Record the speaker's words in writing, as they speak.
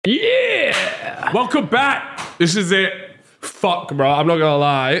Yeah! Welcome back. This is it. Fuck, bro. I'm not gonna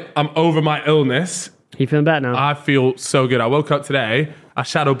lie. I'm over my illness. You feeling better now? I feel so good. I woke up today. I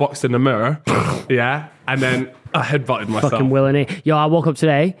shadow boxed in the mirror. Yeah. And then I headbutted myself. Fucking willing it. Yo, I woke up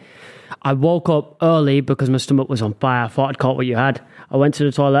today. I woke up early because my stomach was on fire. I thought I'd caught what you had. I went to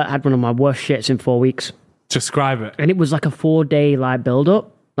the toilet, had one of my worst shits in 4 weeks. Describe it. And it was like a 4-day like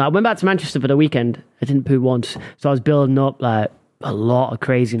build-up. Like, I went back to Manchester for the weekend. I didn't poo once. So I was building up like a lot of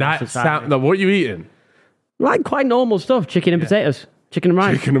craziness. What are you eating? Like quite normal stuff. Chicken and potatoes. Chicken and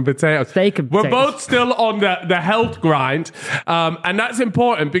rice. Chicken and potatoes. Steak and potatoes. We're both still on the health grind. And that's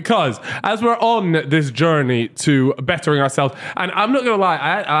important because as we're on this journey to bettering ourselves, and I'm not going to lie,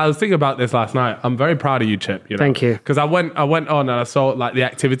 I was thinking about this last night. I'm very proud of you, Chip. You know? Thank you. Because I went on and I saw like the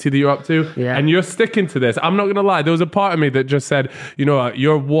activity that you're up to. Yeah. And you're sticking to this. I'm not going to lie. There was a part of me that just said, you know what,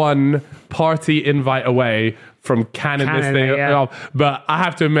 you're one party invite away from canning this thing off. But I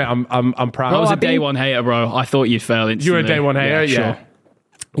have to admit, I'm proud. I was a day one hater, bro. I thought you'd fail instantly. You were a day one hater? Yeah. Sure.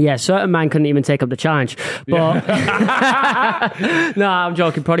 Yeah, certain man couldn't even take up the challenge. But no, I'm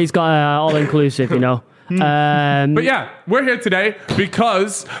joking. Proddy's got all-inclusive, you know. But yeah, we're here today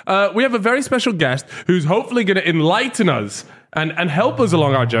because we have a very special guest who's hopefully going to enlighten us and help us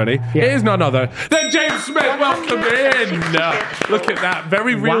along our journey. Yeah. It is none other than James Smith. Welcome in. Look at that.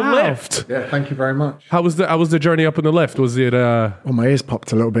 Very real lift. Yeah, thank you very much. How was the journey up in the lift? Was it... Oh, my ears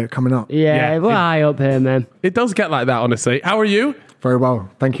popped a little bit coming up. Yeah, we're high up here, man. It does get like that, honestly. How are you? Very well.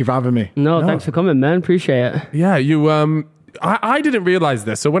 Thank you for having me. No, thanks for coming, man. Appreciate it. Yeah, you... I didn't realize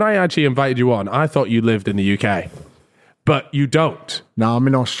this. So when I actually invited you on, I thought you lived in the UK. But you don't. No, I'm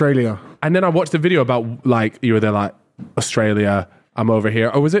in Australia. And then I watched a video about, like, you were there, like, Australia, I'm over here.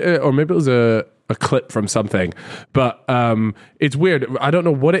 Or was it, or maybe it was a clip from something. But it's weird. I don't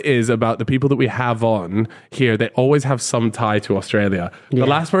know what it is about the people that we have on here. They always have some tie to Australia. Yeah. The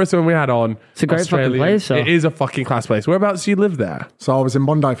last person we had on, it's a great fucking place. So. It is a fucking class place. Whereabouts do you live there? So I was in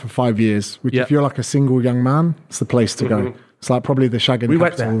Bondi for 5 years, which if you're like a single young man, it's the place to go. It's like probably the shagging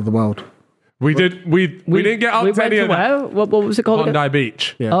capital of the world. We didn't get up to any of that. What was it called? Bondi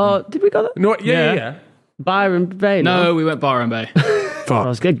Beach. Yeah. Oh, did we go there? No, yeah. Byron Bay. No, we went Byron Bay. Fuck.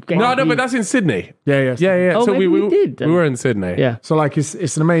 Was good. No, but that's in Sydney. Yeah. Oh, so we did. We were in Sydney. Yeah. So like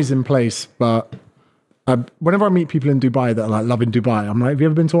it's an amazing place, but whenever I meet people in Dubai that are like loving Dubai, I'm like, have you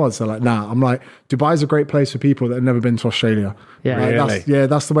ever been to Oz? They're like, nah. I'm like, Dubai is a great place for people that have never been to Australia. Yeah. Like, really?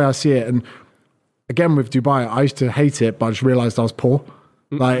 That's the way I see it. And again, with Dubai, I used to hate it, but I just realized I was poor.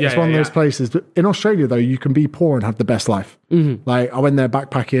 Like it's one of those places. But in Australia, though, you can be poor and have the best life. Mm-hmm. Like I went there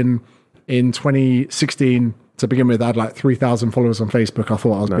backpacking in 2016. To begin with, I had like 3,000 followers on Facebook. I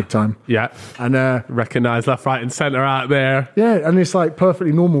thought I was big time. Yeah. And recognised left, right and centre out there. Yeah, and it's like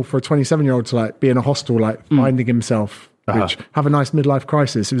perfectly normal for a 27-year-old to like be in a hostel, like finding himself, which have a nice midlife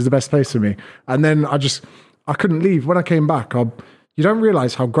crisis. It was the best place for me. And then I couldn't leave. When I came back, you don't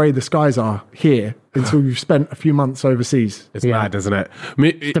realise how grey the skies are here until you've spent a few months overseas. It's mad, isn't it?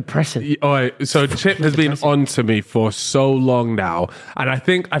 It's depressing. So Chip has been on to me for so long now, and I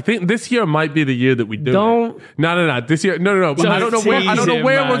think this year might be the year that we do it. No. This year, no. But I don't know where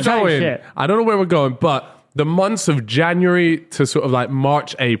we're going. I don't know where we're going, but the months of January to sort of like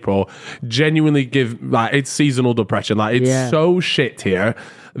March, April genuinely give like it's seasonal depression. Like it's so shit here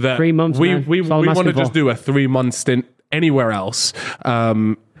that 3 months. We want to just do a 3-month stint anywhere else.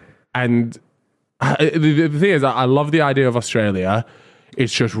 And the thing is, I love the idea of Australia.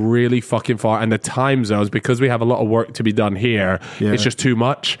 It's just really fucking far, and the time zones, because we have a lot of work to be done here, it's just too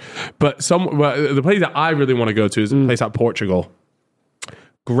much. But the place that I really want to go to is a place like Portugal.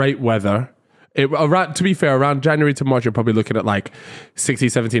 Great weather. To be fair, around January to March, you're probably looking at like 16,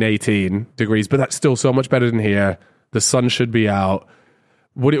 17, 18 degrees, but that's still so much better than here. The sun should be out.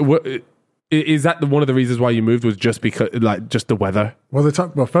 Is that one of the reasons why you moved, was just because, like, just the weather? Well,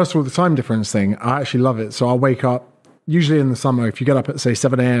 first of all, the time difference thing, I actually love it. So I wake up, usually in the summer, if you get up at, say,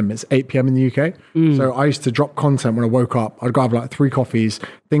 7 a.m., it's 8 p.m. in the UK. So I used to drop content when I woke up. I'd go have like 3 coffees,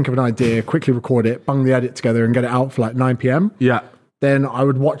 think of an idea, quickly record it, bung the edit together and get it out for like 9 p.m. Yeah. Then I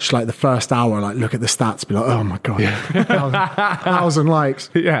would watch like the first hour, like look at the stats, be like, oh my God, 1,000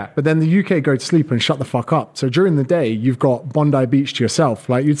 likes. Yeah. But then the UK go to sleep and shut the fuck up. So during the day, you've got Bondi Beach to yourself.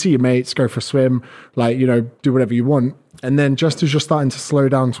 Like you'd see your mates, go for a swim, like, you know, do whatever you want. And then just as you're starting to slow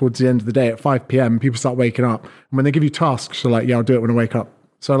down towards the end of the day at 5 p.m, people start waking up. And when they give you tasks, you're like, yeah, I'll do it when I wake up.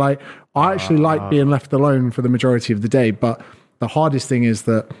 So like, I actually like being left alone for the majority of the day. But the hardest thing is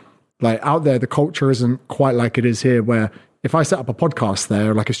that like out there, the culture isn't quite like it is here, where if I set up a podcast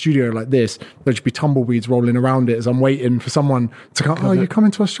there, like a studio like this, there'd just be tumbleweeds rolling around it as I'm waiting for someone to come. Oh, you're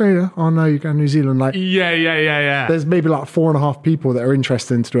coming to Australia? Oh no, you're going to New Zealand. Like, yeah. there's maybe like 4.5 people that are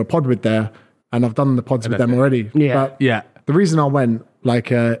interested to do a pod with there, and I've done the pods with them already. Yeah. But the reason I went,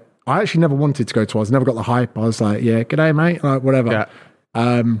 like, I actually never wanted to go to Oz. Never got the hype. I was like, yeah, g'day, mate. Like, whatever.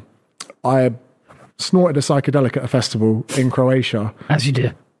 Yeah. I snorted a psychedelic at a festival in Croatia. As you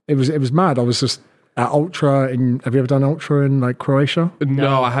do. It was mad. I was just at Ultra have you ever done Ultra in like Croatia?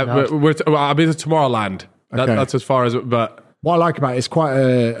 No, I have. I've been to Tomorrowland. Okay. That's as far as. But what I like about it is quite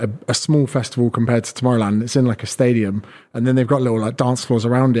a small festival compared to Tomorrowland. It's in like a stadium, and then they've got little like dance floors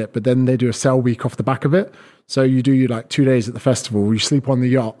around it. But then they do a sail week off the back of it. So you do like 2 days at the festival. You sleep on the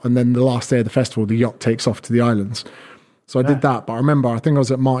yacht, and then the last day of the festival, the yacht takes off to the islands. So I did that. But I remember, I think I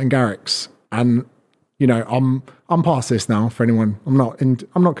was at Martin Garrix, and you know, I'm past this now. For anyone, I'm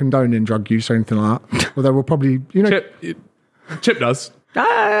not condoning drug use or anything like that. Although we'll probably, you know, Chip does. Chip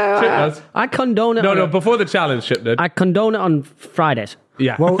does. I condone it. No, before the challenge, Chip did. I condone it on Fridays.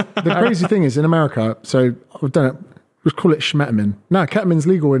 Yeah. Well, the crazy thing is in America, so I've done it. Let's call it schmetamin. No, ketamine's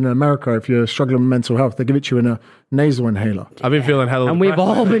legal in America if you're struggling with mental health. They give it to you in a nasal inhaler. I've been feeling hella. And we've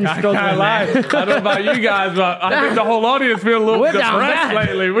all been I struggling. can't lie. I don't know about you guys, but I think the whole audience feel a little We're down depressed bad.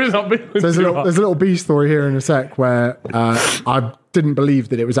 lately. We're not being There's a little B story here in a sec where I didn't believe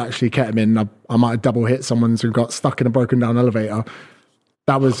that it was actually ketamine. I might have double hit someone who got stuck in a broken down elevator.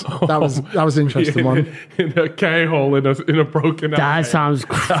 That was an interesting one. In a K-hole in a broken. That sounds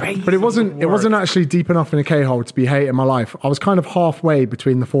crazy. But it wasn't actually deep enough in a K-hole to be hating my life. I was kind of halfway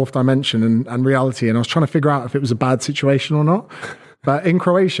between the fourth dimension and reality, and I was trying to figure out if it was a bad situation or not. But in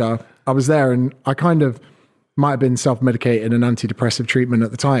Croatia, I was there, and I kind of might have been self-medicating an antidepressive treatment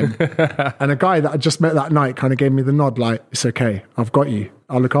at the time. And a guy that I just met that night kind of gave me the nod, like, it's okay, I've got you,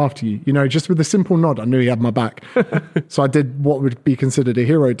 I'll look after you. You know, just with a simple nod, I knew he had my back. So I did what would be considered a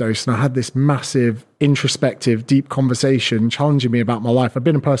hero dose, and I had this massive, introspective, deep conversation challenging me about my life. I've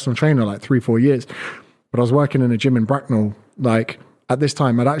been a personal trainer like 3-4 years, but I was working in a gym in Bracknell. Like, at this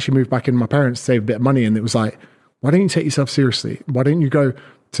time, I'd actually moved back in with my parents to save a bit of money, and it was like, why don't you take yourself seriously? Why don't you go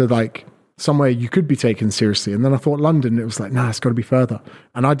to like somewhere you could be taken seriously? And then I thought London, it was like, nah, it's got to be further.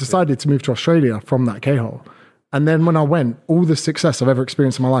 And I decided to move to Australia from that K-hole. And then when I went, all the success I've ever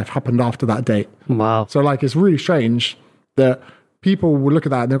experienced in my life happened after that date. Wow. So like, it's really strange that people will look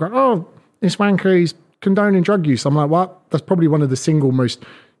at that and they'll go, oh, this wanker, he's condoning drug use. I'm like, well, that's probably one of the single most,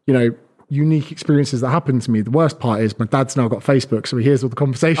 you know, unique experiences that happened to me. The worst part is my dad's now got Facebook, so he hears all the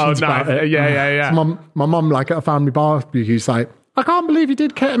conversations about it. Yeah. So my mum, like at a family barbecue, he's like, I can't believe you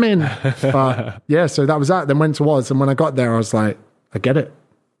did ketamine. But yeah, so that was that. Then went to Oz, and when I got there, I was like, I get it.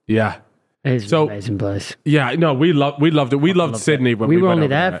 Yeah. It's So- an amazing place. Yeah, no, we loved it. We loved Sydney when We we were went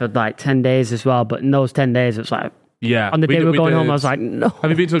only over there for like 10 days as well, but in those 10 days, it was like, Yeah. on the day we were going did- home, I was like, no. Have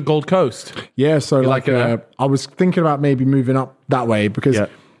you been to the Gold Coast? Yeah, so like it? I was thinking about maybe moving up that way because Yeah.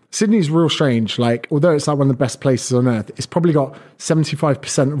 Sydney's real strange. Like, although it's like one of the best places on earth, it's probably got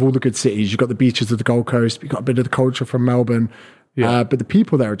 75% of all the good cities. You've got the beaches of the Gold Coast, you've got a bit of the culture from Melbourne. Yeah. But the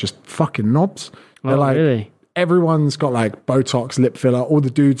people there are just fucking knobs. They're like, really? everyone's got like Botox, lip filler. All the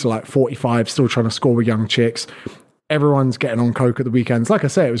dudes are like 45, still trying to score with young chicks. Everyone's getting on coke at the weekends. Like I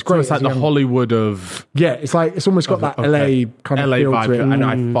say, it was great. It's like as a the young- Hollywood of Yeah, it's like, it's almost got that okay. LA kind of LA feel vibe, to it. and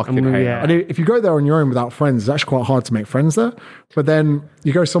I fucking hate yeah. it. And if you go there on your own without friends, it's actually quite hard to make friends there. But then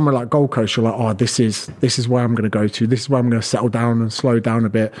you go somewhere like Gold Coast, you're like, oh, this is where I'm going to go to. This is where I'm going to settle down and slow down a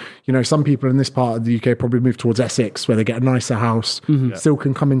bit. You know, some people in this part of the UK probably move towards Essex, where they get a nicer house, still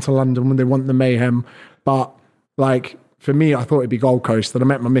can come into London when they want the mayhem. But like for me, I thought it'd be Gold Coast. And I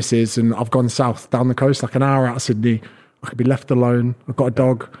met my missus, and I've gone south down the coast, like an hour out of Sydney. I could be left alone. I've got a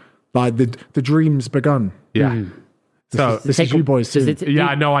dog. Like the dream's begun. Yeah. So This is you boys too. yeah,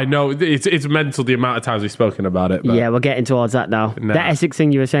 I know. It's mental the amount of times we've spoken about it. But Yeah, we're getting towards that now. Nah. That Essex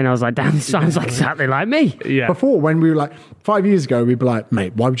thing you were saying, I was like, damn, this sounds like exactly like me. yeah. Before, when we were like 5 years ago, we'd be like,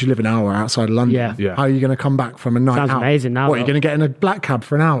 mate, why would you live an hour outside of London? Yeah. Yeah. How are you going to come back from a night Sounds out? amazing now, What, you're though. going to get in a black cab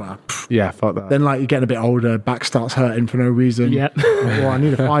for an hour? Pfft. Yeah, fuck that. Then, like, you're getting a bit older, back starts hurting for no reason. Yep. Oh, I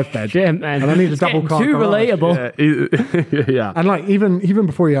need a 5-bed. Shit, man. And I need a It's double getting car too garage. relatable. yeah. And, like, even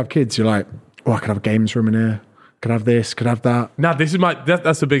before you have kids, you're like, oh, I could have a games room in here. Could have this, could have that. Now, this is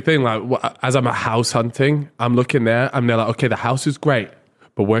that's the big thing. Like, as I'm at house hunting, I'm looking there, and they're like, okay, the house is great,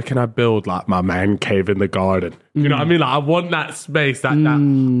 but where can I build like my man cave in the garden? You know what I mean? Like, I want that space, that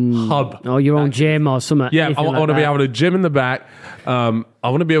hub. Oh, your own gym or something. Yeah, I anything want like to be that. able to gym in the back. I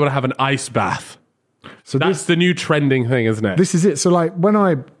want to be able to have an ice bath. So That's the new trending thing, isn't it? this is it. So, like, when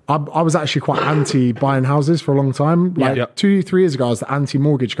I was actually quite anti buying houses for a long time. Like, Yeah. 2-3 years ago, I was the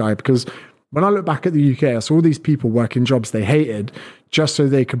anti-mortgage guy because when I look back at the UK, I saw all these people working jobs they hated just so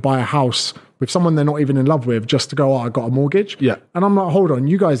they could buy a house with someone they're not even in love with, just to go, I got a mortgage. Yeah. And I'm like, hold on,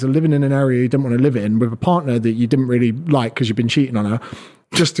 you guys are living in an area you didn't want to live in with a partner that you didn't really like because you've been cheating on her,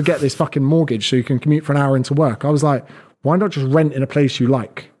 just to get this fucking mortgage so you can commute for an hour into work. I was like, why not just rent in a place you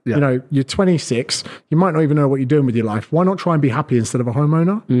like? Yeah. You know, you're 26, you might not even know what you're doing with your life. Why not try and be happy instead of a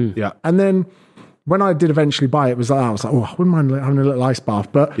homeowner? Yeah. And then when I did eventually buy it, it was like, I was like, oh, I wouldn't mind having a little ice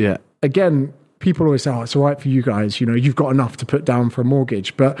bath. But Yeah. again, people always say, oh, it's all right for you guys. You know, you've got enough to put down for a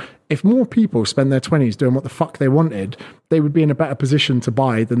mortgage. But if more people spend their 20s doing what the fuck they wanted, they would be in a better position to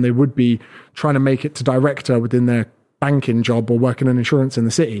buy than they would be trying to make it to director within their banking job or working in insurance in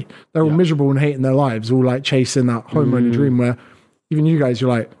the city. They're all miserable and hating their lives, all like chasing that homeowner dream where even you guys, you're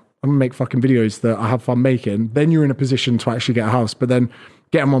like, I'm gonna make fucking videos that I have fun making. Then you're in a position to actually get a house, but then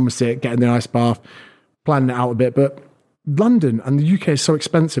getting on with it, getting the ice bath, planning it out a bit. But London and the UK is so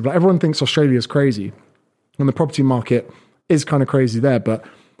expensive. Like everyone thinks Australia is crazy, and the property market is kind of crazy there. But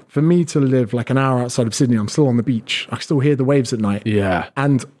for me to live like an hour outside of Sydney, I'm still on the beach. I can still hear the waves at night. Yeah.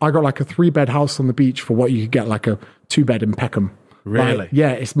 And I got like a 3-bed house on the beach for what you could get like a 2-bed in Peckham. Really? Like,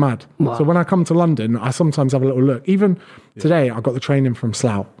 yeah, it's mad. Wow. So when I come to London, I sometimes have a little look. Even today, I got the train in from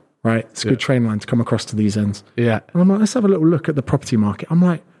Slough, right? It's a good train line to come across to these ends. Yeah. And I'm like, let's have a little look at the property market. I'm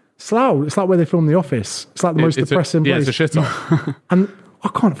like, Slough, it's like where they film The Office. It's like the most depressing place. Yeah, it's a shithole. And I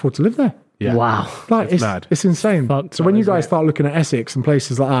can't afford to live there. Yeah. Wow. Like, it's mad. It's insane. Fucked So when up, you isn't guys it? start looking at Essex and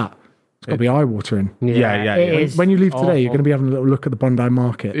places like that, it's got to be eye-watering. Yeah. It is. When you leave today, you're awful. going to be having a little look at the Bondi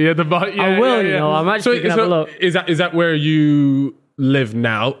market. Yeah, I will, you know, I'm actually gonna have a look. Is that where you live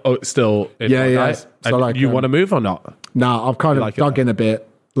now? Oh, still in Yeah, yeah. Bondi? So And like, you want to move or not? Nah, I've kind of like it dug there? in a bit.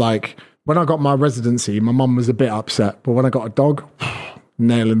 Like, when I got my residency, my mum was a bit upset. But when I got a dog,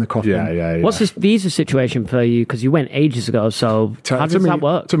 nail in the coffin. Yeah. What's this visa situation for you? Because you went ages ago. So how does that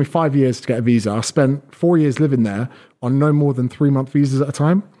work? It took me 5 years to get a visa. I spent 4 years living there on no more than 3-month visas at a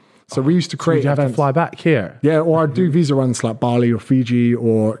time. So we used to create You have to events. fly back here. Yeah, or I'd do visa runs to like Bali or Fiji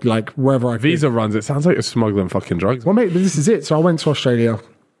or like wherever I could. Visa runs. It sounds like you're smuggling fucking drugs. Well, mate, but this is it. So I went to Australia.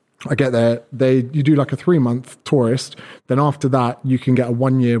 I get there. You do like a 3-month tourist. Then after that, you can get a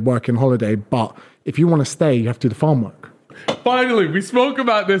 1-year working holiday. But if you want to stay, you have to do the farm work. Finally, we spoke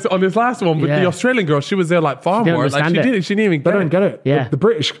about this on this last one with Yeah. the Australian girl. She was there like farm didn't work. Like understand it. she didn't even They get don't it. get it. Yeah. The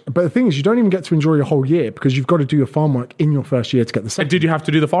British. But the thing is, you don't even get to enjoy your whole year because you've got to do your farm work in your first year to get the And second. did you have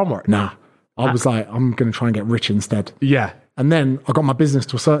to do the farm work? Nah. I was like, I'm going to try and get rich instead. Yeah. And then I got my business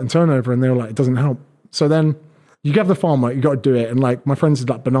to a certain turnover and they were like, it doesn't help. So then you have the farm work, you got to do it. And like my friends did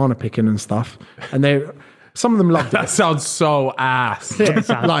like banana picking and stuff. And some of them loved That it. sounds so ass.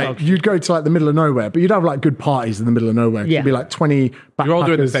 Like you'd go to like the middle of nowhere, but you'd have like good parties in the middle of nowhere. Yeah. You'd be like 20 backpackers. You're all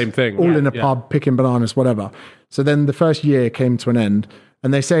doing the same thing. All Yeah, in a yeah. pub, picking bananas, whatever. So then the first year came to an end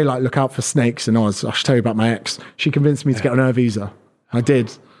and they say like, look out for snakes in Oz. I should tell you about my ex. She convinced me to get on her visa. I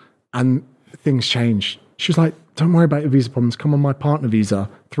did. And things changed. She was like, don't worry about your visa problems. Come on my partner visa.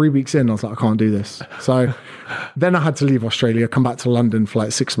 3 weeks in, I was like, I can't do this. So then I had to leave Australia, come back to London for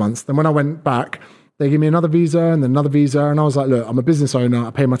like 6 months. Then when I went back, they gave me another visa and then another visa. And I was like, look, I'm a business owner.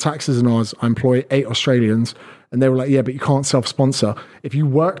 I pay my taxes in Oz. I employ 8 Australians. And they were like, yeah, but you can't self-sponsor. If you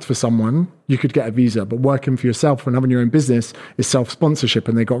worked for someone, you could get a visa. But working for yourself and having your own business is self-sponsorship.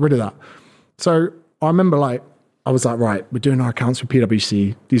 And they got rid of that. So I remember like, I was like, right, we're doing our accounts with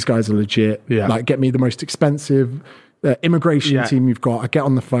PwC. These guys are legit. Yeah. Like, get me the most expensive immigration Yeah. team you've got. I get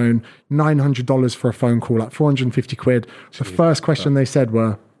on the phone, $900 for a phone call, like 450 quid. The first question they said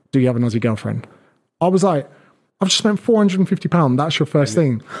were, do you have an Aussie girlfriend? I was like, I've just spent £450. That's your first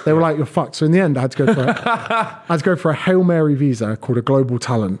thing. They were like, you're fucked. So in the end, I had to go for a Hail Mary visa called a global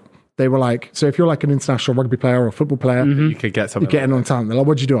talent. They were like, so if you're like an international rugby player or a football player, You could get something. you're getting on talent. They're like,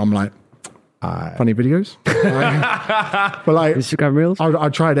 what'd you do? I'm like, funny videos. But like, Instagram Reels? I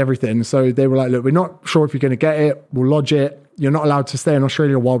tried everything. So they were like, look, we're not sure if you're going to get it. We'll lodge it. You're not allowed to stay in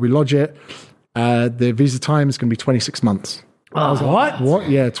Australia while we lodge it. The visa time is going to be 26 months. What? What?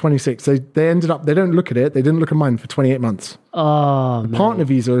 Yeah, 26. They ended up, they don't look at it. They didn't look at mine for 28 months. Oh, man. Partner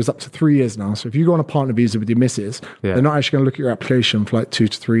visa is up to 3 years now. So if you go on a partner visa with your missus, Yeah. they're not actually going to look at your application for like 2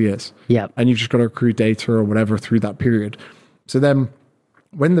 to 3 years. Yep. And you've just got to accrue data or whatever through that period. So then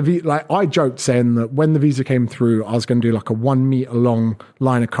when I joked saying that when the visa came through, I was going to do like a 1 meter long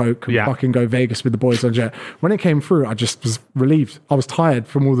line of coke and Yeah. fucking go Vegas with the boys on jet. When it came through, I just was relieved. I was tired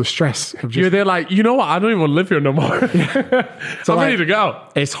from all the stress of You're just, there like, you know what? I don't even want to live here no more. So, I'm like, ready to go.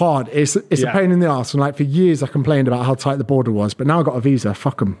 it's hard. It's a Yeah. pain in the ass. And like for years I complained about how tight the border was, but now I got a visa.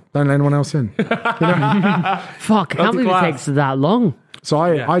 Fuck them. Don't let anyone else in. Fuck, I can't believe it class. takes that long. So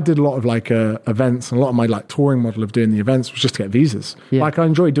I did a lot of like events, and a lot of my like touring model of doing the events was just to get visas. Yeah. Like I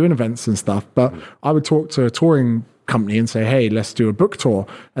enjoy doing events and stuff, but I would talk to a touring company and say, hey, let's do a book tour.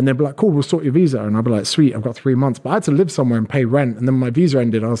 And they'd be like, cool, we'll sort your visa. And I'd be like, sweet, I've got 3 months. But I had to live somewhere and pay rent. And then my visa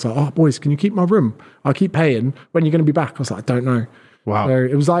ended. I was like, oh, boys, can you keep my room? I'll keep paying. When are you going to be back? I was like, I don't know. Wow. So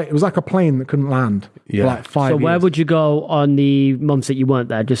it was like a plane that couldn't land for like 5 years. So where would you go on the months that you weren't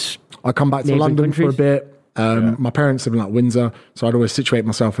there? Just I come back to neighbouring London for a countries? bit. My parents live in like Windsor, so I'd always situate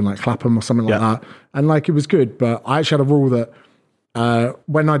myself in like Clapham or something like that. And like it was good, but I actually had a rule that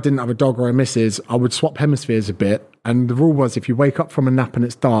when I didn't have a dog or a missus, I would swap hemispheres a bit. And the rule was if you wake up from a nap and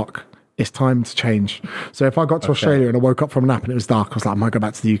it's dark, it's time to change. So if I got to Australia and I woke up from a nap and it was dark, I was like, I might go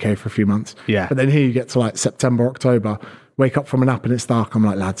back to the UK for a few months. Yeah. But then here you get to like September, October, wake up from a nap and it's dark. I'm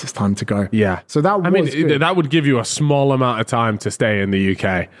like, lads, it's time to go. Yeah. So that was good. That would give you a small amount of time to stay in the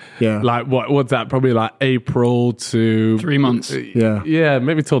UK. Yeah. Like what's that? Probably like April to 3 months. Yeah. Yeah,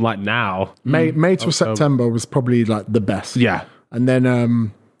 maybe till like now. May till September was probably like the best. Yeah. And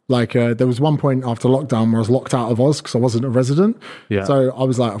then there was one point after lockdown where I was locked out of Oz because I wasn't a resident. Yeah. So I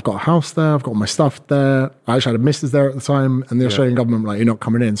was like, I've got a house there, I've got my stuff there. I actually had a missus there at the time, and the Australian government were like, you're not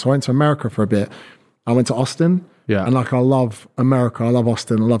coming in. So I went to America for a bit. I went to Austin. Yeah. And like I love America, I love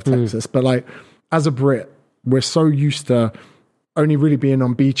Austin, I love Texas. But like as a Brit, we're so used to only really being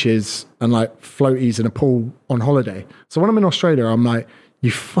on beaches and like floaties in a pool on holiday. So when I'm in Australia, I'm like,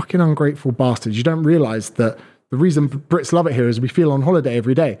 you fucking ungrateful bastards. You don't realize that the reason Brits love it here is we feel on holiday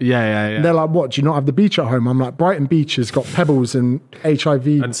every day. Yeah. And they're like, what, do you not have the beach at home? I'm like, Brighton Beach has got pebbles and HIV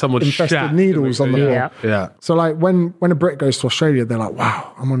And someone infested shat needles on the floor. Yeah. So like when a Brit goes to Australia, they're like,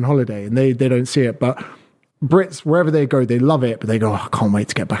 wow, I'm on holiday. And they don't see it. But Brits, wherever they go, they love it. But they go, oh, I can't wait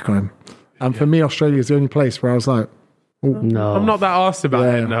to get back home. And for me, Australia is the only place where I was like, no. I'm not that asked about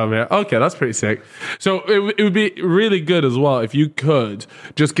it now, man. Okay, that's pretty sick. So it would be really good as well if you could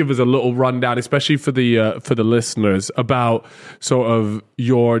just give us a little rundown, especially for the listeners, about sort of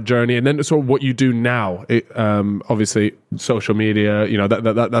your journey and then sort of what you do now. Obviously, social media, you know,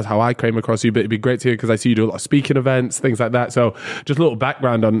 that's how I came across you. But it'd be great to hear because I see you do a lot of speaking events, things like that. So just a little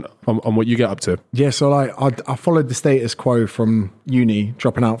background on what you get up to. yeah, so like I followed the status quo from uni,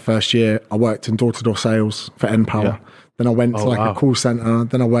 dropping out first year. I worked in door-to-door sales for N-Power. Yeah. Then I went to a call center.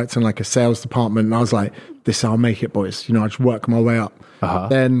 Then I worked in like a sales department. And I was like, this is how I'll make it, boys. You know, I just work my way up.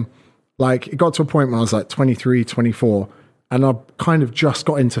 Then like it got to a point where I was like 23, 24. And I kind of just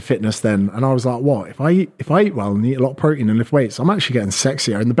got into fitness then. And I was like, what? If I eat well and eat a lot of protein and lift weights, I'm actually getting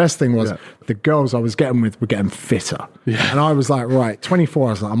sexier. And the best thing was the girls I was getting with were getting fitter. Yeah. And I was like, right, 24, I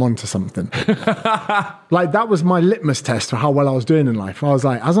was like, I'm onto something. Like that was my litmus test for how well I was doing in life. I was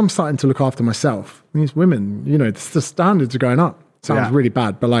like, as I'm starting to look after myself, these women, you know, the standards are going up. Sounds really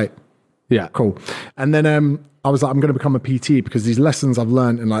bad, but like, yeah, cool. And then I was like, I'm going to become a PT because these lessons I've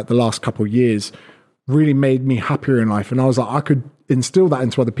learned in like the last couple of years really made me happier in life. And I was like, I could instill that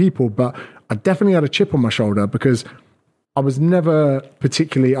into other people, but I definitely had a chip on my shoulder because I was never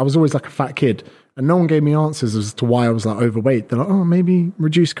particularly, I was always like a fat kid and no one gave me answers as to why I was like overweight. They're like, oh, maybe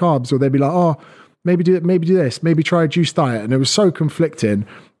reduce carbs, or they'd be like, oh, maybe do this, maybe try a juice diet. And it was so conflicting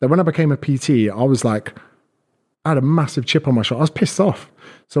that when I became a PT, I was like, I had a massive chip on my shoulder. I was pissed off.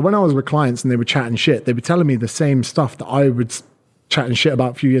 So when I was with clients and they were chatting shit, they were telling me the same stuff that I was chatting shit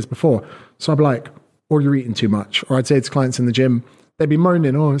about a few years before. So I'd be like, or you're eating too much. Or I'd say to clients in the gym, they'd be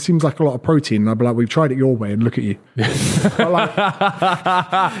moaning, oh, it seems like a lot of protein. And I'd be like, we've tried it your way and look at you. But like,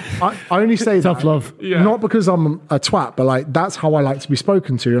 I only say Tough love. Not because I'm a twat, but like that's how I like to be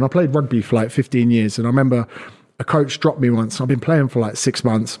spoken to. And I played rugby for like 15 years. And I remember a coach dropped me once. I've been playing for like 6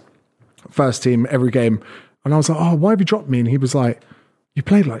 months, first team, every game. And I was like, oh, why have you dropped me? And he was like, you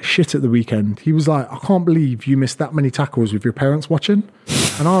played like shit at the weekend. He was like, I can't believe you missed that many tackles with your parents watching.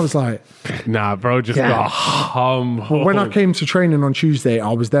 And I was like, nah, bro, just got humble. Well, when I came to training on Tuesday,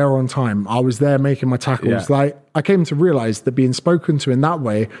 I was there on time. I was there making my tackles. Yeah. Like I came to realize that being spoken to in that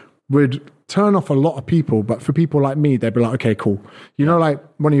way would turn off a lot of people. But for people like me, they'd be like, okay, cool. You know, like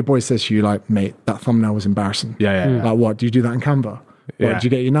one of your boys says to you, like, mate, that thumbnail was embarrassing. Yeah. Like what? Do you do that in Canva? What, did you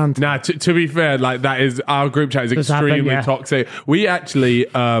get your nan to? Nah, to be fair, like that is our group chat is extremely toxic. We actually,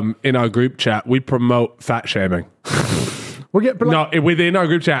 in our group chat, we promote fat shaming. No, within our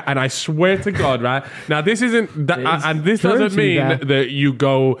group chat, and I swear to God, right now, this isn't that, and this doesn't mean that you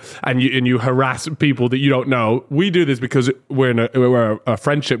go and you harass people that you don't know. We do this because we're a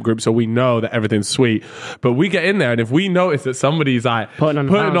friendship group, so we know that everything's sweet. But we get in there, and if we notice that somebody's like putting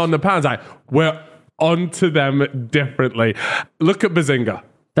on the pounds, like we're onto them differently. Look at Bazinga.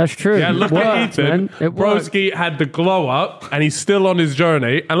 That's true. Yeah, look at Ethan. Broski had the glow up, and he's still on his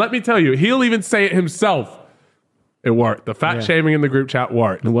journey. And let me tell you, he'll even say it himself. It worked. The fat shaming in the group chat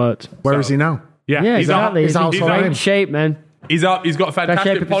worked. It worked. Where is he now? Yeah, Yeah, he's exactly. up. He's household in name. shape, man. He's up. He's got a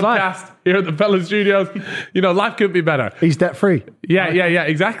fantastic shape of his life. podcast here at the Fellas Studios. You know, life couldn't be better. He's debt free. Yeah,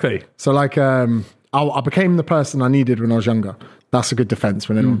 exactly. So like, I became the person I needed when I was younger. That's a good defense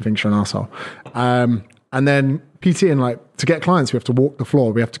when anyone thinks you're an asshole. And then PT, and like, to get clients, we have to walk the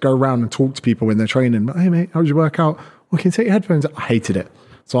floor. We have to go around and talk to people when they're training. Hey mate, how was your workout? Well, can you take your headphones out? I hated it.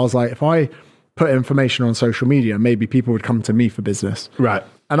 So I was like, if I put information on social media, maybe people would come to me for business. Right.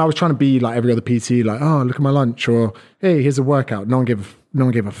 And I was trying to be like every other PT, like, oh, look at my lunch, or hey, here's a workout. No one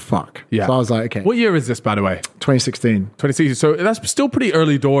gave a fuck. Yeah. So I was like, okay. What year is this, by the way? 2016. 2016. So that's still pretty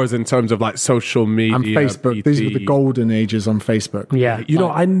early doors in terms of like social media. And Facebook. PT. These were the golden ages on Facebook. Yeah. You know,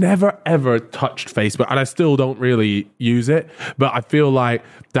 I never ever touched Facebook, and I still don't really use it. But I feel like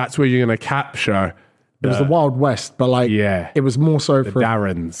that's where you're going to capture. It was the Wild West, but like, it was more so for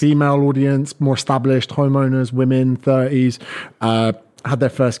Darrens. female audience, more established homeowners, women, 30s, had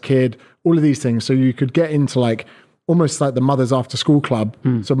their first kid, all of these things. So you could get into like almost like the mothers after school club.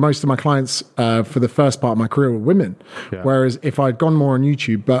 So most of my clients for the first part of my career were women. Yeah. Whereas if I'd gone more on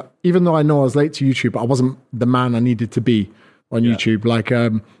YouTube, but even though I know I was late to YouTube, I wasn't the man I needed to be on YouTube. Like,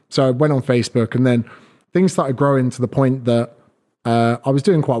 so I went on Facebook, and then things started growing to the point that I was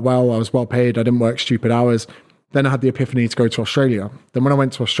doing quite well. I was well paid. I didn't work stupid hours. Then I had the epiphany to go to Australia. Then when I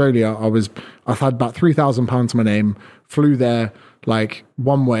went to Australia, I had about £3,000 to my name, flew there like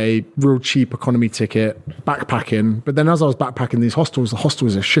one way, real cheap economy ticket, backpacking. But then as I was backpacking these hostels, the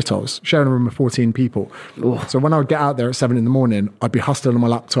hostels are shitholes, sharing a room with 14 people. Ooh. So when I would get out there at 7 a.m, I'd be hustling on my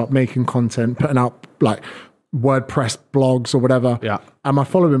laptop, making content, putting out like WordPress blogs or whatever. Yeah. And my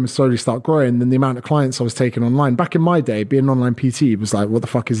following would slowly start growing. Then the amount of clients I was taking online, back in my day, being an online PT was like, what the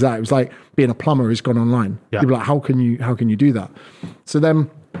fuck is that? It was like being a plumber who's gone online. Yeah. People were like, how can you do that? So then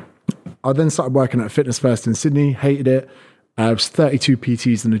I then started working at Fitness First in Sydney, hated it. It was 32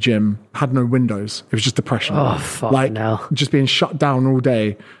 PTs in the gym, had no windows. It was just depression. Oh, fuck like no. Just being shut down all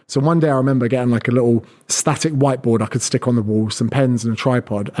day. So one day I remember getting like a little static whiteboard I could stick on the wall, some pens and a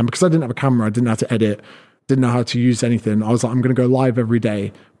tripod. And because I didn't have a camera, I didn't know how to edit, didn't know how to use anything. I was like, I'm going to go live every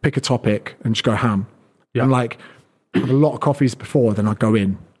day, pick a topic and just go ham. Yeah. And like have a lot of coffees before, then I'd go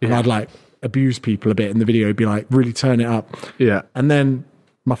in and I'd like abuse people a bit in the video, be like really turn it up. Yeah. And then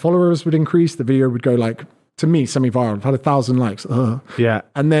my followers would increase. The video would go like, to me, semi-viral. I've had 1,000 likes. Yeah.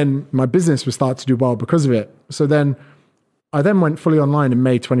 And then my business would start to do well because of it. So then I then went fully online in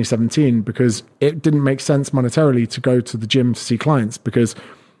May 2017 because it didn't make sense monetarily to go to the gym to see clients, because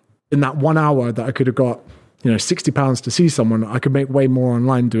in that 1 hour that I could have got, £60 to see someone, I could make way more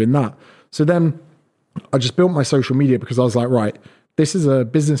online doing that. So then I just built my social media because I was like, right, this is a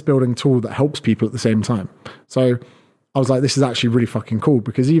business building tool that helps people at the same time. So I was like, this is actually really fucking cool,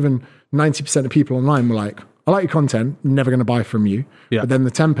 because even 90% of people online were like, I like your content, never going to buy from you. Yeah. But then the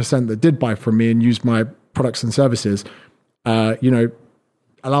 10% that did buy from me and used my products and services,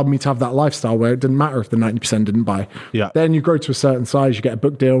 allowed me to have that lifestyle where it didn't matter if the 90% didn't buy. Yeah. Then you grow to a certain size, you get a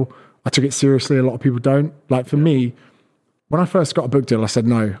book deal. I took it seriously. A lot of people don't. Like for me, when I first got a book deal, I said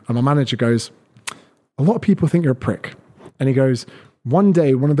no. And my manager goes, a lot of people think you're a prick. And he goes, one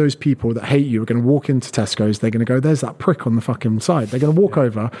day, one of those people that hate you are going to walk into Tesco's. They're going to go, there's that prick on the fucking side. They're going to walk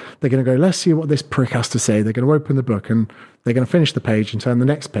over. They're going to go, let's see what this prick has to say. They're going to open the book and they're going to finish the page and turn the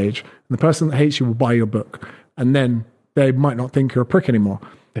next page. And the person that hates you will buy your book. And then they might not think you're a prick anymore.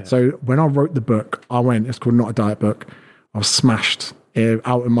 Yeah. So when I wrote the book, it's called Not a Diet Book. I was smashed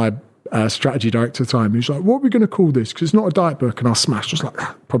out in my strategy director at the time. He was like, what are we going to call this? Because it's not a diet book. And I was smashed. Just like,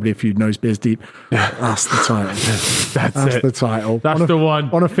 probably a few nose beers deep. That's the title. That's the title. That's the one.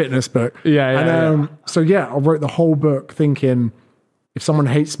 On a fitness book. Yeah. So I wrote the whole book thinking, if someone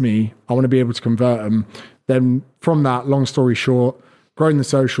hates me, I want to be able to convert them. Then from that, long story short, growing the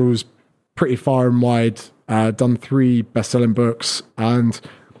socials pretty far and wide, done 3 best-selling books. And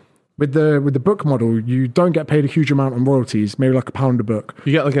with the book model, you don't get paid a huge amount on royalties, maybe like £1 a book.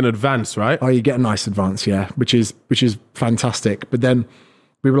 You get like an advance, right? Oh, you get a nice advance, yeah, which is fantastic. But then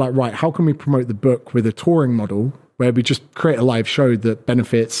we were like, right, how can we promote the book with a touring model where we just create a live show that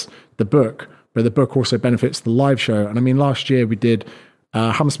benefits the book, but the book also benefits the live show? And I mean, last year we did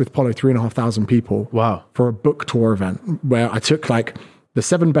Hammersmith Polo, 3,500 people. Wow. For a book tour event where I took like the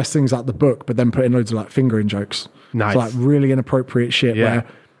 7 best things out of the book, but then put in loads of like fingering jokes. Nice. So like really inappropriate shit where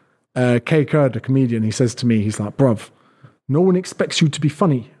Kay Kurd, a comedian, he says to me, he's like, bruv, no one expects you to be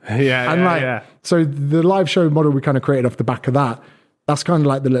funny. So the live show model we kind of created off the back of that, that's kind of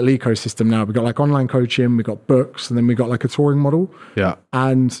like the little ecosystem now. We got like online coaching, we got books, and then we got like a touring model. Yeah.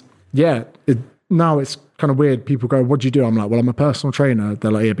 And now it's kind of weird. People go, what do you do? I'm like, well, I'm a personal trainer.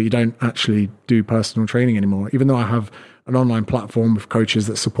 They're like, yeah, but you don't actually do personal training anymore. Even though I have an online platform with coaches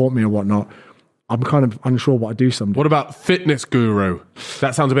that support me or whatnot, I'm kind of unsure what I do some days. What about fitness guru?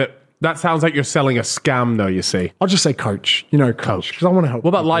 That sounds like you're selling a scam though, you see. I'll just say coach, coach, because I want to help. What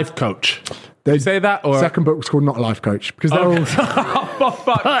about people. life coach? They say that, or second book was called Not a Life Coach, because they're all, for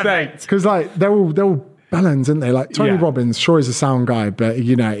fuck's sake. because like they're all bellends, aren't they? Like Tony Robbins, sure is a sound guy, but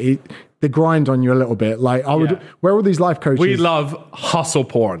they grind on you a little bit. Like where are all these life coaches? We love hustle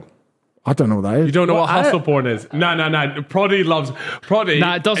porn. I don't know what that is. You don't know what hustle porn is? No. Proddy loves Proddy.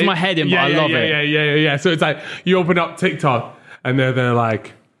 Nah, it does my head in, but I love it. Yeah. So it's like you open up TikTok and they're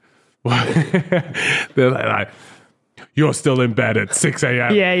like, they're like, you're still in bed at 6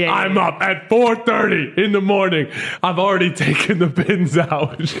 a.m. Yeah. I'm up at 4:30 in the morning. I've already taken the bins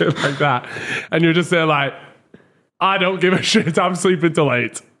out and shit like that. And you're just there like, I don't give a shit. I'm sleeping till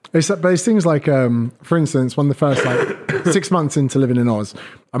 8. But it's things like, for instance, one of the first 6 months into living in Oz,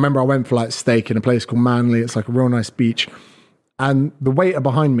 I remember I went for like steak in a place called Manly. It's like a real nice beach. And the waiter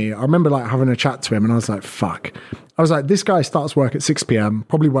behind me, I remember like having a chat to him and I was like, fuck. I was like, this guy starts work at 6 p.m,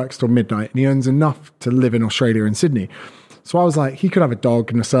 probably works till midnight, and he earns enough to live in Australia and Sydney. So I was like, he could have a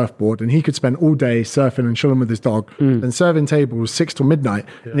dog and a surfboard and he could spend all day surfing and chilling with his dog and serving tables 6 till midnight.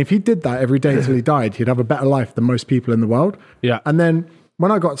 Yeah. And if he did that every day until he died, he'd have a better life than most people in the world. Yeah. And then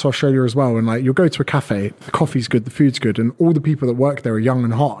when I got to Australia as well, and like you'll go to a cafe, the coffee's good, the food's good, and all the people that work there are young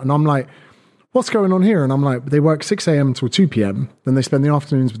and hot. And I'm like, what's going on here? And I'm like, they work 6 a.m. till 2 p.m. Then they spend the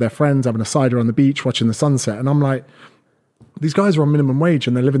afternoons with their friends, having a cider on the beach, watching the sunset. And I'm like, these guys are on minimum wage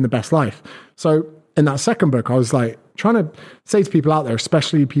and they're living the best life. So in that second book, I was like trying to say to people out there,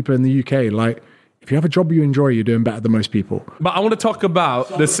 especially people in the UK, like, if you have a job you enjoy, you're doing better than most people. But I want to talk about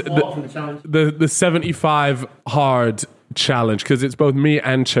the 75 hard challenge, because it's both me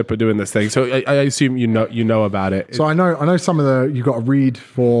and Chip are doing this thing. So I assume you know about it. So I know some of you got to read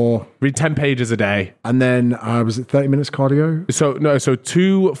 10 pages a day, and then was it 30 minutes cardio? So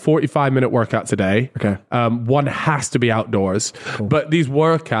 2 45-minute workouts a day. Okay. One has to be outdoors. Cool. But these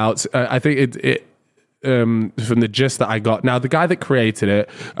workouts, I think it from the gist that I got. Now, the guy that created it,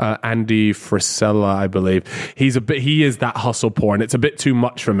 Andy Frisella, I believe, he is that hustle porn. It's a bit too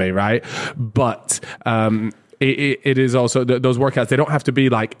much for me, right? But it is also those workouts. They don't have to be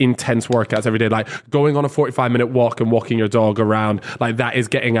like intense workouts every day. Like going on a 45-minute walk and walking your dog around, like that is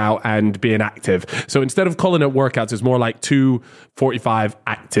getting out and being active. So instead of calling it workouts, it's more like 2 45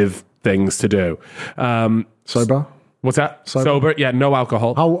 active things to do. Sober? What's that? Sober? Yeah, no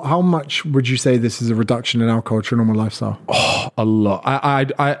alcohol. How much would you say this is a reduction in alcohol to your normal lifestyle? Oh, a lot.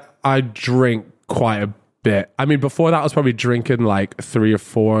 I drink quite a bit. I mean, before that, I was probably drinking like 3 or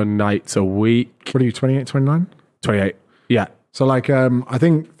 4 nights a week. What are you, 28, 29? 28, yeah. So like, I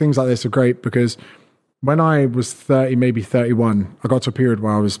think things like this are great because when I was 30, maybe 31, I got to a period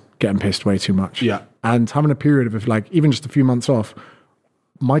where I was getting pissed way too much. Yeah. And having a period of like, even just a few months off,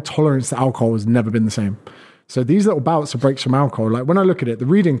 my tolerance to alcohol has never been the same. So these little bouts of breaks from alcohol, like when I look at it, the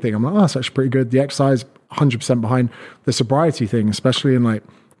reading thing, I'm like, oh, that's actually pretty good. The exercise, 100% behind. The sobriety thing, especially in like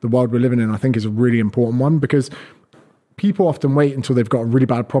the world we're living in, I think is a really important one because people often wait until they've got a really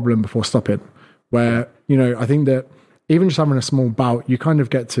bad problem before stopping. Where, I think that even just having a small bout, you kind of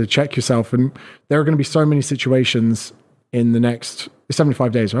get to check yourself. And there are going to be so many situations in the next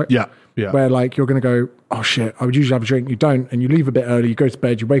 75 days, right? Yeah. Where like you're going to go, oh shit, I would usually have a drink. You don't. And you leave a bit early, you go to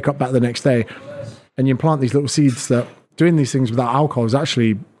bed, you wake up back the next day and you implant these little seeds that doing these things without alcohol is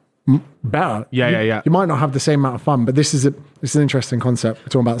actually better. Yeah. You might not have the same amount of fun, but this is an interesting concept. We're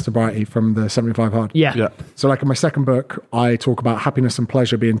talking about sobriety from the 75 Hard. Yeah. So like in my second book, I talk about happiness and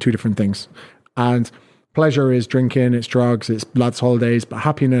pleasure being 2 different things. And pleasure is drinking, it's drugs, it's lads' holidays, but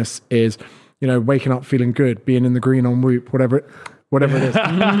happiness is, waking up feeling good, being in the green on Whoop, whatever it is.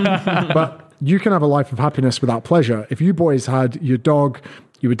 But you can have a life of happiness without pleasure. If you boys had your dog,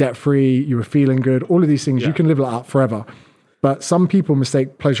 you were debt-free, you were feeling good, all of these things, you can live like that forever. But some people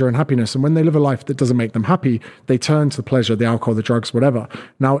mistake pleasure and happiness. And when they live a life that doesn't make them happy, they turn to the pleasure, the alcohol, the drugs, whatever.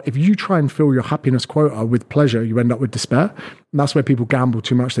 Now, if you try and fill your happiness quota with pleasure, you end up with despair. And that's where people gamble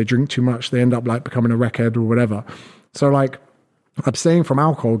too much. They drink too much. They end up like becoming a wreckhead or whatever. So like abstaining from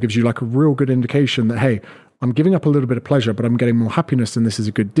alcohol gives you like a real good indication that, hey, I'm giving up a little bit of pleasure, but I'm getting more happiness and this is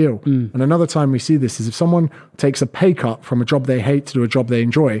a good deal. And another time we see this is if someone takes a pay cut from a job they hate to do a job they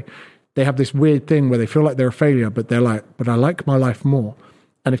enjoy, they have this weird thing where they feel like they're a failure, but they're like, but I like my life more.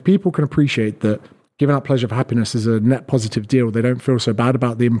 And if people can appreciate that giving up pleasure for happiness is a net positive deal, they don't feel so bad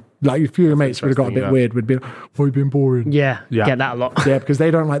about them. Like a few of your mates would have got a bit weird, would be like, oh, you've been boring. Yeah, get that a lot. Yeah, because they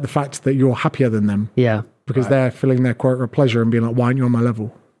don't like the fact that you're happier than them. Yeah. Because they're filling their quota of pleasure and being like, why aren't you on my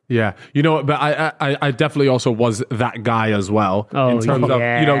level? Yeah, you know, but I definitely also was that guy as well. Oh, in terms of,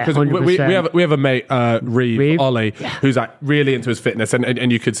 you know, because we have a mate, Reeve Ollie, who's like really into his fitness,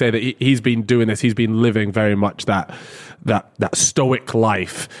 and you could say that he's been doing this. He's been living very much that stoic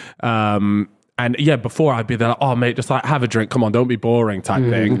life. And yeah, before I'd be there, like, oh mate, just like have a drink, come on, don't be boring type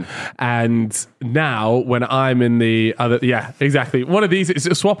thing. And now when I'm in the other, yeah, exactly, one of these,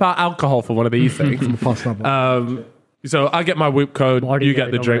 swap out alcohol for one of these things. So I get my Whoop code, you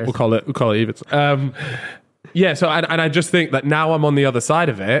get the drink. We'll call it evens. Yeah. So and I just think that now I'm on the other side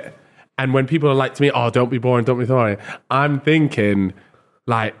of it, and when people are like to me, "Oh, don't be boring, don't be boring," I'm thinking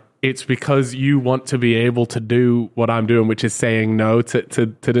like it's because you want to be able to do what I'm doing, which is saying no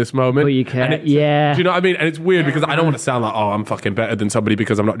to this moment. But you can't. Do you know what I mean? And it's weird because I don't want to sound like, oh, I'm fucking better than somebody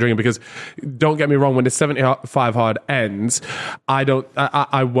because I'm not drinking. Because don't get me wrong, when the 75 hard ends, I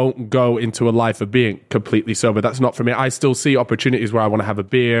won't go into a life of being completely sober. That's not for me. I still see opportunities where I want to have a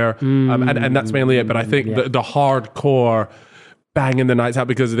beer, and that's mainly it. But I think the hardcore banging the nights out,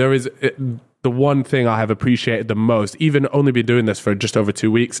 because there is the one thing I have appreciated the most, even only been doing this for just over 2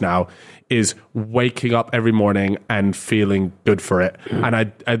 weeks now, is waking up every morning and feeling good for it.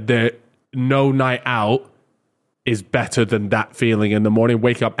 And no night out is better than that feeling in the morning,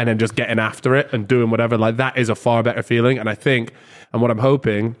 waking up and then just getting after it and doing whatever. Like that is a far better feeling. And I think, and what I'm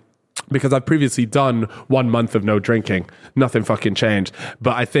hoping, because I've previously done 1 month of no drinking, nothing fucking changed.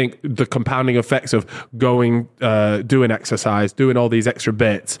 But I think the compounding effects of going, doing exercise, doing all these extra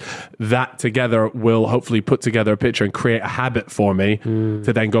bits, that together will hopefully put together a picture and create a habit for me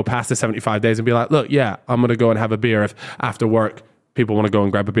to then go past the 75 days and be like, look, yeah, I'm going to go and have a beer. If after work people want to go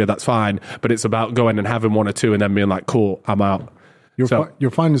and grab a beer, that's fine. But it's about going and having one or two and then being like, cool, I'm out.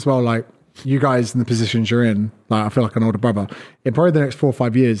 You'll find as well, like, you guys in the positions you're in, like I feel like an older brother, in probably the next 4 or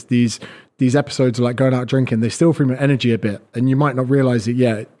 5 years, these episodes of like going out drinking, they still feel my energy a bit, and you might not realize it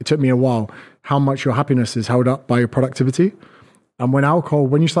yet. It took me a while how much your happiness is held up by your productivity. And when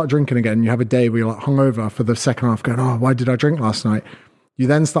you start drinking again, you have a day where you're like hungover for the second half going, oh, why did I drink last night? You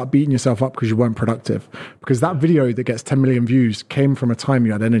then start beating yourself up because you weren't productive, because that video that gets 10 million views came from a time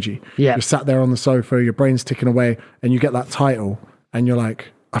you had energy. You sat there on the sofa, your brain's ticking away, and you get that title and you're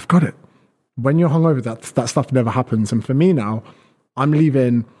like, I've got it. When you're hungover, that stuff never happens. And for me now, I'm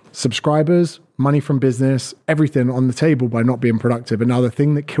leaving subscribers, money from business, everything on the table by not being productive. And now the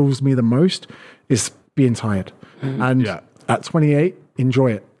thing that kills me the most is being tired. And at 28,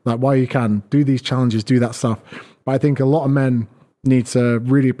 enjoy it. Like while you can, do these challenges, do that stuff. But I think a lot of men need to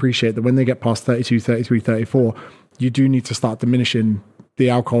really appreciate that when they get past 32, 33, 34, you do need to start diminishing the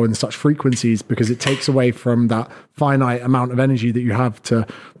alcohol in such frequencies, because it takes away from that finite amount of energy that you have to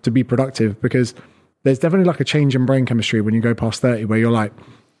be productive. Because there's definitely like a change in brain chemistry when you go past 30, where you're like,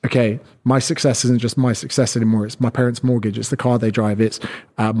 okay, my success isn't just my success anymore. It's my parents' mortgage. It's the car they drive. It's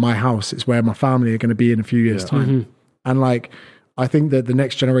my house. It's where my family are going to be in a few years' time. And like, I think that the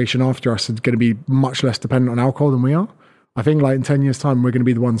next generation after us is going to be much less dependent on alcohol than we are. I think like in 10 years' time, we're going to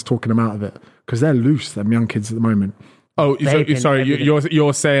be the ones talking them out of it, because they're loose, them young kids at the moment. Oh, sorry.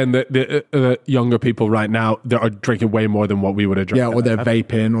 You're saying that the younger people right now, they are drinking way more than what we would have drank. Yeah, or they're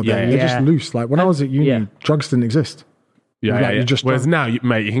vaping, or they're just loose. Like when I was at uni, drugs didn't exist. Whereas now,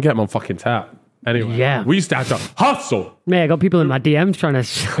 mate, you can get them on fucking tap. Anyway, we used to have to hustle. Man, I got people in my DMs trying to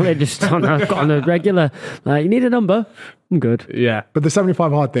sell it just on a regular. Like, you need a number? I'm good. Yeah. But the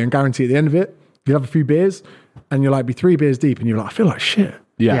 75 hard thing, guarantee at the end of it, you'll have a few beers, and you'll like be 3 beers deep, and you're like, I feel like shit.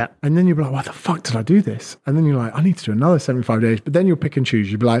 Yeah. And then you'll be like, why the fuck did I do this? And then you're like, I need to do another 75 days. But then you'll pick and choose.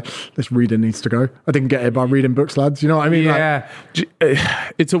 You'll be like, this reading needs to go. I didn't get it by reading books, lads. You know what I mean? Yeah.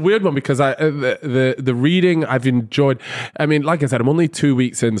 It's a weird one, because the reading I've enjoyed. I mean, like I said, I'm only 2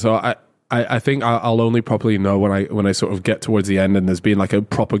 weeks in, so I think I'll only properly know when I sort of get towards the end and there's been like a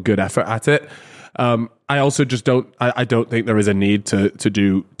proper good effort at it. I also just don't think there is a need to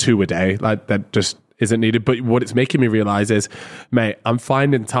do 2 a day. Like that just isn't needed. But what it's making me realize is, mate, I'm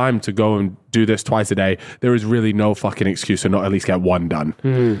finding time to go and do this twice a day. There is really no fucking excuse to not at least get 1 done.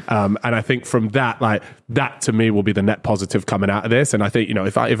 And I think from that, like that to me will be the net positive coming out of this. And I think, you know,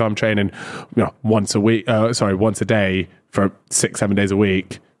 if I'm training, you know, once a day for 6-7 days a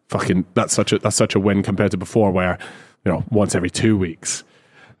week, fucking that's such a win compared to before, where, you know, once every 2 weeks.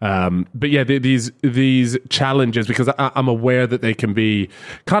 But yeah, these challenges, because I'm aware that they can be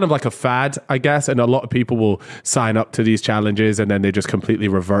kind of like a fad, I guess, and a lot of people will sign up to these challenges and then they just completely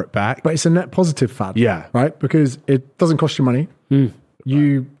revert back. But it's a net positive fad, yeah, right? Because it doesn't cost you money.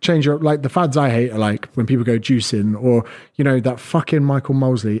 You change your, like the fads I hate are like when people go juicing, or, you know, that fucking Michael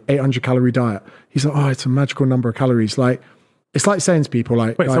Mosley 800 calorie diet. He's like, oh, it's a magical number of calories. Like, it's like saying to people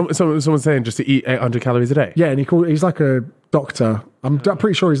like, wait, someone's saying just to eat 800 calories a day. Yeah, and he's like a doctor I'm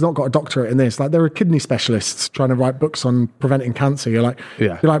pretty sure he's not got a doctorate in this. Like, there are kidney specialists trying to write books on preventing cancer. You're like,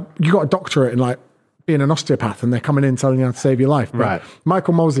 you got a doctorate in like being an osteopath, and they're coming in telling you how to save your life. But right.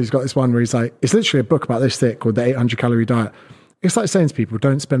 Michael Mosley's got this one where he's like, it's literally a book about this thick called the 800 calorie diet. It's like saying to people,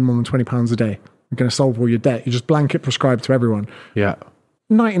 don't spend more than £20 a day. You're going to solve all your debt. You just blanket prescribe to everyone. Yeah.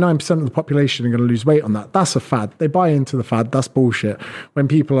 99% of the population are going to lose weight on that. That's a fad. They buy into the fad. That's bullshit. When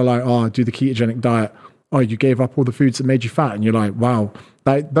people are like, oh, do the ketogenic diet. Oh, you gave up all the foods that made you fat. And you're like, wow.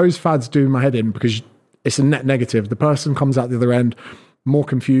 Like, those fads do my head in because it's a net negative. The person comes out the other end more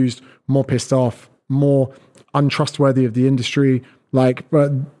confused, more pissed off, more untrustworthy of the industry. Like,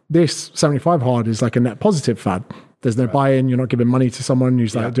 but this 75 hard is like a net positive fad. There's no buy-in. You're not giving money to someone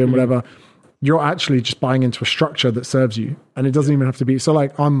who's like doing whatever. You're actually just buying into a structure that serves you. And it doesn't even have to be. So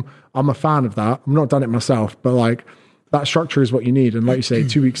like, I'm a fan of that. I've not done it myself, but like, that structure is what you need. And like you say,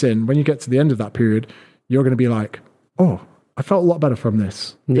 2 weeks in, when you get to the end of that period, you're going to be like, oh, I felt a lot better from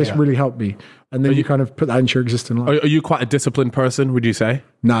this. This really helped me. And then you kind of put that into your existing life. Are you quite a disciplined person, would you say?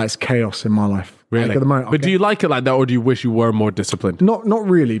 Nah, it's chaos in my life. Really? Like, at the moment, but do you like it like that, or do you wish you were more disciplined? Not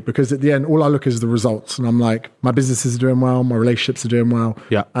really, because at the end, all I look is the results. And I'm like, my businesses are doing well, my relationships are doing well.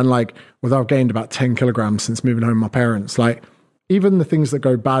 Yeah. And like, I've gained about 10 kilograms since moving home with my parents. Like, even the things that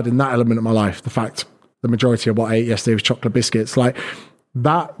go bad in that element of my life, the fact the majority of what I ate yesterday was chocolate biscuits, like,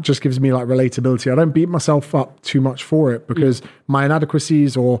 that just gives me like relatability. I don't beat myself up too much for it because my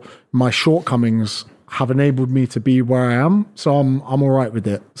inadequacies or my shortcomings have enabled me to be where I am. So I'm all right with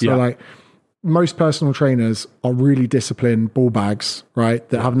it. So like, most personal trainers are really disciplined ball bags, right?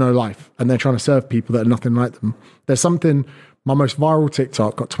 That have no life, and they're trying to serve people that are nothing like them. There's something, my most viral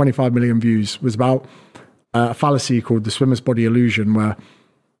TikTok got 25 million views, was about a fallacy called the swimmer's body illusion, where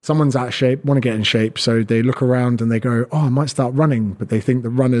someone's out of shape, want to get in shape. So they look around and they go, oh, I might start running. But they think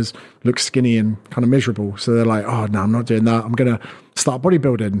the runners look skinny and kind of miserable. So they're like, oh, no, I'm not doing that. I'm going to start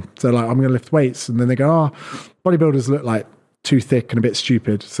bodybuilding. So like, I'm going to lift weights. And then they go, oh, bodybuilders look like too thick and a bit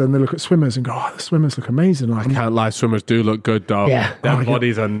stupid. So then they look at swimmers and go, oh, the swimmers look amazing. Like, I can't lie, swimmers do look good, though. Yeah. Their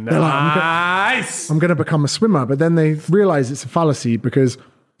bodies are nice. I'm going to become a swimmer. But then they realize it's a fallacy because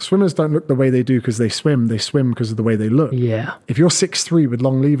swimmers don't look the way they do because they swim. They swim because of the way they look. Yeah. If you're 6'3" with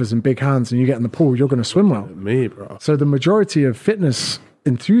long levers and big hands and you get in the pool, you're going to swim well. Me, bro. So the majority of fitness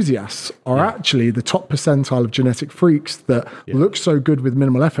enthusiasts are actually the top percentile of genetic freaks that look so good with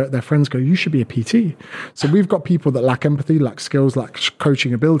minimal effort. Their friends go, you should be a PT. So we've got people that lack empathy, lack skills, lack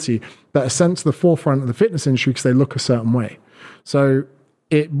coaching ability, that are sent to the forefront of the fitness industry because they look a certain way. So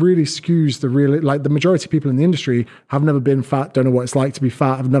it really skews the majority of people in the industry have never been fat, don't know what it's like to be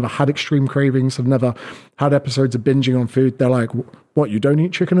fat, have never had extreme cravings, have never had episodes of binging on food. They're like, what, you don't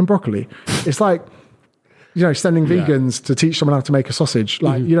eat chicken and broccoli? It's like, sending vegans to teach someone how to make a sausage.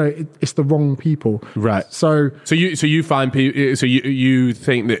 Like, it's the wrong people. Right. So you find people, so you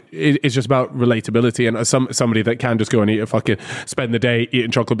think that it's just about relatability, and somebody that can just go and spend the day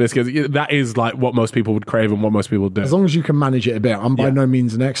eating chocolate biscuits, that is like what most people would crave and what most people do. As long as you can manage it a bit. I'm by no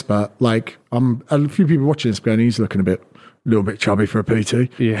means an expert. Like, a few people watching this going, he's looking a little bit chubby for a PT.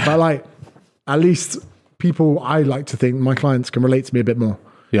 Yeah. But like, at least people, I like to think my clients can relate to me a bit more.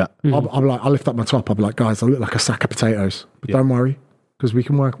 Yeah. I'll lift up my top. I'll be like, guys, I look like a sack of potatoes. But don't worry, because we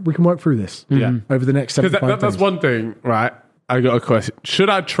can work through this over the next 75 days. That's one thing, right? I got a question. Should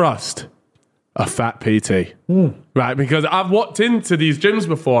I trust a fat PT? Right? Because I've walked into these gyms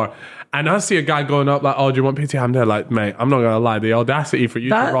before and I see a guy going up like, oh, do you want PT? I'm there like, mate, I'm not going to lie. The audacity for you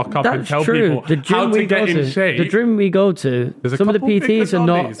to rock up and tell people how to get in shape. The gym we go to, some of the PTs are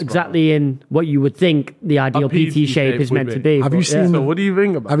not exactly in what you would think the ideal PT shape is meant to be. Have you seen? So what do you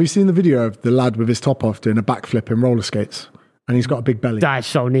think about? Have you seen the video of the lad with his top off doing a backflip in roller skates? And he's got a big belly. That's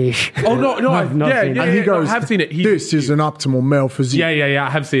so niche. Oh, no, I've not seen that. And he goes, I have seen it. This is an optimal male physique. Yeah, I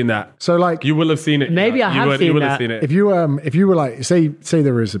have seen that. So like, you will have seen it. Maybe I have seen that. If you were like, say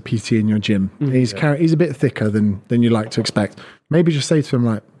there is a PT in your gym, and he's a bit thicker than you like to expect. Maybe just say to him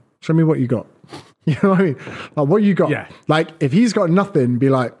like, show me what you got. You know what I mean? Like, what you got. Yeah. Like, if he's got nothing, be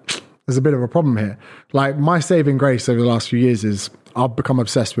like, there's a bit of a problem here. Like, my saving grace over the last few years is I've become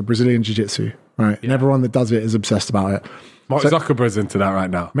obsessed with Brazilian Jiu-Jitsu, right? Yeah. And everyone that does it is obsessed about it. Mark Zuckerberg's into that right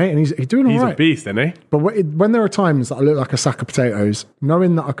now. Mate, and he's doing all right. He's a beast, isn't he? But when there are times that I look like a sack of potatoes,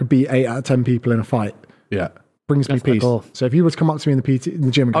 knowing that I could beat 8 out of 10 people in a fight brings me peace. So if you were to come up to me in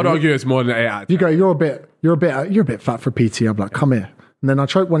the gym and go, I'd argue it's more than 8 out of 10. You go, you're a bit fat for a PT. I'd be like, come here. And then I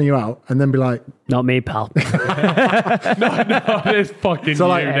choke one of you out and then be like, not me, pal. no, it's fucking so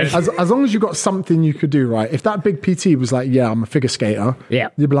like, as long as you got something you could do, right? If that big PT was like, yeah, I'm a figure skater,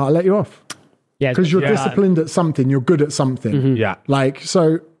 you'd be like, I'll let you off. Yeah, because you're disciplined at something, you're good at something. Mm-hmm. Yeah. Like,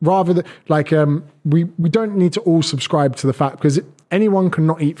 so rather than, like, we don't need to all subscribe to the fact, because anyone can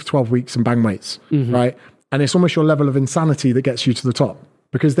not eat for 12 weeks and bang weights, right? And it's almost your level of insanity that gets you to the top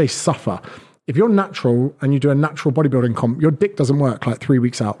because they suffer. If you're natural and you do a natural bodybuilding comp, your dick doesn't work like 3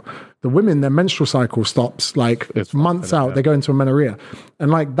 weeks out. The women, their menstrual cycle stops like it's months out. They go into amenorrhea.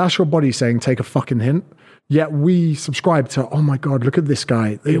 And like, that's your body saying, take a fucking hint. Yet we subscribe to, oh my God, look at this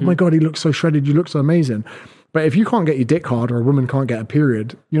guy. Oh my God, he looks so shredded. You look so amazing. But if you can't get your dick hard or a woman can't get a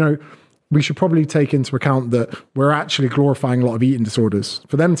period, you know, we should probably take into account that we're actually glorifying a lot of eating disorders.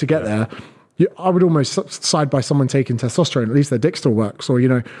 For them to get there, I would almost side by someone taking testosterone. At least their dick still works. Or, you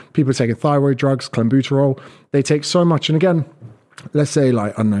know, people taking thyroid drugs, clenbuterol. They take so much. And again, let's say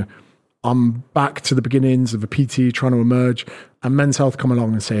like, I don't know, I'm back to the beginnings of a PT trying to emerge and Men's Health come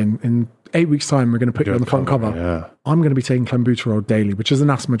along and saying, in 8 weeks' time, we're going to put you on the front cover. Yeah. I'm going to be taking clenbuterol daily, which is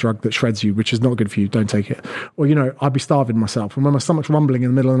an asthma drug that shreds you, which is not good for you. Don't take it. Or, you know, I'd be starving myself. And when my stomach's rumbling in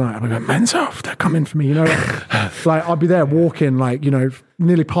the middle of the night, I'd be going, Men's Health, they're coming for me. You know, like I'd be there walking, like, you know,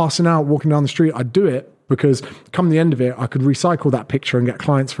 nearly passing out, walking down the street. I'd do it because come the end of it, I could recycle that picture and get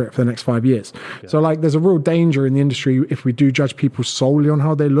clients for it for the next 5 years. Yeah. So like, there's a real danger in the industry if we do judge people solely on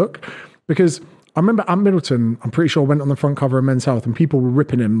how they look. Because I remember Ant Middleton, I'm pretty sure, went on the front cover of Men's Health and people were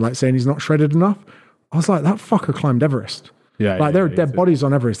ripping him, like saying he's not shredded enough. I was like, that fucker climbed Everest. Yeah, like there are dead bodies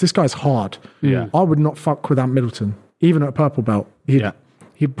on Everest. This guy's hard. Yeah, I would not fuck with Ant Middleton, even at a purple belt.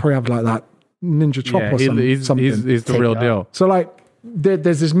 He'd probably have like that ninja chop or something. He's the real deal. So like,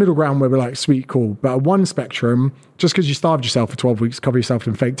 there's this middle ground where we're like, sweet, cool. But at one spectrum, just because you starved yourself for 12 weeks, cover yourself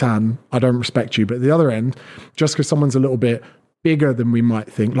in fake tan, I don't respect you. But at the other end, just because someone's a little bit bigger than we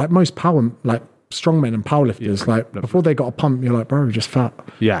might think, like most power, like strongmen and powerlifters, like before they got a pump, you're like, bro, you're just fat.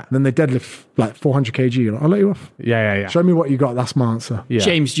 Yeah. And then they deadlift like 400 kg. You're like, I'll let you off. Yeah. Show me what you got. That's my answer. Yeah.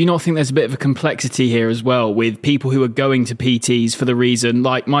 James, do you not think there's a bit of a complexity here as well with people who are going to PTs for the reason,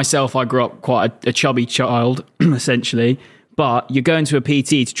 like myself, I grew up quite a chubby child, essentially. But you're going to a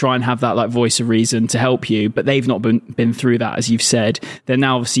PT to try and have that like voice of reason to help you, but they've not been through that, as you've said. They're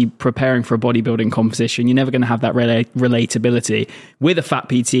now obviously preparing for a bodybuilding competition. You're never going to have that relatability. With a fat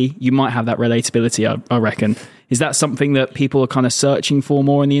PT, you might have that relatability, I reckon. Is that something that people are kind of searching for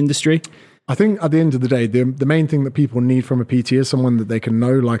more in the industry? I think at the end of the day, the main thing that people need from a PT is someone that they can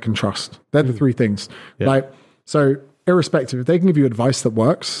know, like, and trust. They're the three things. Yeah. Like, so irrespective, if they can give you advice that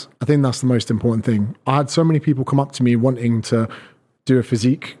works, I think that's the most important thing. I had so many people come up to me wanting to do a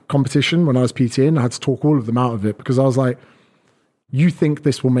physique competition when I was PTing. I had to talk all of them out of it because I was like, you think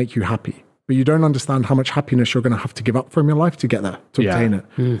this will make you happy, but you don't understand how much happiness you're going to have to give up from your life to get there, to obtain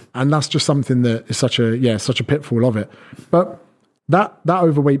it. And that's just something that is such a pitfall of it. But that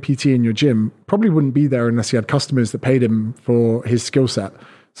overweight PT in your gym probably wouldn't be there unless he had customers that paid him for his skill set.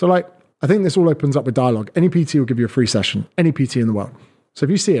 So like, I think this all opens up with dialogue. Any PT will give you a free session, any PT in the world. So if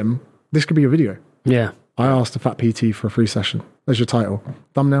you see him, this could be a video. Yeah. I asked a fat PT for a free session. There's your title.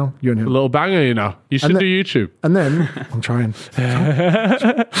 Thumbnail, you and him. A little banger, you know. You should do YouTube. And then, I'm trying.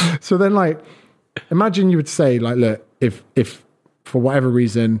 So then, like, imagine you would say, like, look, if for whatever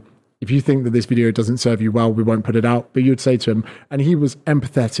reason, if you think that this video doesn't serve you well, we won't put it out. But you would say to him, and he was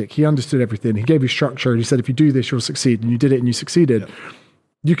empathetic. He understood everything. He gave you structure. He said, if you do this, you'll succeed. And you did it and you succeeded. Yeah.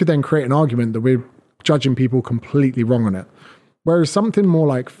 You could then create an argument that we're judging people completely wrong on it. Whereas something more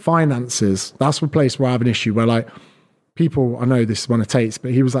like finances, that's the place where I have an issue where like people, I know this is one of Tate's,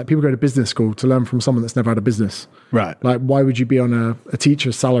 but he was like, people go to business school to learn from someone that's never had a business. Right. Like, why would you be on a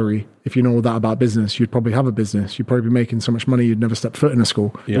teacher's salary if you know all that about business? You'd probably have a business. You'd probably be making so much money you'd never step foot in a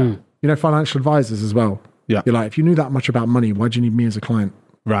school. Yeah. You know, financial advisors as well. Yeah. You're like, if you knew that much about money, why do you need me as a client?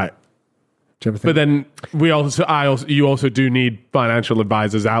 Right. But then you also do need financial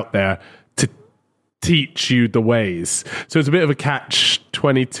advisors out there to teach you the ways. So it's a bit of a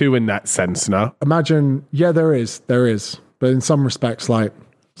catch-22 in that sense, no? Imagine, yeah, there is. But in some respects, like,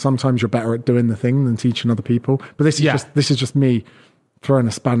 sometimes you're better at doing the thing than teaching other people. But this is just me throwing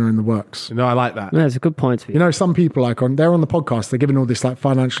a spanner in the works. No, I like that. Yeah, it's a good point. You know, some people, like, they're on the podcast, they're giving all this, like,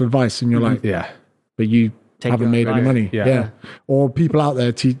 financial advice, and you're like, yeah, but you haven't made any money. Yeah. Or people out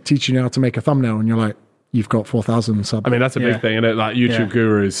there teaching you how to make a thumbnail, and you're like, you've got 4,000 subs. I mean, that's a big thing, isn't it? Like YouTube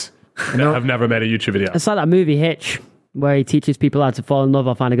gurus have never made a YouTube video. It's like that movie Hitch, where he teaches people how to fall in love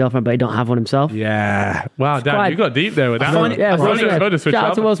or find a girlfriend, but he don't have one himself. Yeah. Wow, Dan, you got deep there with that one. Yeah, shout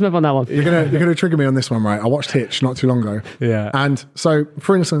out to Will Smith on that one. You're gonna trigger me on this one, right? I watched Hitch not too long ago. Yeah. And so,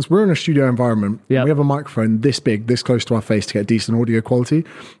 for instance, we're in a studio environment. Yep. We have a microphone this big, this close to our face to get decent audio quality.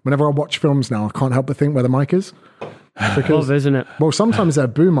 Whenever I watch films now, I can't help but think where the mic is. Because, isn't it? Well, sometimes they're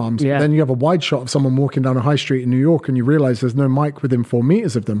boom arms. Yeah. Then you have a wide shot of someone walking down a high street in New York, and you realize there's no mic within 4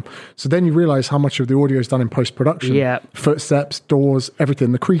 meters of them. So then you realize how much of the audio is done in post-production. Yeah. Footsteps, doors,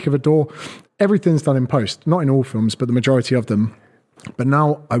 everything. The creak of a door, everything's done in post. Not in all films, but the majority of them. But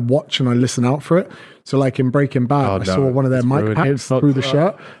now I watch and I listen out for it. So like in Breaking Bad, I saw one of their mic ruined. packs through the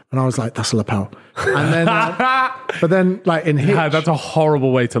shirt, and I was like, that's a lapel. And then, but then like in Hitch, Yeah, that's a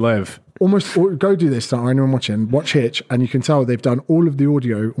horrible way to live. go do this, or anyone watching, watch Hitch, and you can tell they've done all of the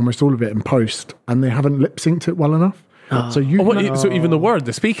audio, almost all of it in post, and they haven't lip synced it well enough. So So even the word,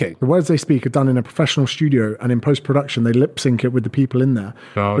 the speaking. the words they speak are done in a professional studio, and in post production they lip sync it with the people in there.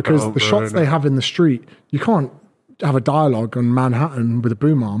 Because the shots they have in the street, you can't have a dialogue on Manhattan with a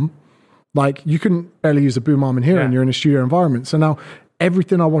boom arm. Like you can barely use a boom arm in here, and you're in a studio environment. So now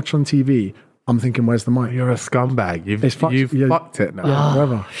everything I watch on TV, I'm thinking, where's the mic? You're a scumbag. You've yeah. fucked it now. Yeah,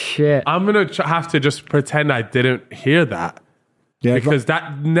 whatever. Shit. I'm going to have to just pretend I didn't hear that. Yeah, Because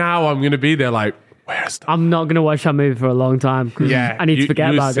now I'm going to be there like, where's the... I'm not going to watch that movie for a long time. I need to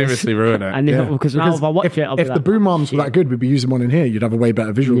forget about seriously this. ruin it. I need, because now if I watch it, I'll be if like, the boom arms were that good, we'd be using one in here. You'd have a way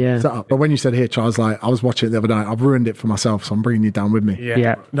better visual Yeah. setup. But when you said Hitch, I was watching it the other night. I've ruined it for myself, so I'm bringing you down with me.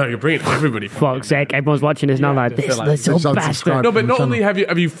 Yeah. No, you're bringing everybody. fuck's sake, everyone's watching this now like, just this feel like- little Just bastard. unsubscribe. No, but not Channel. only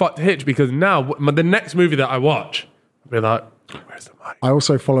have you fucked Hitch, because now the next movie that I watch, I'll be like, where's the mic? I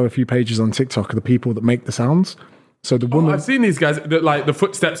also follow a few pages on TikTok of the people that make the sounds. So the woman, I've seen these guys, like the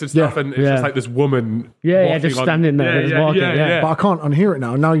footsteps and stuff, Yeah. and it's just like this woman. Yeah, walking just on- standing there, just walking, yeah. but I can't unhear it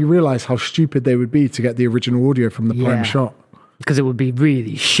now. Now you realise how stupid they would be to get the original audio from the prime shot. Because it would be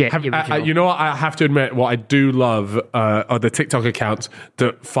really shit. You know what? I have to admit, what I do love are the TikTok accounts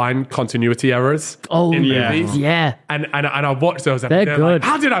that find continuity errors in movies. Yeah. And I watch those. And They're like, good.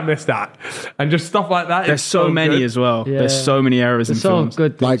 how did I miss that? And just stuff like that. There's is so many good. as well. Yeah. There's so many errors in It's so films.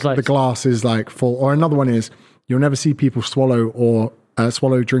 good. Like the glass is like full. Or another one is you'll never see people swallow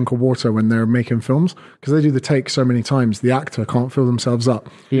drink or water when they're making films because they do the take so many times the actor can't fill themselves up.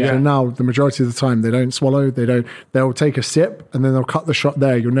 So now the majority of the time they don't swallow, they'll take a sip and then they'll cut the shot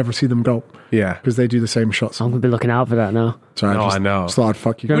there. You'll never see them gulp. Yeah. Because they do the same shots. I'm going to be looking out for that now. So I know. Just thought I'd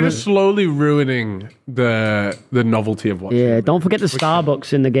fuck you. We're just slowly ruining the novelty of watching. Yeah, don't forget the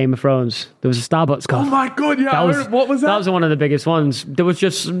Starbucks in the Game of Thrones. There was a Starbucks cup. Oh my god! Yeah, what was that? That was one of the biggest ones. There was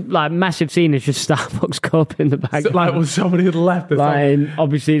just like massive scene. It's just Starbucks cup in the back. Like, was somebody had left this? Like,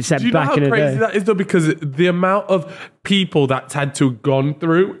 obviously, it's set Do you know back how in the crazy day. that is though? Because the amount of people that's had to gone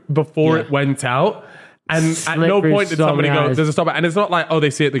through before it went out. And at no Slippery point did somebody so many go, eyes. there's a stop. And it's not like, oh, they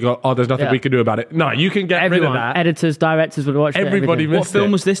see it, they go, oh, there's nothing we can do about it. No, you can get rid of Everyone, that. editors, directors would watch Everybody it. What missed film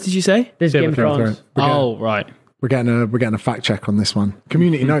it. was this, did you say? This Game of Thrones. Oh, right. We're getting a fact check on this one.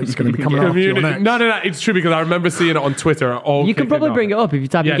 Community notes going to be coming after you on X. No, it's true because I remember seeing it on Twitter. You can probably bring it up if you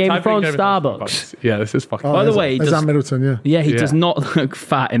type in Game of Thrones Starbucks. Yeah, this is fucking. By the way, there's Sam Middleton, he does not look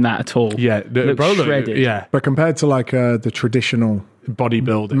fat in that at all. Yeah, looks bro, shredded. Yeah, But compared to like the traditional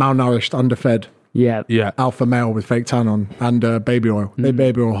bodybuilding. malnourished, underfed Yeah. alpha male with fake tan on and baby oil, they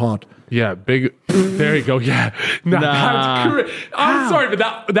baby oil hard. Yeah, big. There you go. Yeah, I'm sorry,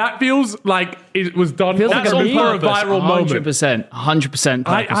 but that feels like it was done. Feels That's like on a for a purpose. viral moment. 100%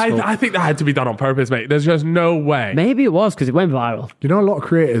 I think that had to be done on purpose, mate. There's just no way. Maybe it was because it went viral. You know, a lot of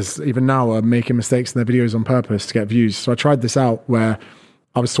creators even now are making mistakes in their videos on purpose to get views. So I tried this out where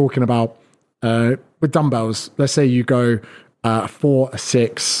I was talking about with dumbbells. Let's say you go a 4, a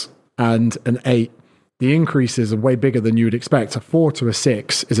 6, and an 8. The increases are way bigger than you would expect. A 4 to a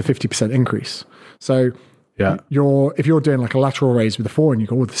 6 is a 50% increase. So if you're doing like a lateral raise with a 4 and you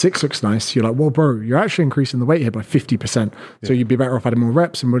go, oh, the 6 looks nice, you're like, well, bro, you're actually increasing the weight here by 50%. So you'd be better off adding more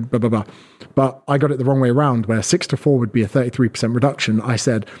reps and blah, blah, blah. But I got it the wrong way around, where 6 to 4 would be a 33% reduction. I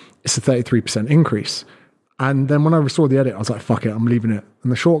said it's a 33% increase. And then when I saw the edit, I was like, fuck it, I'm leaving it.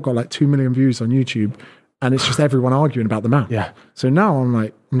 And the short got like 2 million views on YouTube. And it's just everyone arguing about the math. Yeah. So now I'm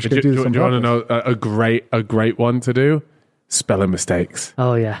like, I'm just going to do this on Do you want to purpose. know a great one to do? Spelling mistakes.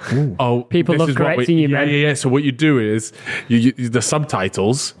 Oh, yeah. Oh, People this love is what correcting you, man. Yeah. So what you do is you the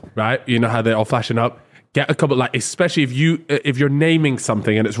subtitles, right? You know how they're all flashing up. Get a couple, like especially if you're naming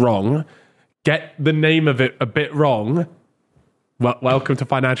something and it's wrong, get the name of it a bit wrong. Well, welcome to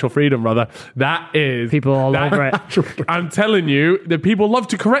financial freedom, brother. That is People all over it. I'm telling you, that people love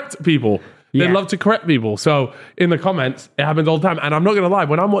to correct people. They Yeah. love to correct people. So in the comments, it happens all the time. And I'm not going to lie,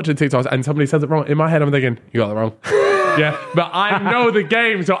 when I'm watching TikToks and somebody says it wrong, in my head, I'm thinking, you got it wrong. Yeah. But I know the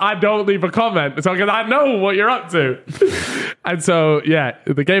game, so I don't leave a comment. So because I know what you're up to. And so, yeah,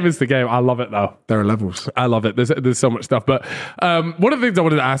 the game is the game. I love it, though. There are levels. I love it. There's so much stuff. But one of the things I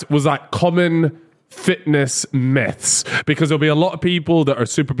wanted to ask was like common fitness myths, because there'll be a lot of people that are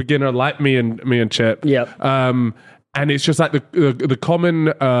super beginner like me and Chip. Yep. And it's just like the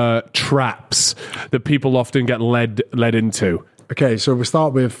common traps that people often get led into. Okay, so we'll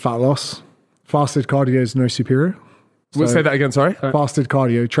start with fat loss. Fasted cardio is no superior. We'll say that again, sorry. Fasted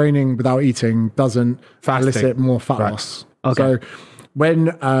cardio, training without eating, doesn't Fasting. elicit more fat Right. loss. Okay. So when,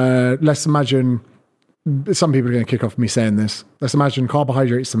 let's imagine, some people are going to kick off me saying this. Let's imagine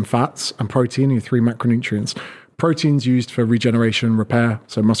carbohydrates and fats and protein are your 3 macronutrients. Protein's used for regeneration, repair,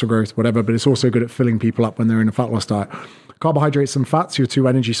 so muscle growth, whatever, but it's also good at filling people up when they're in a fat loss diet. Carbohydrates and fats are your 2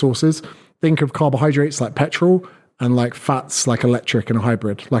 energy sources. Think of carbohydrates like petrol and like fats like electric and a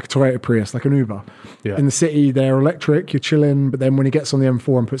hybrid, like a Toyota Prius, like an Uber. Yeah. In the city, they're electric, you're chilling, but then when he gets on the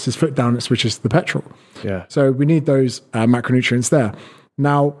M4 and puts his foot down, it switches to the petrol. Yeah. So we need those macronutrients there.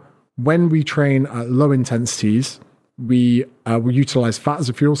 Now, when we train at low intensities, we will utilize fat as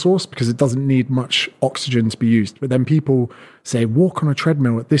a fuel source because it doesn't need much oxygen to be used. But then people say, walk on a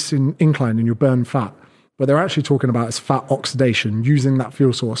treadmill at this incline and you'll burn fat. What they're actually talking about is fat oxidation, using that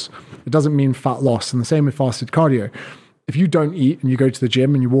fuel source. It doesn't mean fat loss. And the same with fasted cardio. If you don't eat and you go to the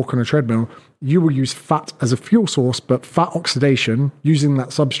gym and you walk on a treadmill, you will use fat as a fuel source, but fat oxidation, using that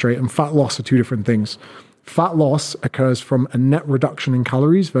substrate, and fat loss are 2 different things. Fat loss occurs from a net reduction in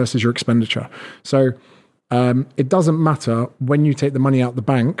calories versus your expenditure. So it doesn't matter when you take the money out the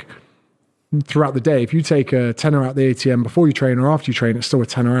bank throughout the day. If you take a tenner out the ATM before you train or after you train, it's still a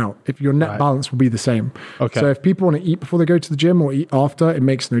tenner out. If your net balance will be the same. Okay. So if people want to eat before they go to the gym or eat after, it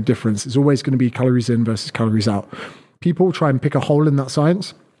makes no difference. It's always going to be calories in versus calories out. People try and pick a hole in that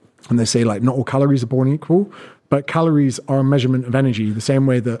science and they say like not all calories are born equal, but calories are a measurement of energy the same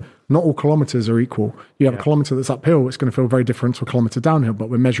way that not all kilometers are equal. You have a kilometer that's uphill, it's going to feel very different to a kilometer downhill, but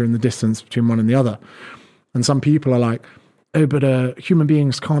we're measuring the distance between one and the other. And some people are like, oh, but human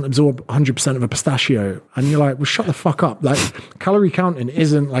beings can't absorb 100% of a pistachio. And you're like, well, shut the fuck up. Like, calorie counting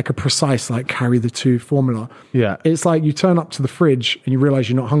isn't like a precise, like, carry the 2 formula. Yeah. It's like you turn up to the fridge and you realize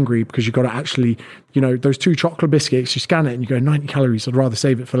you're not hungry because you've got to actually, those 2 chocolate biscuits, you scan it and you go, 90 calories, I'd rather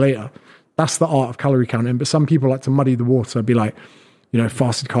save it for later. That's the art of calorie counting. But some people like to muddy the water, be like,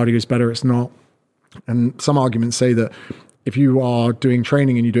 fasted cardio is better. It's not. And some arguments say that if you are doing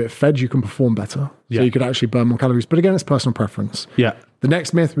training and you do it fed, you can perform better. Yeah. So you could actually burn more calories. But again, it's personal preference. Yeah. The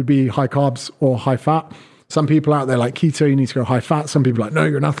next myth would be high carbs or high fat. Some people out there like keto, you need to go high fat. Some people are like, no,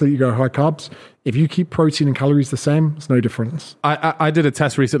 you're an athlete, you go high carbs. If you keep protein and calories the same, it's no difference. I did a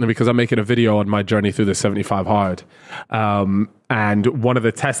test recently because I'm making a video on my journey through the 75 hard. And one of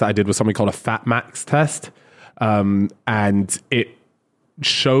the tests that I did was something called a fat max test. And it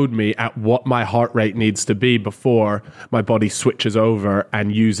showed me at what my heart rate needs to be before my body switches over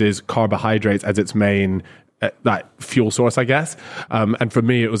and uses carbohydrates as its main like fuel source, I guess. And for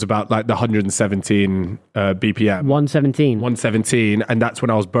me, it was about like the 117 BPM. 117. And that's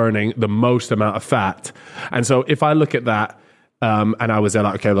when I was burning the most amount of fat. And so if I look at that, and I was there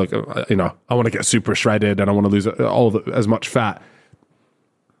like, okay, look, I want to get super shredded and I want to lose as much fat.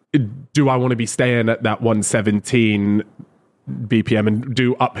 Do I want to be staying at that 117 BPM and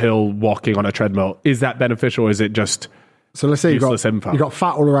do uphill walking on a treadmill? Is that beneficial? Or is it just so? Let's say you've useless info? got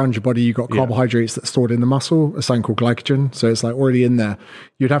fat all around your body. You've got carbohydrates that's stored in the muscle, a something called glycogen. So it's like already in there.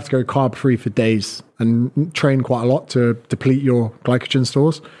 You'd have to go carb free for days and train quite a lot to deplete your glycogen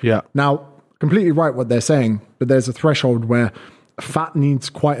stores. Yeah. Now, completely right what they're saying, but there's a threshold where fat needs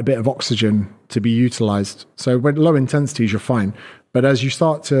quite a bit of oxygen to be utilized. So when low intensities, you're fine. But as you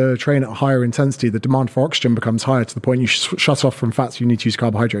start to train at a higher intensity, the demand for oxygen becomes higher to the point you shut off from fats. You need to use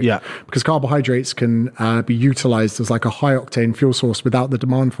carbohydrates. Yeah. Because carbohydrates can be utilized as like a high octane fuel source without the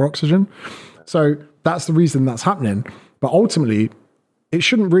demand for oxygen. So that's the reason that's happening. But ultimately, it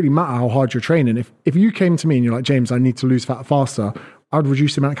shouldn't really matter how hard you're training. If you came to me and you're like, James, I need to lose fat faster, I'd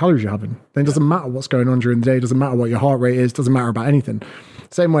reduce the amount of calories you're having. Then it doesn't matter what's going on during the day. It doesn't matter what your heart rate is. It doesn't matter about anything.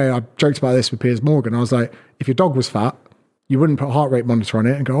 Same way I joked about this with Piers Morgan. I was like, if your dog was fat, you wouldn't put a heart rate monitor on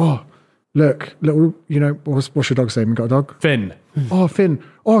it and go, oh, look, little, what's your dog's name? You got a dog? Finn. Oh, Finn.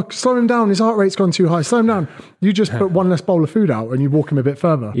 Oh, slow him down. His heart rate's gone too high. Slow him down. You just put one less bowl of food out and you walk him a bit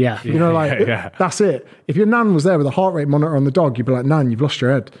further. Yeah. That's it. If your nan was there with a heart rate monitor on the dog, you'd be like, Nan, you've lost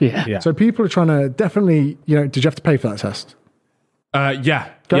your head. Yeah. So people are trying to definitely, did you have to pay for that test?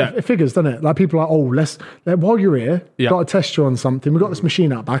 It figures, doesn't it? Like people are like, while you're here, got to test you on something. We've got this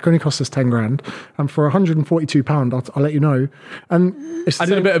machine out back, only cost us 10 grand. And for £142, I'll let you know. And I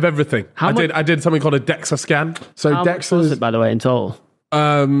did a bit of everything. I did something called a DEXA scan. So How much was it, by the way, in total?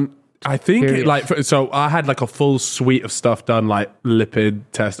 I think so I had like a full suite of stuff done, like lipid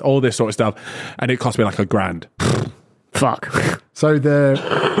test, all this sort of stuff. And it cost me like $1,000. Fuck. So the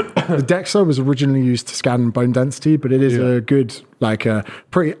DEXA was originally used to scan bone density, but it is a good like a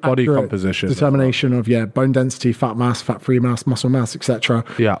pretty Body accurate composition determination of bone density, fat mass, fat-free mass, muscle mass, etc.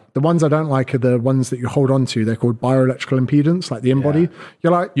 Yeah. The ones I don't like are the ones that you hold on to. They're called bioelectrical impedance, like the in-body.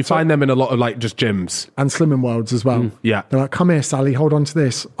 You're like, You find them in a lot of like just gyms. and slimming worlds as well. Yeah. They're like, come here, Sally, hold on to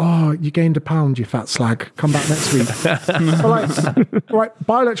this. Oh, you gained a pound, you fat slag. Come back next week. But like, right,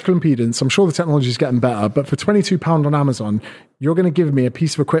 bioelectrical impedance, I'm sure the technology is getting better, but for £22 on Amazon, you're going to give me a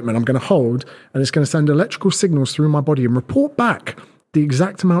piece of equipment I'm going to hold, and it's going to send electrical signals through my body and report back the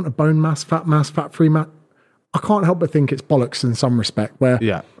exact amount of bone mass, fat-free mass. I can't help but think it's bollocks in some respect, where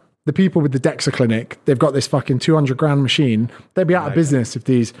the people with the DEXA clinic, they've got this fucking 200 grand machine. They'd be out of business if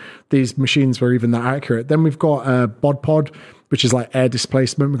these machines were even that accurate. Then we've got bod pod, which is like air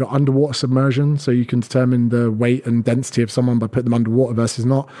displacement. We've got underwater submersion, so you can determine the weight and density of someone by putting them underwater versus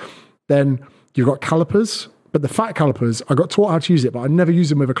not. Then you've got calipers. But the fat calipers, I got taught how to use it, but I never use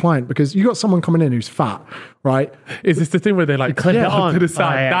them with a client because you got someone coming in who's fat, right? Is this the thing where they like clip it on to the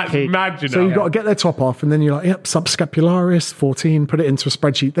side? That's mad, you know. So you've got to get their top off, and then you're like, yep, subscapularis, 14, put it into a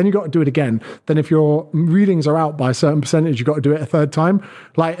spreadsheet. Then you've got to do it again. Then if your readings are out by a certain percentage, you've got to do it a third time.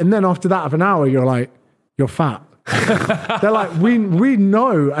 Like, and then after that of an hour, you're like, you're fat. They're like, we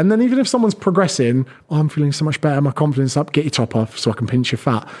know. And then even if someone's progressing, I'm feeling so much better, my confidence up, get your top off so I can pinch your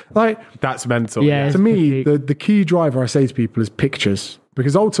fat. Like, that's mental. Yeah. to me, the key driver I say to people is pictures,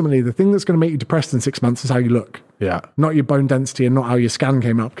 because ultimately the thing that's going to make you depressed in 6 months is how you look. Yeah. Not your bone density and not how your scan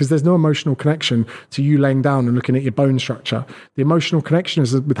came up, because there's no emotional connection to you laying down and looking at your bone structure. The emotional connection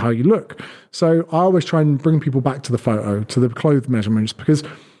is with how you look. So I always try and bring people back to the photo, to the clothes measurements, because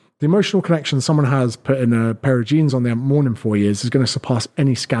the emotional connection someone has putting a pair of jeans on their morning 4 years is going to surpass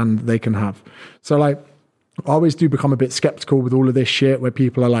any scan that they can have. So like, I always do become a bit skeptical with all of this shit where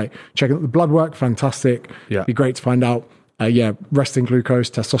people are like checking out the blood work, fantastic. Yeah. Be great to find out, resting glucose,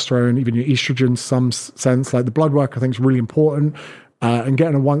 testosterone, even your estrogen, some sense. Like the blood work I think is really important. And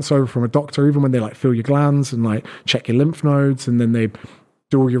getting a once over from a doctor, even when they like feel your glands and like check your lymph nodes, and then they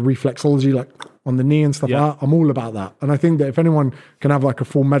do all your reflexology, like on the knee and stuff like that. I'm all about that. And I think that if anyone can have like a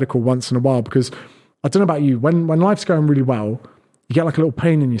full medical once in a while, because I don't know about you, when life's going really well, you get like a little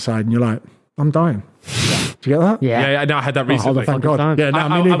pain in your side and you're like, I'm dying. Do you get that? Yeah. No, I had that recently. Thank God. Yeah, no,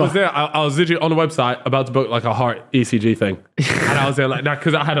 I was there. I was literally on the website about to book like a heart ECG thing. And I was there like,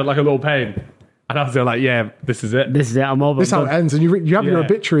 because I had like a little pain. And I was there like, yeah, this is it. This is it. I'm over. This is how it ends. And you have your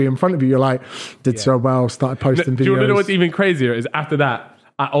obituary in front of you. You're like, did so well, started posting videos. Do you want to know what's even crazier is after that,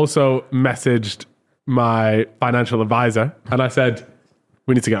 I also messaged my financial advisor and I said,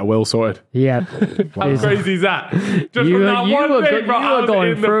 we need to get a will sorted. Yeah. How crazy is that? Just You from that one thing, bro, I were was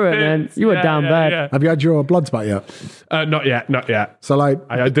going in the through it, man. pits. You were down bad. Have you had your bloods back yet? Not yet. So like,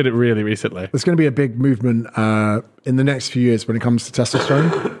 I did it really recently. there's going to be a big movement in the next few years when it comes to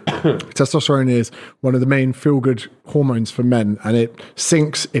testosterone. Testosterone is one of the main feel-good hormones for men, and it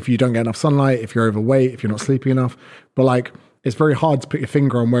sinks if you don't get enough sunlight, if you're overweight, if you're not sleeping enough. But like, it's very hard to put your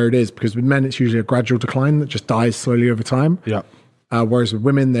finger on where it is, because with men, it's usually a gradual decline that just dies slowly over time. Yeah. Whereas with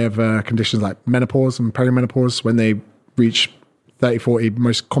women, they have conditions like menopause and perimenopause. When they reach 30, 40,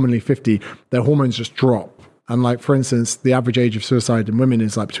 most commonly 50, their hormones just drop. And like, for instance, the average age of suicide in women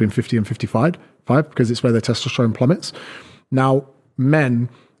is like between 50 and 55, because it's where their testosterone plummets. Now, men,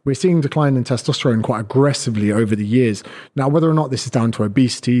 we're seeing decline in testosterone quite aggressively over the years. Now, whether or not this is down to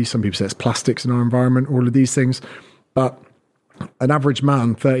obesity, some people say it's plastics in our environment, all of these things, but an average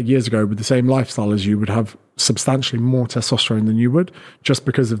man 30 years ago with the same lifestyle as you would have substantially more testosterone than you would, just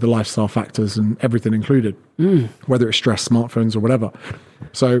because of the lifestyle factors and everything included, whether it's stress, smartphones, or whatever.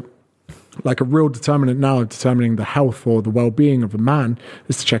 So like a real determinant now of determining the health or the well-being of a man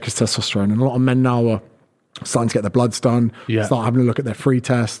is to check his testosterone. And a lot of men now are starting to get their bloods done, start having a look at their free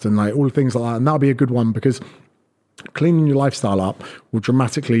test and like all things like that. And that'll be a good one, because cleaning your lifestyle up will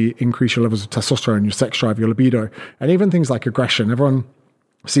dramatically increase your levels of testosterone, your sex drive, your libido, and even things like aggression. Everyone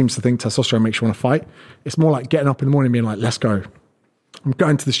seems to think testosterone makes you want to fight. It's more like getting up in the morning and being like, let's go. I'm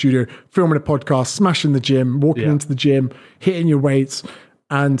going to the studio, filming a podcast, smashing the gym, walking into the gym, hitting your weights.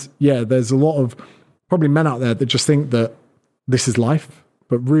 And yeah, there's a lot of probably men out there that just think that this is life,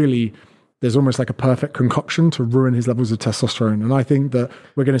 but really there's almost like a perfect concoction to ruin his levels of testosterone. And I think that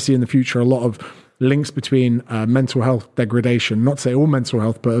we're going to see in the future a lot of links between mental health degradation, not to say all mental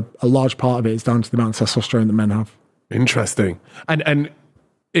health, but a large part of it is down to the amount of testosterone that men have. Interesting. And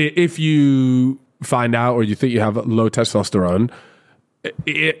if you find out or you think you have low testosterone,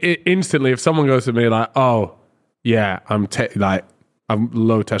 instantly, if someone goes to me like, oh, yeah, I'm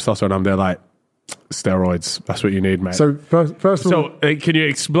low testosterone, I'm there like, steroids, that's what you need, mate. So first of all, can you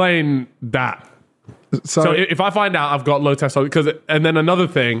explain that? So if I find out I've got low testosterone, and then another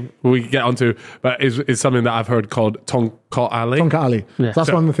thing we can get onto, but is something that I've heard called Tonka Ali. Tonka Ali. Yeah. So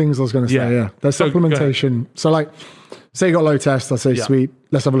that's one of the things I was going to say. Yeah. There's supplementation. So like, say you got low test, I say sweet.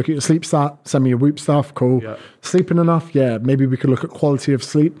 Let's have a look at your sleep stat. Send me your Whoop stuff. Cool. Yeah. Sleeping enough? Yeah. Maybe we could look at quality of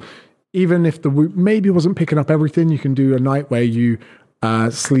sleep. Even if the Whoop maybe wasn't picking up everything, you can do a night where you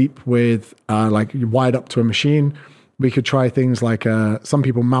sleep with like you're wired up to a machine. We could try things like some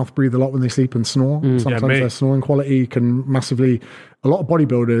people mouth breathe a lot when they sleep and snore. Sometimes their snoring quality can massively. A lot of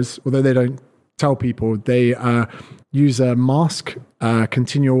bodybuilders, although they don't tell people, they use a mask,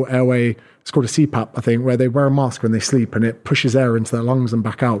 continual airway. It's called a CPAP, I think, where they wear a mask when they sleep and it pushes air into their lungs and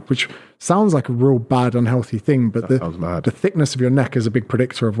back out, which sounds like a real bad, unhealthy thing. But the thickness of your neck is a big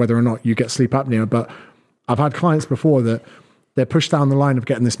predictor of whether or not you get sleep apnea. But I've had clients before that they're pushed down the line of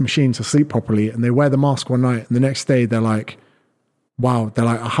getting this machine to sleep properly, and they wear the mask one night, and the next day they're like, wow,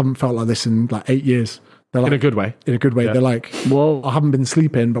 I haven't felt like this in like 8 years. They're like, in a good way. In a good way. Yeah. They're like, whoa, I haven't been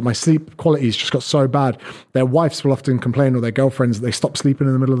sleeping, but my sleep quality's just got so bad. Their wives will often complain, or their girlfriends, that they stop sleeping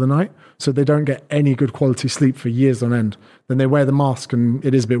in the middle of the night. So they don't get any good quality sleep for years on end. Then they wear the mask, and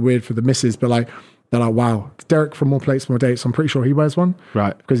it is a bit weird for the missus, but like, they're like, wow. Derek from More Plates, More Dates, I'm pretty sure he wears one.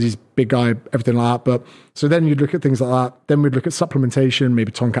 Right. Because he's a big guy, everything like that. But so then you'd look at things like that. Then we'd look at supplementation, maybe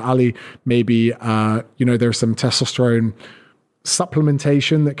Tonka Ali, maybe, there's some testosterone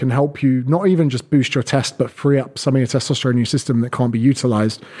supplementation that can help you not even just boost your test, but free up some of your testosterone in your system that can't be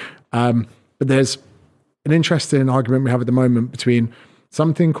utilized. But there's an interesting argument we have at the moment between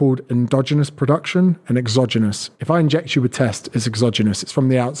something called endogenous production and exogenous. If I inject you with test, it's exogenous. It's from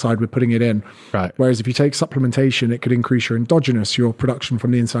the outside, we're putting it in. Right. Whereas if you take supplementation, it could increase your endogenous, your production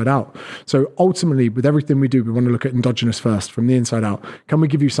from the inside out. So ultimately, with everything we do, we want to look at endogenous first, from the inside out. Can we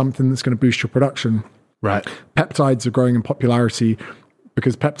give you something that's going to boost your production? Right. Peptides are growing in popularity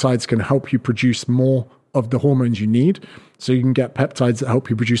because peptides can help you produce more of the hormones you need. So you can get peptides that help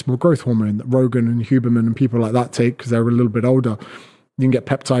you produce more growth hormone that Rogan and Huberman and people like that take because they're a little bit older. You can get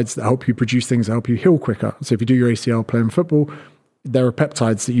peptides that help you produce things that help you heal quicker. So if you do your ACL playing football, there are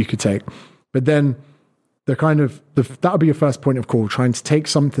peptides that you could take. But then that would be your first point of call, trying to take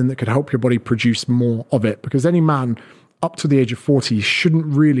something that could help your body produce more of it. Because any man up to the age of 40 shouldn't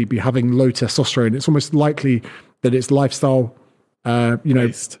really be having low testosterone. It's almost likely that it's lifestyle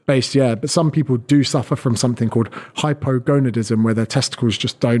based. Yeah. But some people do suffer from something called hypogonadism, where their testicles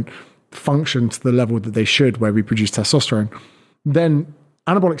just don't function to the level that they should, where we produce testosterone. Then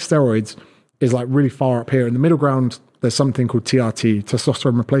anabolic steroids is like really far up here. In the middle ground, there's something called TRT,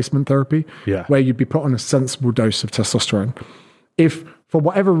 testosterone replacement therapy, where you'd be put on a sensible dose of testosterone. If for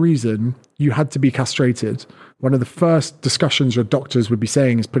whatever reason you had to be castrated, one of the first discussions your doctors would be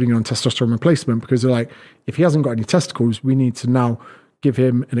saying is putting you on testosterone replacement, because they're like, if he hasn't got any testicles, we need to now give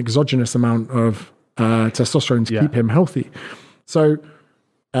him an exogenous amount of testosterone to keep him healthy. So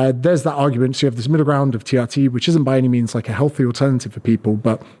there's that argument. So you have this middle ground of TRT, which isn't by any means like a healthy alternative for people,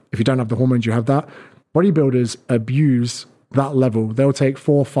 but if you don't have the hormones, you have that. Bodybuilders abuse that level. They'll take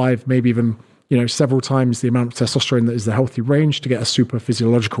 4, 5, maybe even several times the amount of testosterone that is the healthy range to get a super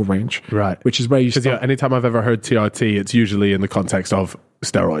physiological range. Right. Which is where you start. Anytime I've ever heard TRT, it's usually in the context of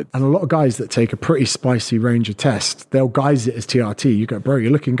steroids. And a lot of guys that take a pretty spicy range of tests, they'll guise it as TRT. You go, bro,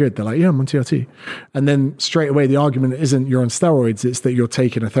 you're looking good. They're like, yeah, I'm on TRT. And then straight away, the argument isn't you're on steroids, it's that you're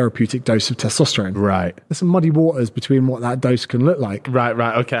taking a therapeutic dose of testosterone. Right. There's some muddy waters between what that dose can look like. Right,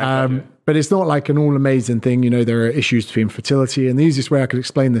 okay. But it's not like an all amazing thing. There are issues between fertility. And the easiest way I could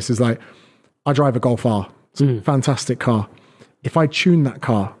explain this is like, I drive a Golf R. It's a fantastic car. If I tune that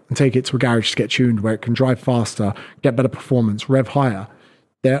car and take it to a garage to get tuned where it can drive faster, get better performance, rev higher,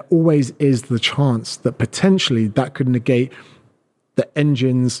 there always is the chance that potentially that could negate the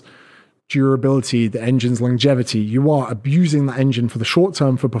engine's durability, the engine's longevity. You are abusing that engine for the short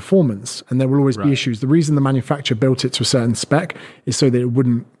term for performance, and there will always be issues. The reason the manufacturer built it to a certain spec is so that it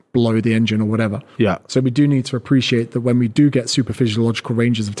wouldn't blow the engine or whatever. Yeah. So we do need to appreciate that when we do get super physiological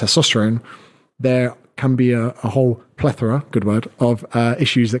ranges of testosterone, there can be a whole plethora, good word, of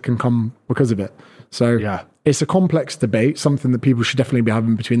issues that can come because of it. So it's a complex debate, something that people should definitely be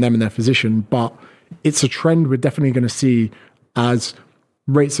having between them and their physician, but it's a trend we're definitely going to see as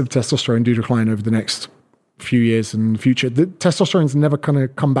rates of testosterone do decline over the next few years in the future. The testosterone's never going to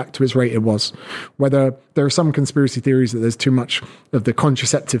come back to its rate it was. Whether there are some conspiracy theories that there's too much of the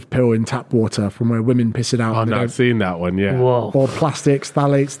contraceptive pill in tap water from where women piss it out. Oh, no, I've seen that one, yeah. Whoa. Or plastics,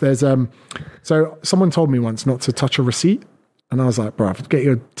 phthalates. There's so someone told me once not to touch a receipt, and I was like, bro, get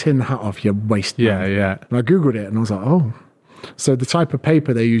your tin hat off your waist. Yeah, yeah. And I googled it, and I was like, oh. So the type of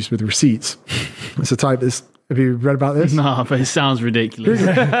paper they use with receipts, it's a type that's Have you read about this? No, but it sounds ridiculous.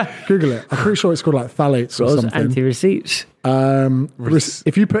 Google it. I'm pretty sure it's called like phthalates or Those something. anti-receipts.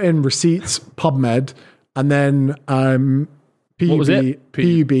 If you put in receipts, PubMed, and then What was it?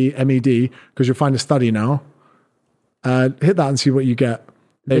 PUBMED, because you'll find a study now. Hit that and see what you get.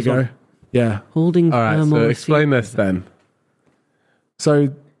 There you go. Yeah. Holding All right, thermal so explain receipt. this then.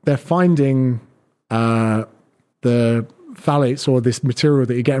 So they're finding the phthalates, or this material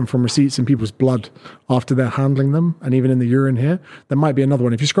that you're getting from receipts, in people's blood after they're handling them, and even in the urine here. There might be another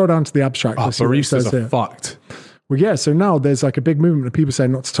one. If you scroll down to the abstract, Oh, you'll see what it says baristas here. are fucked. Well, yeah, so now there's like a big movement of people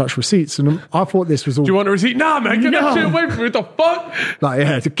saying not to touch receipts. And I thought this was all Do you want a receipt? Nah, man, get that shit away from me. What the fuck? like,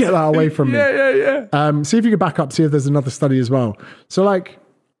 yeah, to get that away from me. Yeah. See if you can back up, see if there's another study as well. So, like,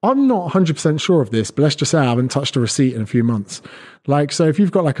 I'm not 100% sure of this, but let's just say I haven't touched a receipt in a few months. Like, so if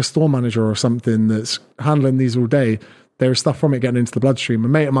you've got like a store manager or something that's handling these all day, there is stuff from it getting into the bloodstream. A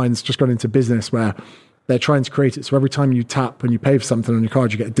mate of mine's just gone into business where they're trying to create it. So every time you tap and you pay for something on your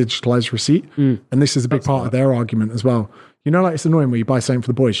card, you get a digitalized receipt. And this is a big part of their argument as well. You know, like, it's annoying where you buy something for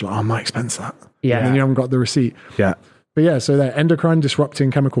the boys, you're like, oh, my expense that. Yeah. And then you haven't got the receipt. Yeah. But yeah, so they're endocrine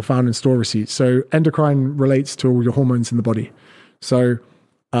disrupting chemical found in store receipts. So endocrine relates to all your hormones in the body. So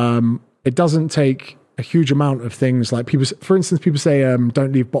it doesn't take a huge amount of things. Like, people, for instance, people say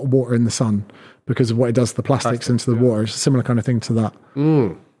don't leave bottled water in the sun because of what it does to the plastics into the water. It's a similar kind of thing to that.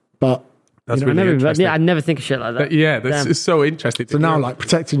 But That's you know, really interesting. I never think of shit like that. Yeah, this Damn. is so interesting. so now, like,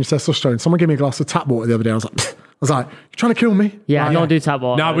 protecting your testosterone. Someone gave me a glass of tap water the other day. I was like, you're trying to kill me? Yeah, Like, don't do tap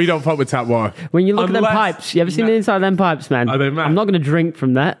water. No, we don't fuck with tap water. When you look at them Unless- pipes, you ever seen the inside of them pipes, man? Are they mad? I'm not going to drink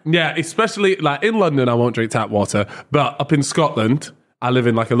from that. Yeah, especially like in London, I won't drink tap water. But up in Scotland, I live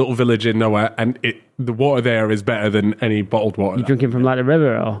in like a little village in nowhere, and the water there is better than any bottled water. You drinking from like the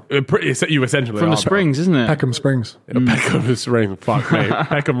river or? You essentially From are, the springs, isn't it? Peckham Springs. bro. Peckham Spring, fuck me.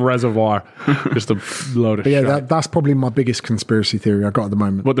 Peckham Reservoir, just a load of But yeah, shit. that's probably my biggest conspiracy theory I got at the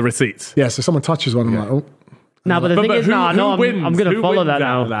moment. What the receipts? Yeah, so someone touches one, I'm like, oh. No, but the thing is, I'm going to Who follow wins that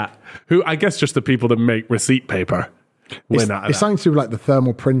out now. of that? Who? I guess just the people that make receipt paper win out of It's that. something to do with like the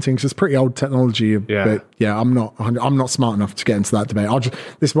thermal printing, because it's pretty old technology. Yeah. But yeah, I'm not smart enough to get into that debate.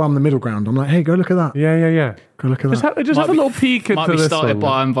 This is where I'm the middle ground. I'm like, hey, go look at that. Yeah. Go look at Just that. have a little peek into Might be this started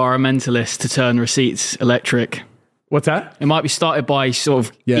one. by environmentalists to turn receipts electric. What's that? It might be started by sort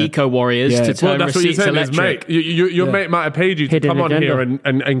of Yeah. eco warriors Yeah. to turn Well, that's what you're receipts saying is, electric. mate. Your mate might have paid you to Hidden come on agenda. here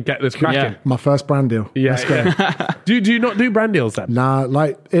and get this cracking. Yeah. My first brand deal. Yeah, Let's go. yeah. do you not do brand deals then? Nah,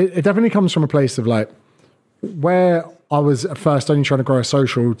 like it definitely comes from a place of like where I was at first only trying to grow a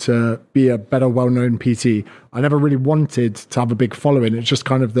social to be a better, well-known PT. I never really wanted to have a big following. It's just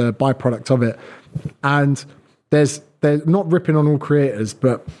kind of the byproduct of it. And they're not ripping on all creators,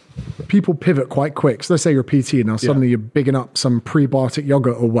 but people pivot quite quick. So let's say you're a PT now, suddenly you're bigging up some prebiotic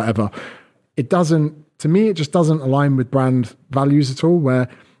yogurt or whatever. To me, it just doesn't align with brand values at all, where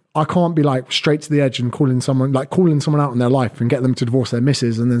I can't be like straight to the edge and calling someone out in their life and get them to divorce their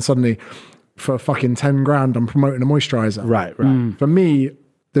missus, and then suddenly for fucking 10 grand, I'm promoting a moisturizer. Right. For me,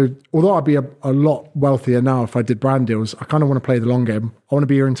 although I'd be a lot wealthier now if I did brand deals, I kind of want to play the long game. I want to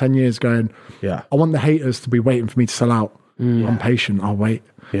be here in 10 years going, Yeah. I want the haters to be waiting for me to sell out. I'm patient. I'll wait.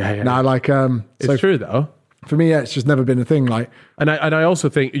 Yeah. Now, like, It's so true though. for me, it's just never been a thing. Like, And I also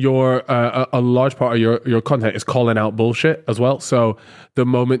think a large part of your content is calling out bullshit as well. So the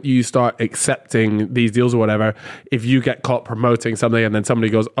moment you start accepting these deals or whatever, if you get caught promoting something and then somebody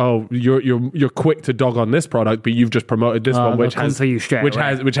goes, "Oh, you're quick to dog on this product, but you've just promoted this one, which they'll come for you straight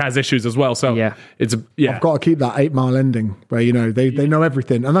away. which has issues as well." So Yeah. yeah. I've got to keep that 8 Mile ending where, you know, they know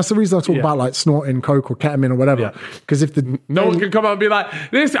everything. And that's the reason I talk about like snorting coke or ketamine or whatever. Because if No one can come out and be like,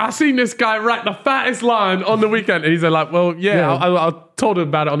 I seen this guy rack the fattest line on the weekend. And he's like, well, Yeah. I told him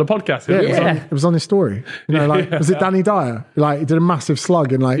about it on the podcast. it was on his story. You know, like, was it Danny Dyer? Like, he did a massive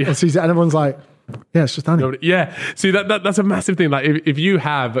slug and like, and everyone's like, yeah, it's just Danny. Yeah. See, that's a massive thing. Like, if you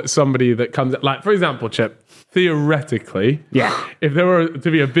have somebody that comes, like, for example, Chip, theoretically, if there were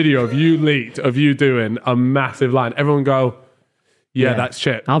to be a video of you leaked, of you doing a massive line, everyone go, yeah, that's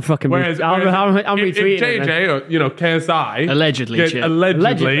Chip. I'm fucking I'm if retweeting it, JJ or, KSI Allegedly, Chip.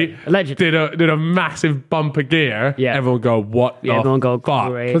 allegedly Allegedly. did a massive bump of gear, Yeah. everyone go, what the everyone go fuck?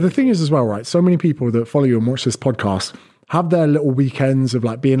 great. But the thing is as well, right? So many people that follow you and watch this podcast have their little weekends of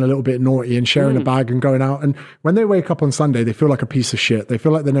like being a little bit naughty and sharing a bag and going out. And when they wake up on Sunday, they feel like a piece of shit. They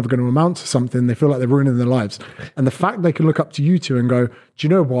feel like they're never going to amount to something. They feel like they're ruining their lives. And the fact they can look up to you two and go, do you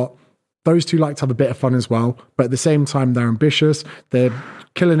know what? Those two like to have a bit of fun as well. But at the same time, they're ambitious. They're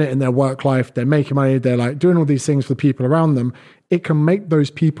killing it in their work life. They're making money. They're like doing all these things for the people around them. It can make those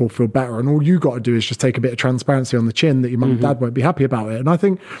people feel better. And all you got to do is just take a bit of transparency on the chin that your mum and dad won't be happy about it. And I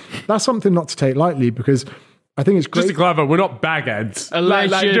think that's something not to take lightly, because I think it's great. Just to clarify, we're not bagheads.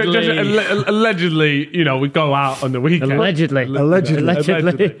 Allegedly. Allegedly, you know, we go out on the weekend. Allegedly.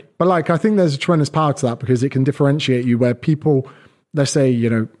 But like, I think there's a tremendous power to that because it can differentiate you where people, let's say, you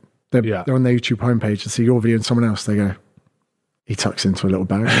know, they're on their YouTube homepage to see your video and someone else, they go, he tucks into a little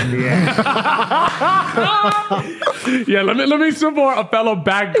bag. Yeah, let me support a fellow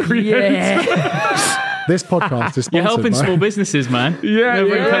bag creator. Yeah. This podcast is sponsored You're helping by- small businesses, man.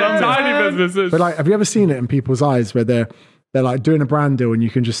 Tiny businesses. But like, have you ever seen it in people's eyes where they're like doing a brand deal and you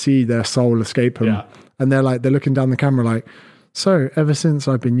can just see their soul escape them, and they're looking down the camera like, so ever since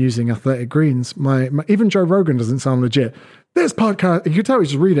I've been using Athletic Greens, my even Joe Rogan doesn't sound legit. This podcast, you can tell he's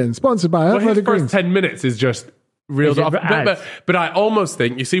just reading, sponsored by His Athletic first Greens. 10 minutes is just reeled off. But I almost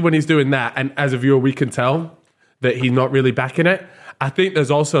think, you see, when he's doing that, and as a viewer, we can tell that he's not really backing it. I think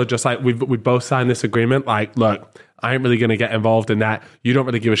there's also just like, we both signed this agreement. Like, look, I ain't really going to get involved in that. You don't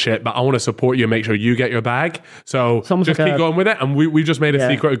really give a shit, but I want to support you and make sure you get your bag. So just keep going with it. And we just made a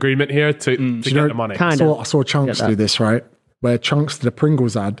secret agreement here to get the money. I saw Chunks do this, right? Where Chunks did a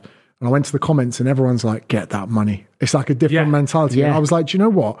Pringles ad, and I went to the comments and everyone's like, get that money. It's like a different mentality. Yeah. And I was like, do you know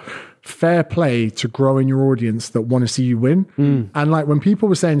what? Fair play to growing your audience that want to see you win. And like when people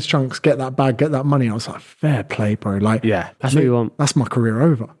were saying to Chunks, get that bag, get that money, I was like, fair play, bro. Like, that's what you want. That's my career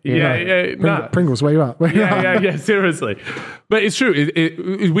over. Pringles, where you at? Yeah, seriously. But it's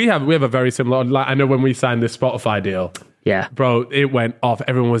true. We have a very similar, like, I know when we signed this Spotify deal, Yeah. bro, it went off.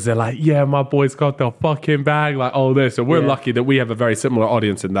 Everyone was there like, yeah, my boy's got the fucking bag, like all this. So we're lucky that we have a very similar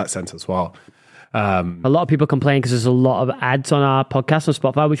audience in that sense as well. A lot of people complain because there's a lot of ads on our podcast on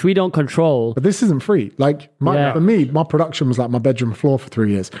Spotify, which we don't control. But this isn't free. Like, for me, my production was like my bedroom floor for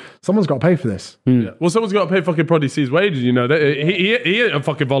 3 years. Someone's got to pay for this. Yeah. Well, someone's got to pay fucking Proddy C's wages, you know. He ain't a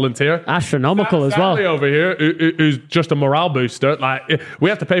fucking volunteer. Astronomical as well. Sally over here, who's just a morale booster, like, we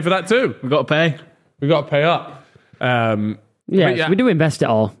have to pay for that too. We've got to pay. We got to pay up. Yeah, we do invest it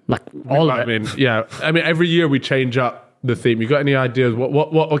all. Like, all of it. I mean, every year we change up the theme. You got any ideas?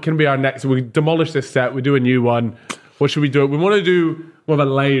 What can be our next? We demolish this set. We do a new one. What should we do? We want to do more of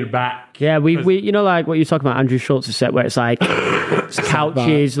a laid back. Yeah, we you know, like what you're talking about, Andrew Schultz's set, where it's like it's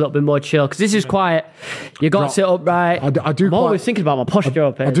couches, a little bit more chill. Because this is quiet. You got to sit upright. I'm always thinking about my posture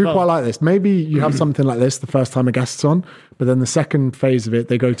up here. I do quite like this. Maybe you have something like this the first time a guest's on, but then the second phase of it,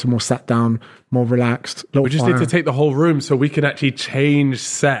 they go to more sat down, more relaxed. We just need to take the whole room so we can actually change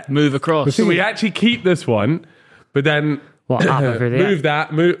set. Move across. So we actually keep this one, but then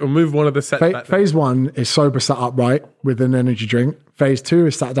move one of the sets back. Phase 1 is sober, sat upright with an energy drink. Phase 2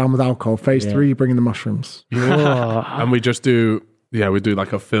 is sat down with alcohol. Phase 3, you bring in the mushrooms. And we just do, we do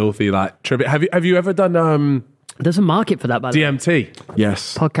like a filthy like tribute. Have you ever done There's a market for that, by the way. DMT?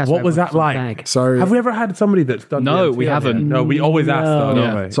 Yes. Podcast. What was that like? So have we ever had somebody that's done No, DMT? we haven't. No, we always ask though,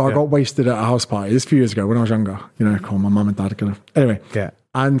 don't we? So I got wasted at a house party. This a few years ago when I was younger. You know, my mum and dad are gonna. Anyway. Yeah.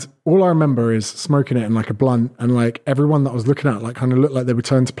 And all I remember is smoking it in like a blunt, and like everyone that I was looking at like kind of looked like they were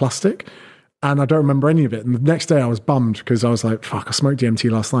turned to plastic. And I don't remember any of it. And the next day I was bummed because I was like, fuck, I smoked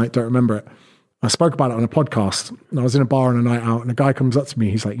DMT last night. Don't remember it. I spoke about it on a podcast, and I was in a bar on a night out, and a guy comes up to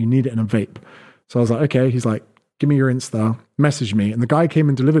me. He's like, you need it in a vape. So I was like, okay. He's like, give me your Insta, message me. And the guy came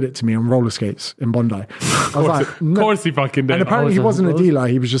and delivered it to me on roller skates in Bondi. I was like, of course he fucking did. And apparently he wasn't a dealer.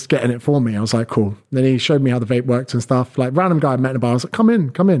 He was just getting it for me. I was like, cool. Then he showed me how the vape worked and stuff. Like, random guy I met in a bar. I was like, come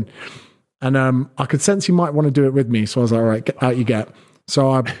in. And I could sense he might want to do it with me. So I was like, all right, get out you get.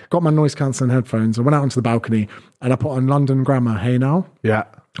 So I got my noise cancelling headphones. I went out onto the balcony and I put on London Grammar, Hey Now. Yeah.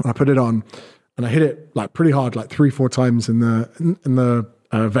 And I put it on and I hit it like pretty hard, like 3-4 times in the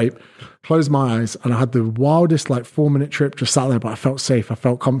vape, closed my eyes, and I had the wildest like 4-minute trip, just sat there, but I felt safe, I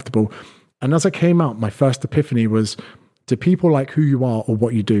felt comfortable. And as I came out, my first epiphany was, do people like who you are or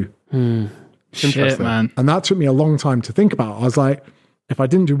what you do? Shit, man. And that took me a long time to think about. I was like, if I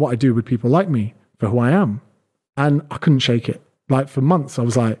didn't do what I do, would people like me for who I am? And I couldn't shake it. Like for months, I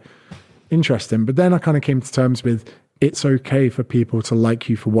was like, interesting. But then I kind of came to terms with, it's okay for people to like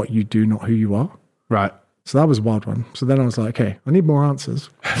you for what you do, not who you are. Right. So that was a wild one. So then I was like, okay, I need more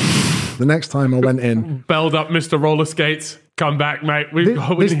answers. The next time I went in... Belled up Mr. Roller Skates. Come back, mate.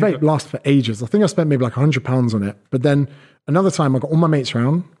 This vape lasts for ages. I think I spent maybe like £100 on it. But then another time I got all my mates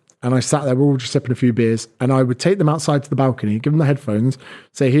around and I sat there, we were all just sipping a few beers, and I would take them outside to the balcony, give them the headphones,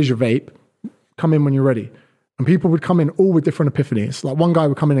 say, here's your vape, come in when you're ready. And people would come in all with different epiphanies. Like one guy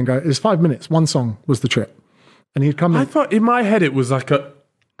would come in and go, it's 5 minutes, one song was the trip. And he'd come in. I thought in my head it was like a...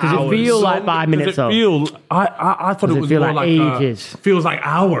 Does it feel like 5 minutes though? I thought it was feel more like ages? Feels like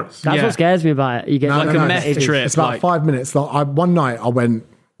hours. That's what scares me about it. You get like a meth trip. It's about 5 minutes. One night I went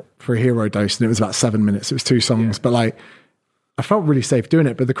for a hero dose and it was about 7 minutes. It was 2 songs. But like, I felt really safe doing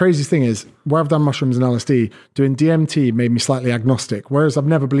it. But the craziest thing is, where I've done mushrooms and LSD, doing DMT made me slightly agnostic. Whereas I've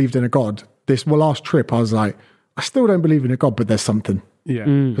never believed in a God. This last trip, I was like, I still don't believe in a God, but there's something. Yeah.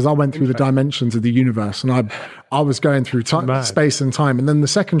 Because I went through the dimensions of the universe, and I was going through space and time. And then the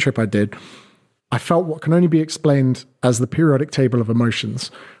second trip I did, I felt what can only be explained as the periodic table of emotions,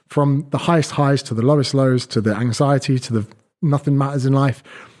 from the highest highs to the lowest lows, to the anxiety, to the nothing matters in life.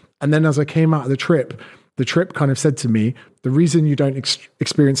 And then as I came out of the trip kind of said to me, the reason you don't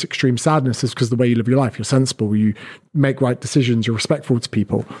experience extreme sadness is because the way you live your life, you're sensible, you make right decisions, you're respectful to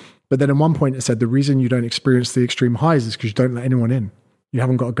people. But then at one point it said, the reason you don't experience the extreme highs is because you don't let anyone in. You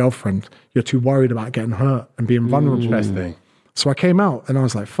haven't got a girlfriend. You're too worried about getting hurt and being vulnerable. Interesting. So I came out and I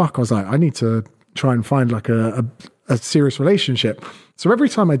was like, fuck, I need to try and find like a serious relationship. So every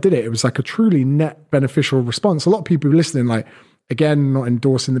time I did it, it was like a truly net beneficial response. A lot of people listening, like, again, not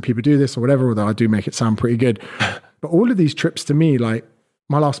endorsing that people do this or whatever, although I do make it sound pretty good. But all of these trips to me, like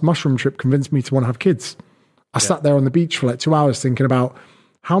my last mushroom trip convinced me to want to have kids. I sat there on the beach for like 2 hours thinking about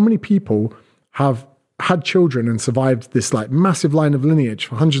how many people have had children and survived this like massive line of lineage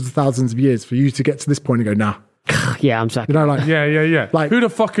for hundreds of thousands of years for you to get to this point and go, nah. Yeah, I'm sorry. You know, like, yeah. Like, who the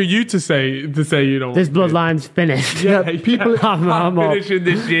fuck are you to say you don't? This bloodline's finished. Yeah, people. I'm finishing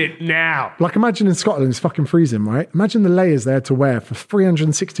this shit now. Like, imagine in Scotland, it's fucking freezing, right? Imagine the layers they had to wear for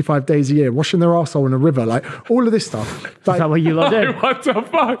 365 days a year, washing their arsehole in a river, like all of this stuff. Like, Is that what you lot did? What the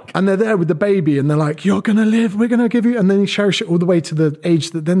fuck? and they're there with the baby, and they're like, "You're gonna live. We're gonna give you," and then you cherish it all the way to the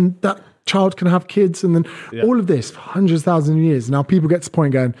age that then that child can have kids, and then all of this for hundreds of thousands of years. Now people get to the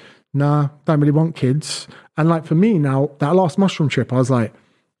point going, nah, don't really want kids. And like for me now, that last mushroom trip, I was like,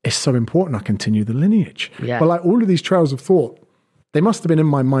 it's so important I continue the lineage. Yeah. But like all of these trails of thought, they must have been in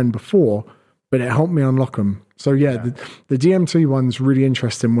my mind before, but it helped me unlock them. So yeah. The DMT one's really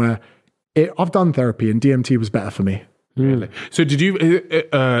interesting where I've done therapy and DMT was better for me. Really? So did you,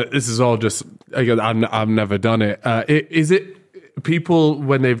 this is all just, again, I've never done it. Is it, people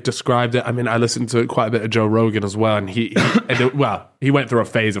when they've described it, I mean, I listened to quite a bit of Joe Rogan as well, and he went through a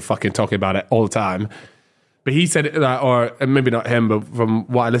phase of fucking talking about it all the time. But he said, or maybe not him, but from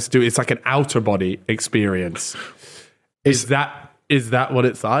what I listened to, it's like an outer body experience. Is that what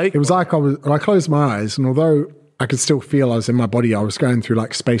it's like? It was like I closed my eyes, and although I could still feel I was in my body, I was going through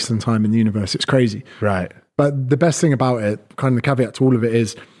like space and time in the universe. It's crazy. Right. But the best thing about it, kind of the caveat to all of it,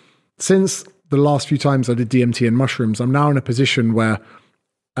 is since the last few times I did DMT and mushrooms, I'm now in a position where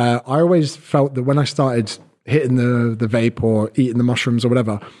I always felt that when I started hitting the vape or eating the mushrooms or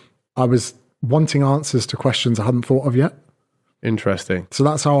whatever, I was wanting answers to questions I hadn't thought of yet. Interesting. So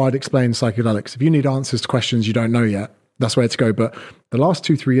that's how I'd explain psychedelics. If you need answers to questions you don't know yet, that's where to go. But the last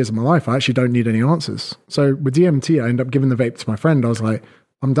 2-3 years of my life, I actually don't need any answers. So with DMT, I ended up giving the vape to my friend. I was like,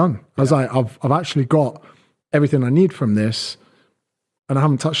 I'm done. I was like, I've actually got everything I need from this, and I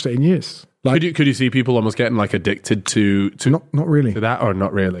haven't touched it in years. Like, could you see people almost getting like addicted to not really to that, or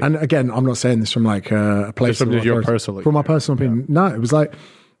not really? And again, I'm not saying this from like a place from your personal, from my personal opinion. No, it was like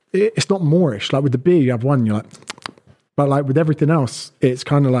it's not moreish. Like with the beer, you have one, you're like, but like with everything else, it's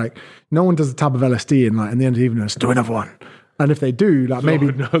kind of like no one does a tab of LSD and like in the end of the evening, let's do another one. And if they do, like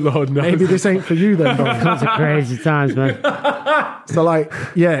maybe maybe this ain't for you then. Those are crazy times, man. So like,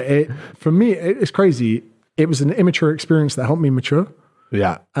 yeah, for me, it's crazy. It was an immature experience that helped me mature.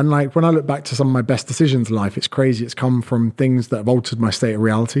 Yeah. And like when I look back to some of my best decisions in life, it's crazy. It's come from things that have altered my state of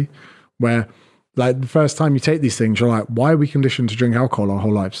reality, where like the first time you take these things, you're like, why are we conditioned to drink alcohol our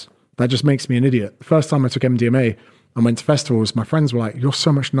whole lives? That just makes me an idiot. The first time I took MDMA and went to festivals, my friends were like, you're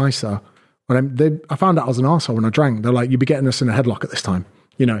so much nicer. When I found out I was an arsehole when I drank. They're like, you'd be getting us in a headlock at this time.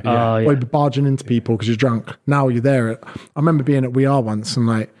 You know, or you'd be barging into people because you're drunk. Now you're there. I remember being at We Are once, and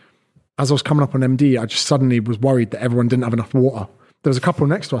like, as I was coming up on MD, I just suddenly was worried that everyone didn't have enough water. There was a couple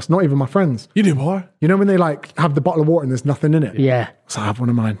next to us, not even my friends. You need more? You know when they like have the bottle of water and there's nothing in it? Yeah. So I have one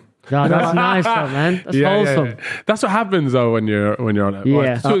of mine. No, that's nice though, man. That's wholesome. Yeah. That's what happens though when you're on it.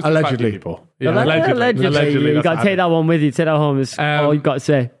 Yeah. Allegedly. People. Yeah, Allegedly. You got to take that one with you. Take that home. Is all you've got to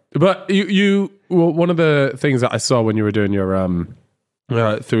say. But well, one of the things that I saw when you were doing your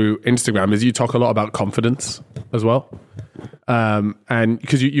through Instagram is you talk a lot about confidence as well. And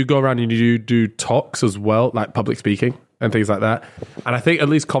because you go around and you do talks as well, like public speaking and things like that. And I think at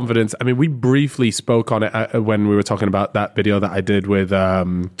least confidence, I mean, we briefly spoke on it when we were talking about that video that I did with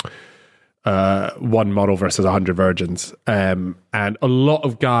one model versus 100 virgins. And a lot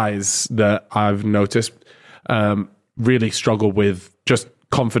of guys that I've noticed really struggle with just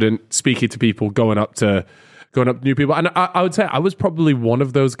confident speaking to people, going up to new people. And I would say I was probably one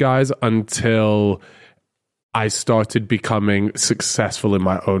of those guys until I started becoming successful in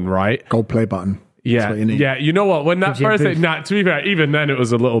my own right. Gold play button. Yeah, yeah. You know what? When that first thing, to be fair, even then it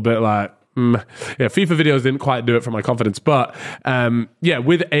was a little bit like, yeah, FIFA videos didn't quite do it for my confidence. But yeah,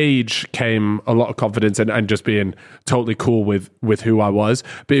 with age came a lot of confidence and just being totally cool with who I was.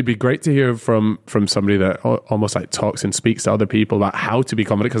 But it'd be great to hear from somebody that almost like talks and speaks to other people about how to be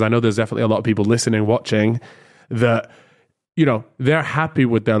confident, because I know there's definitely a lot of people listening, watching that, you know, they're happy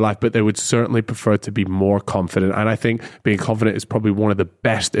with their life, but they would certainly prefer to be more confident. And I think being confident is probably one of the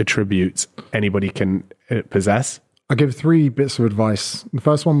best attributes anybody can possess. I'll give 3 bits of advice. The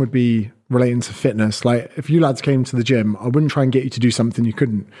first one would be relating to fitness. Like, if you lads came to the gym, I wouldn't try and get you to do something you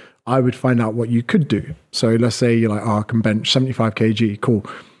couldn't. I would find out what you could do. So let's say you're like, I can bench 75 kg. Cool.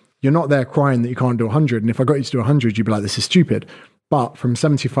 You're not there crying that you can't do 100. And if I got you to do 100, you'd be like, this is stupid. But from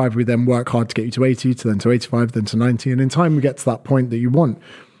 75, we then work hard to get you to 80, to then to 85, then to 90. And in time, we get to that point that you want.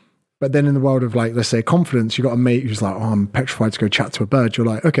 But then in the world of, like, let's say confidence, you got a mate who's like, I'm petrified to go chat to a bird. You're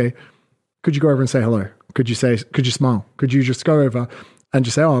like, okay, could you go over and say hello? Could you smile? Could you just go over and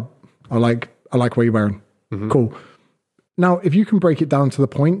just say, I like what you're wearing. Mm-hmm. Cool. Now, if you can break it down to the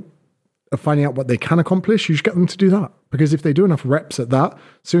point of finding out what they can accomplish, you should get them to do that. Because if they do enough reps at that,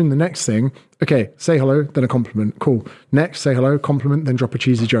 soon the next thing, okay, say hello, then a compliment. Cool. Next, say hello, compliment, then drop a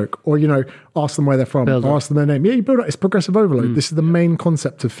cheesy joke. Or, you know, ask them where they're from, or ask them their name. Yeah, you build it. It's progressive overload. This is the main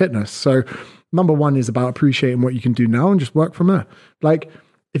concept of fitness. So number 1 is about appreciating what you can do now and just work from there. Like,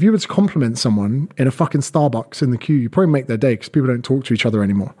 if you were to compliment someone in a fucking Starbucks in the queue, you probably make their day, because people don't talk to each other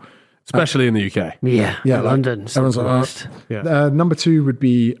anymore. Especially in the UK. Yeah, like, London. Everyone's like, number 2 would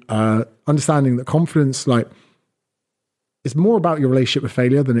be understanding that confidence, like, it's more about your relationship with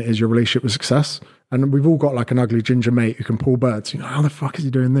failure than it is your relationship with success. And we've all got like an ugly ginger mate who can pull birds. You know, how the fuck is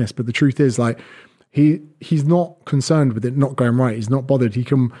he doing this? But the truth is, like, he's not concerned with it not going right. He's not bothered.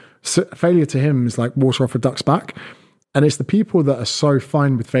 Failure to him is like water off a duck's back. And it's the people that are so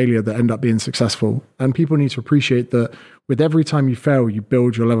fine with failure that end up being successful. And people need to appreciate that with every time you fail, you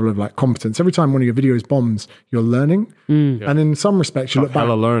build your level of like competence. Every time one of your videos bombs, you're learning. And in some respects, you look back.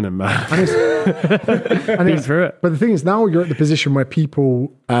 Hella learning, man. Been through it. But the thing is, now you're at the position where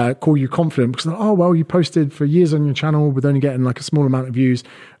people call you confident because, oh, well, you posted for years on your channel with only getting like a small amount of views.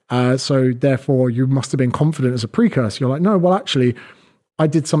 So therefore, you must have been confident as a precursor. You're like, no, well, actually, I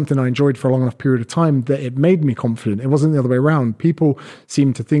did something I enjoyed for a long enough period of time that it made me confident. It wasn't the other way around. People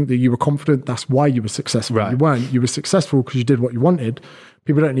seem to think that you were confident. That's why you were successful. Right. You weren't. You were successful because you did what you wanted.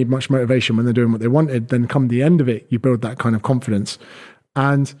 People don't need much motivation when they're doing what they wanted. Then come the end of it, you build that kind of confidence.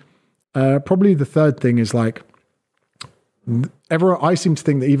 And probably the third thing is like, I seem to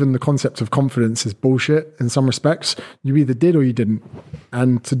think that even the concept of confidence is bullshit in some respects. You either did or you didn't.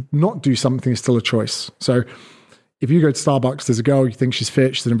 And to not do something is still a choice. So if you go to Starbucks, there's a girl, you think she's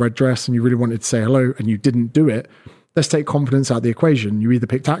fit, she's in a red dress, and you really wanted to say hello and you didn't do it, let's take confidence out of the equation. You either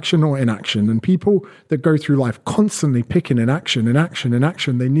picked action or inaction. And people that go through life constantly picking inaction,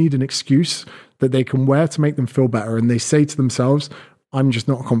 they need an excuse that they can wear to make them feel better. And they say to themselves, I'm just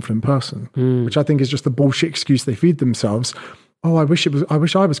not a confident person, which I think is just the bullshit excuse they feed themselves. Oh, I wish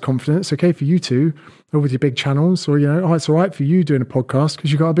I was confident. It's okay for you two, or with your big channels, or, you know, oh, it's all right for you doing a podcast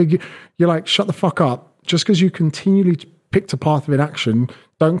because you got a big, you're like, shut the fuck up. Just because you continually picked a path of inaction,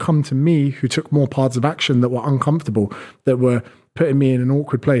 don't come to me who took more paths of action that were uncomfortable, that were putting me in an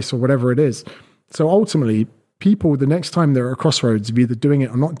awkward place or whatever it is. So ultimately, people, the next time they're at a crossroads of either doing it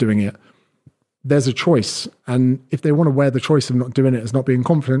or not doing it, there's a choice. And if they want to wear the choice of not doing it as not being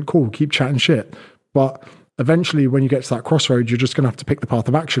confident, cool, keep chatting shit. But eventually, when you get to that crossroads, you're just going to have to pick the path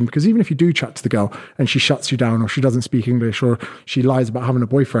of action, because even if you do chat to the girl and she shuts you down, or she doesn't speak English, or she lies about having a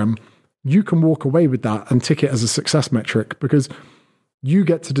boyfriend, you can walk away with that and tick it as a success metric, because you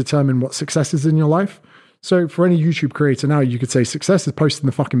get to determine what success is in your life. So for any YouTube creator now, you could say success is posting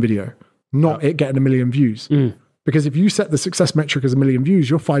the fucking video, not it getting 1 million views. Because if you set the success metric as 1 million views,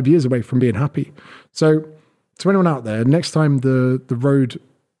 you're 5 years away from being happy. So to anyone out there, next time the road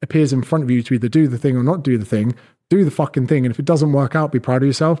appears in front of you to either do the thing or not do the thing, do the fucking thing. And if it doesn't work out, be proud of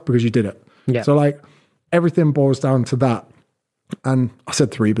yourself because you did it. Yeah. So like everything boils down to that. And I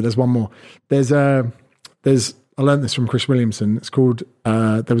said 3, but there's one more. I learned this from Chris Williamson. It's called,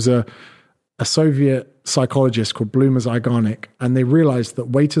 there was a Soviet psychologist called Bluma Zygarnik, and they realized that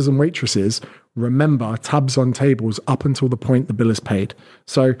waiters and waitresses remember tabs on tables up until the point the bill is paid.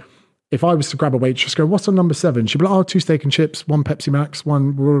 So if I was to grab a waitress, go, what's on number 7? She'd be like, 2 steak and chips, 1 Pepsi Max,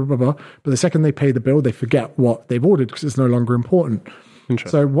 1 blah, blah, blah, blah. But the second they pay the bill, they forget what they've ordered because it's no longer important.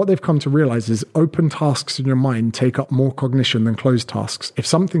 So what they've come to realize is open tasks in your mind take up more cognition than closed tasks. If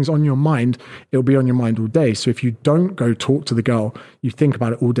something's on your mind, it'll be on your mind all day. So if you don't go talk to the girl, you think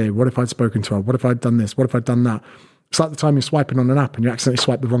about it all day. What if I'd spoken to her? What if I'd done this? What if I'd done that? It's like the time you're swiping on an app and you accidentally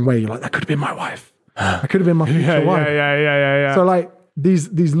swipe the wrong way. You're like, that could have been my wife. That could have been my future wife. Yeah. So like these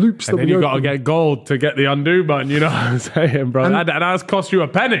loops and that then you got to get gold to get the undo button. You know what I'm saying, bro? That has cost you a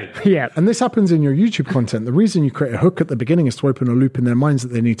penny. Yeah. And this happens in your YouTube content. The reason you create a hook at the beginning is to open a loop in their minds that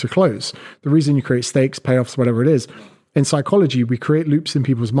they need to close. The reason you create stakes, payoffs, whatever it is. In psychology, we create loops in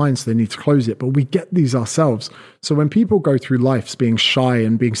people's minds so they need to close it, but we get these ourselves. So when people go through life being shy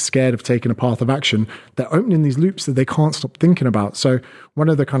and being scared of taking a path of action, they're opening these loops that they can't stop thinking about. So one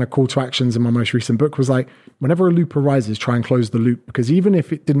of the kind of call to actions in my most recent book was like, whenever a loop arises, try and close the loop, because even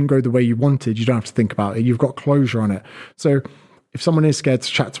if it didn't go the way you wanted, you don't have to think about it. You've got closure on it. So if someone is scared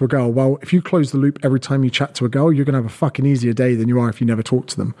to chat to a girl, well, if you close the loop every time you chat to a girl, you're going to have a fucking easier day than you are if you never talk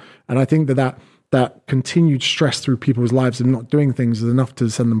to them. And I think that continued stress through people's lives and not doing things is enough to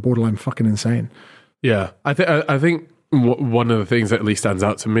send them borderline fucking insane. Yeah, I think one of the things that at least stands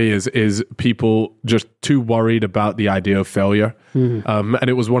out to me is people just too worried about the idea of failure. And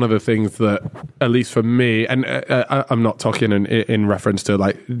it was one of the things that, at least for me, and I'm not talking in reference to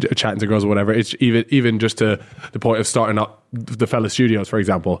like chatting to girls or whatever. It's even just to the point of starting up the Fella Studios, for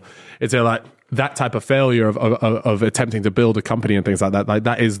example. It's like that type of failure of attempting to build a company and things like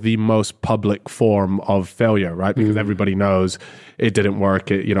that is the most public form of failure, right? Because everybody knows it didn't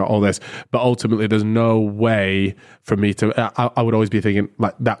work, all this. But ultimately, there's no way for me to, I would always be thinking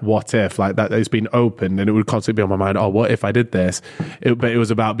like that what if, like that it's been opened and it would constantly be on my mind, oh, what if I did this? But it was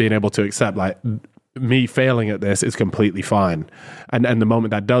about being able to accept like, me failing at this is completely fine, and the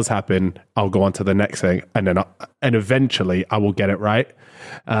moment that does happen, I'll go on to the next thing, and eventually I will get it right.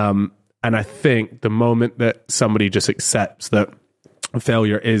 And I think the moment that somebody just accepts that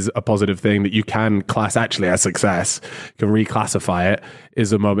failure is a positive thing that you can class actually as success, you can reclassify it,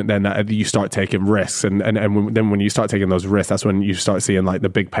 is the moment then that you start taking risks. And then when you start taking those risks, that's when you start seeing like the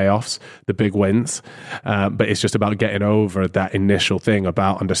big payoffs, the big wins. But it's just about getting over that initial thing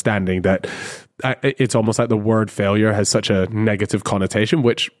about understanding that it's almost like the word failure has such a negative connotation,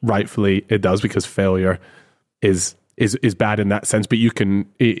 which rightfully it does, because failure is bad in that sense, but you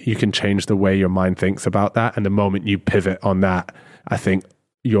can change the way your mind thinks about that. And the moment you pivot on that, I think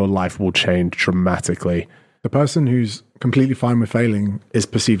your life will change dramatically. The person who's completely fine with failing is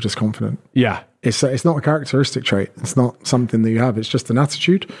perceived as confident. Yeah. It's not a characteristic trait. It's not something that you have. It's just an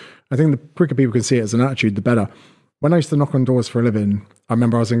attitude. I think the quicker people can see it as an attitude, the better. When I used to knock on doors for a living, I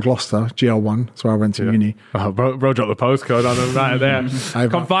remember I was in Gloucester, GL1. That's where I went to uni. Oh, bro dropped the postcode on them right there.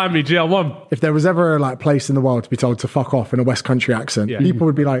 Come find me, GL1. If there was ever a place in the world to be told to fuck off in a West Country accent, people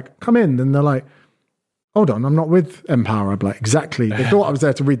would be like, come in. And they're like, hold on, I'm not with Empower. I'd be like, exactly. They thought I was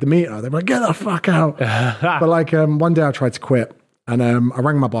there to read the meter. They were like, get the fuck out. But one day I tried to quit, and I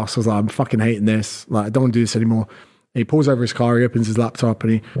rang my boss. I was like, I'm fucking hating this. Like, I don't want to do this anymore. And he pulls over his car, he opens his laptop,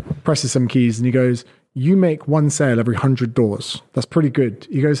 and he presses some keys, and he goes, you make one sale every 100 doors. That's pretty good.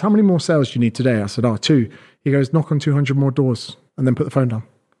 He goes, how many more sales do you need today? I said, 2. He goes, knock on 200 more doors and then put the phone down.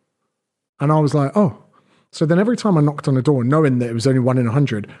 And I was like, oh. So then every time I knocked on a door, knowing that it was only 1 in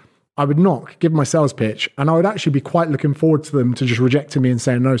 100, I would knock, give my sales pitch, and I would actually be quite looking forward to them to just rejecting me and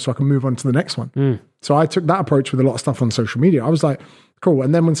saying no so I can move on to the next one. So I took that approach with a lot of stuff on social media. I was like, cool.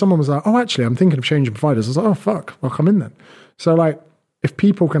 And then when someone was like, oh, actually, I'm thinking of changing providers, I was like, oh, fuck, I'll come in then. So if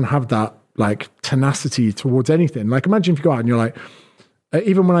people can have that tenacity towards anything. Imagine if you go out and you're like,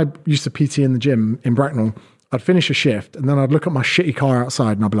 even when I used to PT in the gym in Bracknell, I'd finish a shift and then I'd look at my shitty car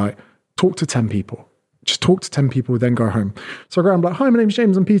outside and I'd be like, talk to 10 people. Just talk to 10 people, then go home. So I go around and be like, hi, my name's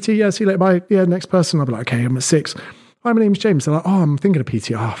James, I'm PT. Yeah, see you later, bye. Yeah, next person. I'll be like, okay, I'm at 6. Hi, my name's James. They're like, oh, I'm thinking of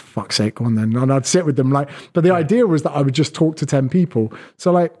PT. Oh, fuck's sake, go on then. And I'd sit with them but the idea was that I would just talk to 10 people.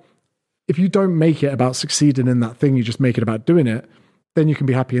 So if you don't make it about succeeding in that thing, you just make it about doing it, then you can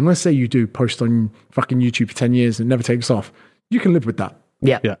be happy. And let's say you do post on fucking YouTube for 10 years and it never takes off. You can live with that.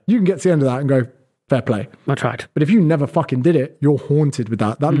 Yeah. You can get to the end of that and go, fair play. I tried. But if you never fucking did it, you're haunted with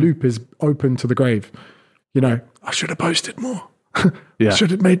that. That loop is open to the grave. I should have posted more.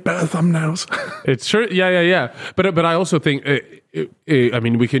 Should have made better thumbnails. It's true. Yeah. But I also think, I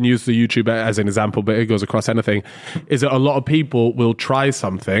mean, we can use the YouTube as an example, but it goes across anything, is that a lot of people will try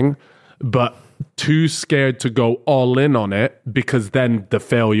something, but too scared to go all in on it, because then the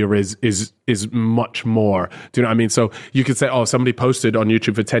failure is much more. Do you know what I mean? So you could say, oh, somebody posted on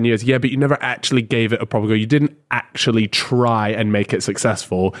YouTube for 10 years. Yeah, but you never actually gave it a proper go. You didn't actually try and make it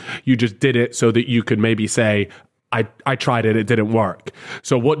successful. You just did it so that you could maybe say, I tried it, it didn't work.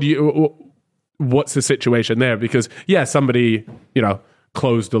 So what's the situation there? Because somebody,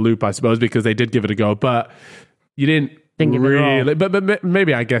 closed the loop, I suppose, because they did give it a go, but you didn't really, but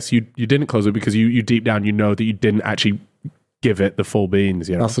maybe I guess you didn't close it because you deep down, that you didn't actually give it the full beans.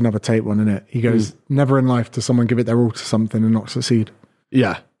 You know? That's another Tate one, isn't it? He goes, never in life does someone give it their all to something and not succeed.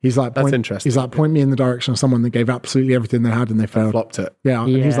 Yeah. He's like, that's interesting. He's like, point me in the direction of someone that gave absolutely everything they had and they failed. Flopped it. Yeah.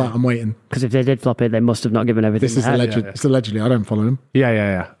 And he's like, I'm waiting. Because if they did flop it, they must have not given everything. This is alleged. It's allegedly. I don't follow him.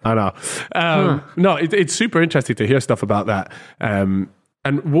 Yeah. I know. No, it's super interesting to hear stuff about that.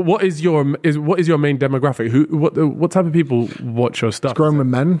 And what is your main demographic? What type of people watch your stuff? It's grown with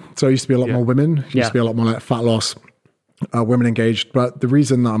men, so it used to be a lot more women. It used to be a lot more like fat loss, women engaged. But the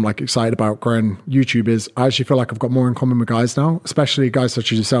reason that I'm like excited about growing YouTube is I actually feel like I've got more in common with guys now, especially guys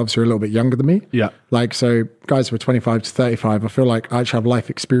such as yourselves who are a little bit younger than me. Yeah. Like, so guys who are 25 to 35, I feel like I actually have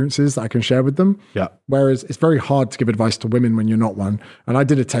life experiences that I can share with them. Yeah. Whereas it's very hard to give advice to women when you're not one. And I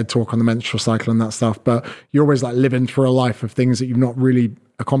did a TED talk on the menstrual cycle and that stuff, but you're always like living through a life of things that you've not really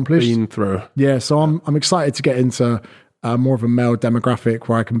accomplished. Been through. Yeah. So I'm excited to get into more of a male demographic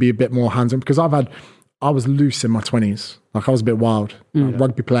where I can be a bit more hands-on, because I was loose in my 20s. Like, I was a bit wild. Like,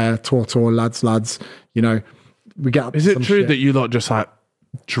 rugby player, tour, lads, you know, we get up Is to it some true shit. that you lot just like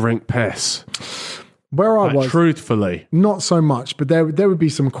drink piss? Where I Like, was, truthfully. not so much, but there would be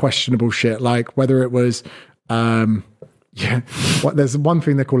some questionable shit, like whether it was, there's one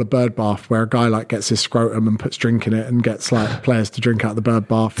thing they call a bird bath, where a guy like gets his scrotum and puts drink in it and gets like players to drink out the bird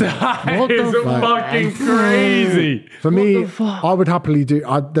bath. That is fucking crazy. For me, I would happily do.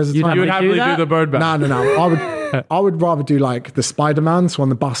 There's a time You would happily do the bird bath. No. I would rather do like the Spider-Man. So on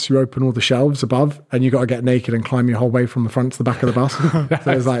the bus, you open all the shelves above, and you got to get naked and climb your whole way from the front to the back of the bus.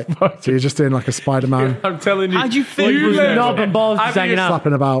 So it's like, so you're just doing like a Spider-Man. I'm telling you. How'd you feel? Knob and balls just hanging out.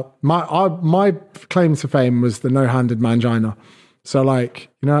 Slapping about. My claim to fame was the no-handed mangina. So like,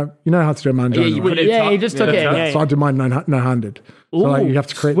 you know how to do a mangina. He just took it. So I do mine no-handed. So like, you have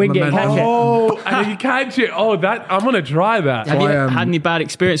to create swing it, momentum. catch it. Oh, and you catch it. Oh, I'm gonna try that. Have you had any bad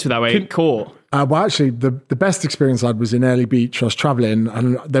experience with that way? Caught? Well, actually, the best experience I had was in Early Beach. I was traveling,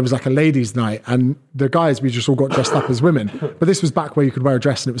 and there was like a ladies' night, and the guys, we just all got dressed up as women. But this was back where you could wear a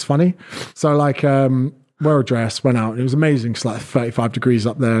dress, and it was funny. So like, wear a dress, went out, and it was amazing. It's like 35 degrees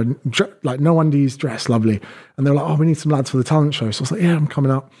up there, and like no undies, dress lovely. And they were like, "Oh, we need some lads for the talent show." So I was like, "Yeah, I'm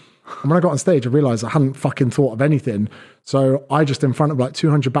coming up." And when I got on stage, I realised I hadn't fucking thought of anything. So I just, in front of like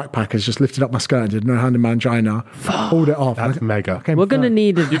 200 backpackers, just lifted up my skirt and did no-handed mangina, pulled it off. That's mega. We're going to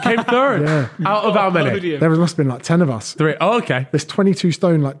need You came third. Out of how many? There must have been like 10 of us. 3. Oh, okay. This 22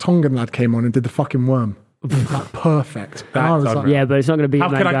 stone like Tongan lad came on and did the fucking worm. Like, perfect. And I was like, Yeah, but it's not going to be. How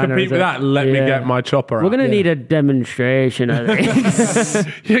can I compete with that? Let me get my chopper out. We're going to need a demonstration, I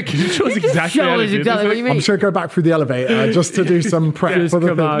think. Yeah, can you show us exactly how to do exactly this? what you mean. I'm just going to go back through the elevator just to do some prep for the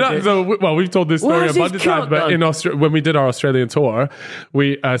come thing. out. No, so, well, we've told this story Where a is bunch this of times, cut but done? when we did our Australian tour,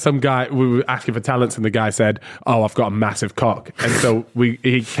 we were asking for talents, and the guy said, "Oh, I've got a massive cock," and so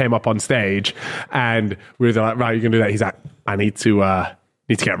he came up on stage, and we were like, "Right, you can do that." He's like, "I need to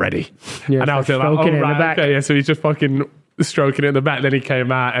get ready," Yeah, and I was like, stroking "Oh, it in the right, back. okay, yeah." So he's just fucking stroking it in the back. Then he came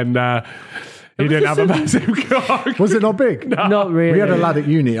out and he didn't have a massive cock. Was it not big? Not really. We had a lad at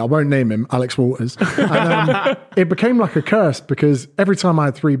uni, I won't name him, Alex Walters. And it became like a curse, because every time I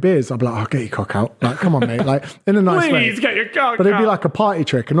had 3 beers, I'd be like, "Oh, get your cock out." Like, come on, mate. Like, in a nice way. Please get your cock But it'd be out. like a party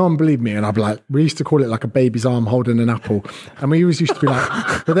trick, and no one believed me. And I'd be like, we used to call it like a baby's arm holding an apple. And we always used to be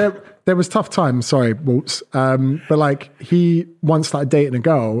like, but there was tough times, sorry, Waltz. But like, he once started dating a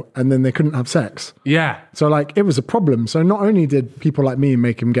girl, and then they couldn't have sex. Yeah. So like, it was a problem. So not only did people like me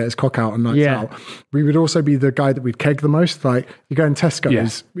make him get his cock out on nights out, we would also be the guy that we'd keg the most. Like, you go in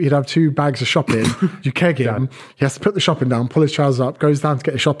Tesco's, he'd have 2 bags of shopping, you keg him, he has to put the shopping down, pull his trousers up, goes down to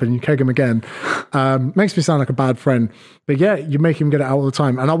get the shopping, you keg him again. Makes me sound like a bad friend. But yeah, you make him get it out all the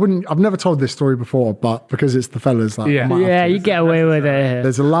time. And I've never told this story before, but because it's the fellas, like, I might have Yeah, to. you get away with it.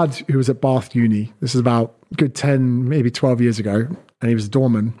 There's a lad who was at Bath Uni. This is about a good 10, maybe 12 years ago. And he was a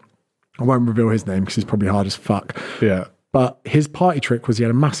doorman. I won't reveal his name because he's probably hard as fuck. Yeah. But his party trick was he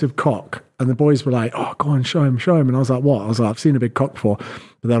had a massive cock. And the boys were like, "Oh, go on, show him. And I was like, "What?" I was like, "I've seen a big cock before."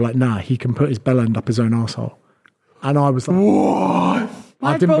 But they were like, "Nah, he can put his bell end up his own arsehole." And I was like, "What?"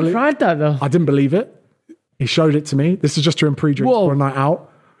 My bro tried that though. I didn't believe it. He showed it to me. This is just during pre-drinks for a night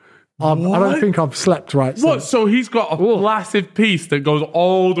out. I don't think I've slept right since. What? So he's got a massive piece that goes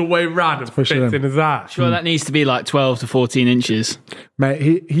all the way round and fits in his ass. Sure, that needs to be like 12 to 14 inches. Mate,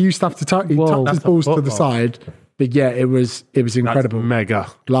 he used to have to tuck his balls to the side. But yeah, it was incredible. That's mega.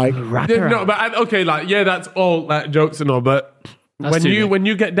 Like, No, but okay, like, yeah, that's all like jokes and all, but That's when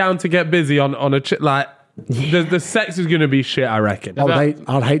you get down to get busy on a like the sex is gonna be shit, I reckon.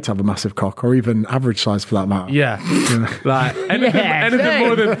 I'd hate to have a massive cock, or even average size for that matter. Yeah. Like anything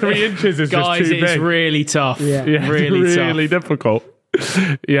more than 3 inches is Guys, just too it's big. really tough. Yeah. Yeah, really it's really tough. difficult.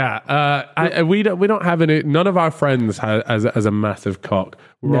 Yeah. We don't have any. None of our friends has a massive cock.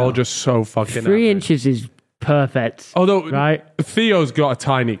 We're all just so fucking 3 average. inches is perfect. Although right? Theo's got a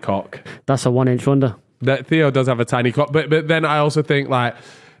tiny cock. That's a 1-inch wonder. That Theo does have a tiny cock, but then I also think like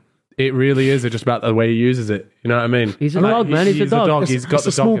it really is just about the way he uses it. You know what I mean? He's a dog, man. He's a dog. He's got the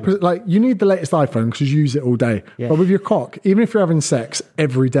a small, dog. like you need the latest iPhone because you use it all day. Yeah. But with your cock, even if you're having sex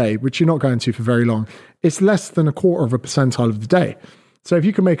every day, which you're not going to for very long, it's less than 1/4% of the day. So if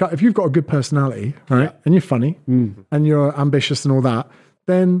you can make up, if you've got a good personality, right, and you're funny and you're ambitious and all that,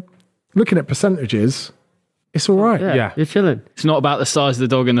 then looking at percentages, it's all right. Yeah. You're chilling. It's not about the size of the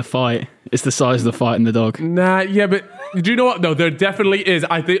dog in the fight. It's the size of the fight in the dog. Nah, yeah, but do you know what? No, there definitely is.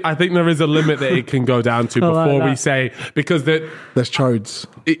 I think there is a limit that it can go down to before we say, because There's chodes.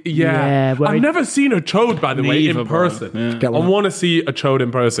 Yeah, well, I've never seen a chode, by the way, in Neither, bro. person. Yeah. Get I one. want to see a chode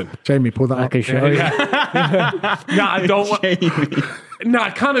in person. Jamie, pull that I up. can show you. No, I don't want. No,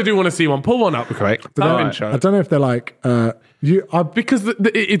 I kind of do want to see one. Pull one up, quick. I don't know if they're like Because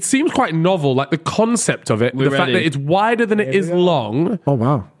it seems quite novel, like the concept of it, the fact ready. that it's wider than it is long. oh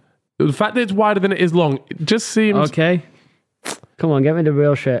wow. The fact that it's wider than it is long, it just seems. Okay. Come on, get me the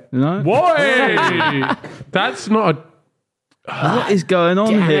real shit. No. Boy, that's not a. What is going on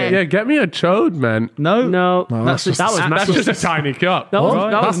here? Yeah, get me a chode, man. No. No, that's just- that was That's massive. just a tiny cup. That was,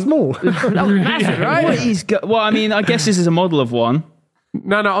 Right. that That's was, small. that was massive, right? What is well, I mean, I guess this is a model of one.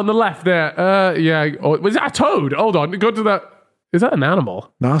 No, on the left there. Yeah. Oh, was that a toad? Hold on. Go to that. Is that an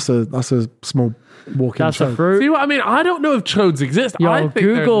animal? No, that's a small walking That's a chode. fruit. See what I mean? I don't know if chodes exist. I Yo, think they're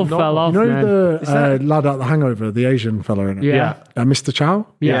Google not- fell off, You know man. the lad out the Hangover, the Asian fella in it? Yeah. Mr. Chow?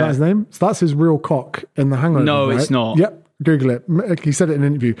 Yeah. Is that his name? So that's his real cock in the Hangover. No, right? it's not. Yep. Google it. He said it in an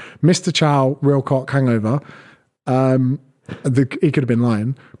interview. Mr. Chow, real cock Hangover. He could have been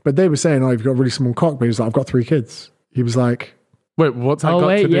lying, but they were saying, "Oh, you've got a really small cock." But he was like, "I've got 3 kids." He was like, Wait, what's that Oh got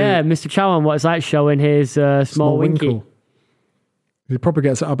wait, to do? yeah, Mr. Chow on what is that showing his small winky? winkle. He probably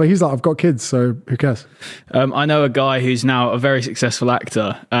gets it up, but he's like, "I've got kids, so who cares?" I know a guy who's now a very successful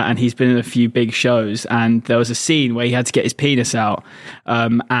actor, and he's been in a few big shows. And there was a scene where he had to get his penis out,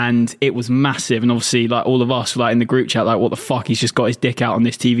 and it was massive. And obviously, like all of us, were like in the group chat, like, "What the fuck? He's just got his dick out on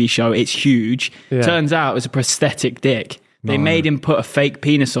this TV show. It's huge." Yeah. Turns out it was a prosthetic dick. They made him put a fake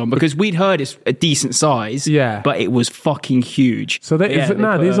penis on because we'd heard it's a decent size, Yeah. but it was fucking huge. So they're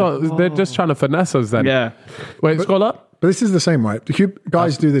just trying to finesse us then. Yeah. Wait, scroll up. But this is the same, right?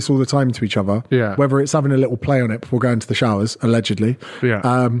 Guys do this all the time to each other. Yeah. Whether it's having a little play on it before going to the showers, allegedly.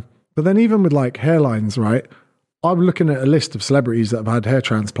 Yeah. But then even with like hairlines, right? I'm looking at a list of celebrities that have had hair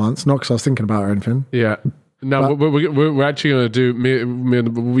transplants, not because I was thinking about it or anything. Yeah. No, we're actually going to do.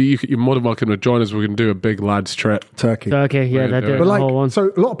 You're more than welcome to join us. We're going to do a big lads trip. Turkey. Okay, yeah, they're doing But the whole one. like,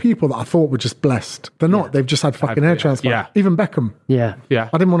 so a lot of people that I thought were just blessed, they're not. They've just had fucking hair transplants. Yeah. Even Beckham. Yeah. Yeah.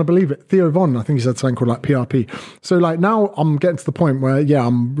 I didn't want to believe it. Theo Von, I think he's had something called like PRP. So like now I'm getting to the point where,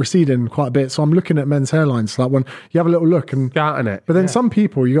 I'm receding quite a bit. So I'm looking at men's hairlines. Like when you have a little look and, Scouting it. but then some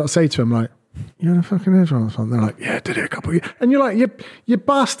people, you got to say to them like, "You had a fucking hair transplant?" They're like, "Yeah, I did it a couple of years." And you're like, you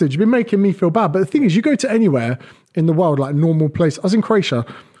bastard, you've been making me feel bad. But the thing is, you go to anywhere in the world, like a normal place. I was in Croatia,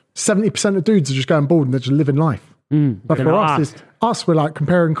 70% of dudes are just going bald and they're just living life. But they're for not us, we're like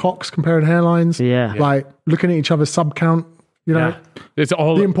comparing cocks, comparing hairlines, Yeah. like looking at each other's sub count, you know. Yeah. It's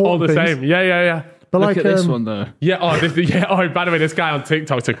all The the important things. same. Yeah. But Look like at this one though. Yeah. Oh, by the way, this guy on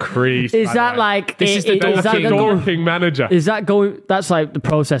TikTok's a creep. Is that like This is the is that dorking manager? Is that going? That's like the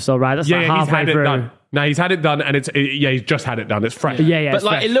process, though, right? That's like He's halfway had it through. done. No, he's had it done, and he's just had it done. It's fresh. Yeah. But it's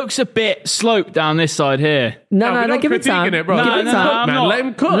like, fresh. it looks a bit sloped down this side here. no, we're not give it time. critiquing it, bro. Give No, it no, time. no, I'm Man, not. let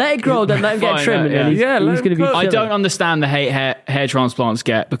him cook. Let it grow, then let him get Fine, trimmed, and then yeah. he's let going to him be. cook. I chilling. don't understand the hate hair transplants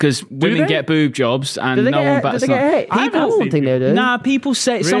get because women they? get boob jobs and Do they no get? one Do bats they get an eye. hate? I don't think they do. Nah, people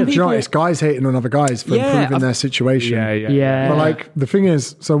say some Do you know people. what? It's guys hating on other guys for Yeah, improving their situation. Yeah. But like the thing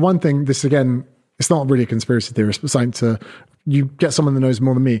is, so one thing, this again, it's not really a conspiracy theorist, but something to, you get someone that knows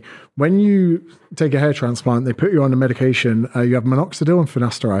more than me. When you take a hair transplant, they put you on a medication, you have minoxidil and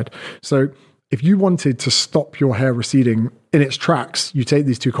finasteride. So if you wanted to stop your hair receding in its tracks, you take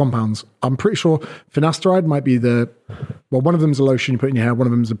these two compounds. I'm pretty sure finasteride might be one of them's a lotion you put in your hair, one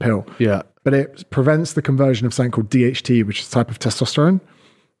of them's a pill. Yeah. But it prevents the conversion of something called DHT, which is a type of testosterone.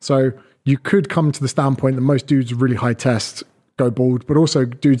 So you could come to the standpoint that most dudes with really high test go bald, but also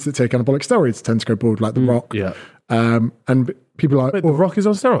dudes that take anabolic steroids tend to go bald, like The Rock. Yeah. And people are like, Wait, The Rock is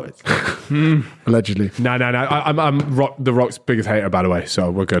on steroids? allegedly. No. I'm The Rock's biggest hater, by the way, so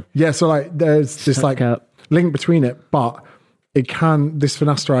we're good. Yeah, so like there's this like up. link between it, but this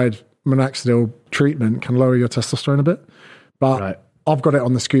finasteride minoxidil treatment can lower your testosterone a bit. But Right. I've got it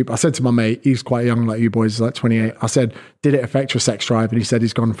on the scoop. I said to my mate, he's quite young, like you boys, he's like 28. I said, did it affect your sex drive? And he said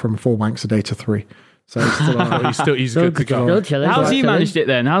he's gone from 4 wanks a day to 3. So he's still he's good to go. How's he managed it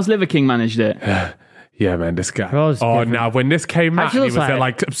then? How's Liver King managed it? Yeah, man, this guy. Oh, now when this came out, he was there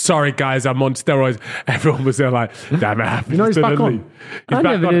like, sorry guys, I'm on steroids. Everyone was there like, damn it. You know, he's back on. He's back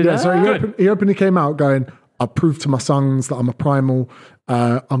on. Yeah, so he openly came out going, I proved to my sons that I'm a primal.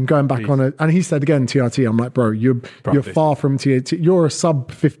 I'm going back on it. And he said again, TRT, I'm like, bro, you're far from TRT. You're a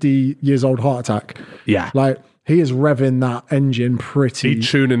sub 50 years old heart attack. Yeah. Like, he is revving that engine pretty. He's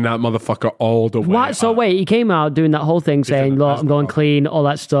tuning that motherfucker all the way. What? So wait, he came out doing that whole thing saying, look, I'm going clean, all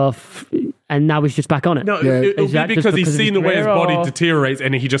that stuff. And now he's just back on it. No, it'll be because he's seen the way his body deteriorates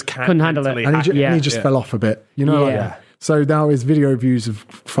and he just couldn't handle it. And he just fell off a bit. You know, like, so now his video views have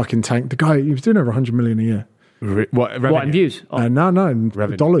fucking tanked. The guy, he was doing over 100 million a year. What in views? No, in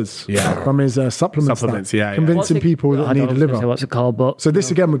dollars. Yeah. From his supplements. Yeah. Convincing people that need a liver. What's it called? But so this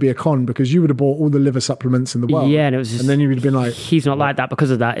again would be a con because you would have bought all the liver supplements in the world. Yeah, and it was just, and then you would have been like, he's not like that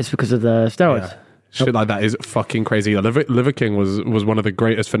because of that. It's because of the steroids. Yeah. Shit like that is fucking crazy. Liver King was one of the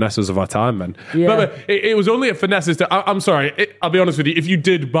greatest finesses of our time, man. Yeah. But it was only a finesse. I'm sorry. I'll be honest with you. If you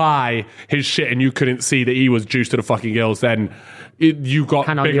did buy his shit and you couldn't see that he was juiced to the fucking gills, then you got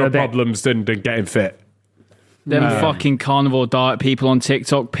bigger problems than getting fit. Them fucking carnivore diet people on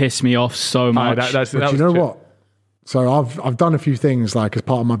TikTok piss me off so much. But you know what? So I've done a few things like as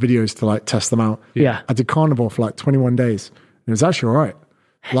part of my videos to like test them out. Yeah. I did carnivore for like 21 days. It was actually all right.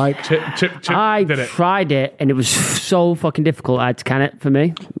 Like Chip I did it. tried it and it was so fucking difficult. I had to can it for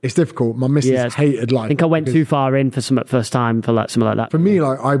me. It's difficult. My missus hated life. I think I went too far in for some first time for like something like that. For me,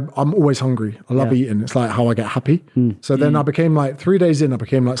 like I'm always hungry. I love eating. It's like how I get happy. So then I became like 3 days in, I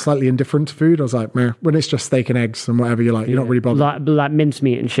became like slightly indifferent to food. I was like, meh, when it's just steak and eggs and whatever, you're like, you're not really bothered. Like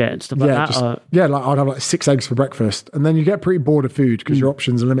mincemeat and shit and stuff like that. Like I'd have like 6 eggs for breakfast, and then you get pretty bored of food because your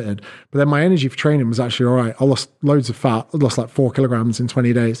options are limited. But then my energy for training was actually all right. I lost loads of fat. I lost like 4 kilograms in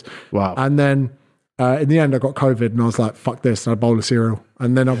 20 days. Wow. And then in the end, I got COVID and I was like, fuck this. And I bowl of cereal.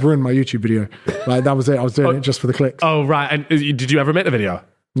 And then I've ruined my YouTube video. Like, that was it. I was doing it just for the clicks. Oh, right. And did you ever make the video?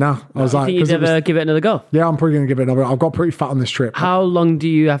 No. I was like, think you'd ever give it another go? Yeah, I'm probably going to give it another. I've got pretty fat on this trip. How long do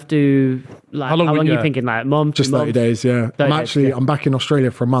you have to, like, how long are you thinking? Like, month? Just 30 days, yeah. I'm back in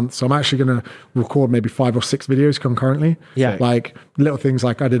Australia for a month. So I'm actually going to record maybe 5 or 6 videos concurrently. Yeah. Like, little things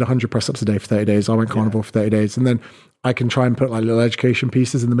like I did 100 press ups a day for 30 days. I went carnivore for 30 days. And then I can try and put like little education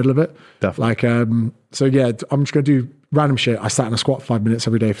pieces in the middle of it. Definitely. Like, so yeah, I'm just going to do random shit. I sat in a squat 5 minutes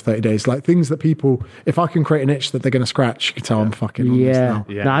every day for 30 days. Like things that people, if I can create an itch that they're going to scratch, you can tell I'm fucking on this now.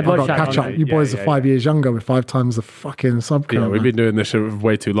 Yeah. No, I'd I've got to catch up. You boys are 5 years younger with 5 times the fucking sub count. Yeah, we've been doing this shit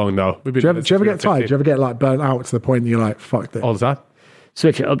way too long now. Do you ever get tired? Do you ever get like burnt out to the point that you're like, fuck this? All the time?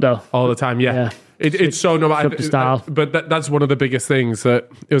 Switch it up though. All the time, yeah. It's so normal. But that's one of the biggest things that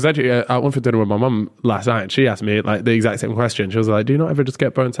it was actually. I went for dinner with my mum last night, and she asked me like the exact same question. She was like, "Do you not ever just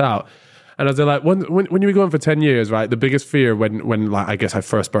get burnt out?" And I was like, "When you were going for 10 years, right? The biggest fear when like I guess I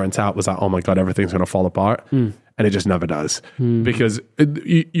first burnt out was like, oh my god, everything's going to fall apart, and it just never does because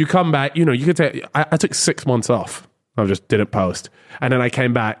you come back. You know, you could take. I took 6 months off. I just didn't post, and then I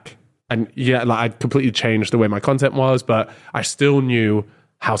came back, and like I completely changed the way my content was, but I still knew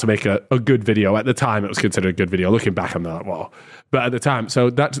how to make a good video. At the time, it was considered a good video. Looking back, I'm like, well, but at the time, so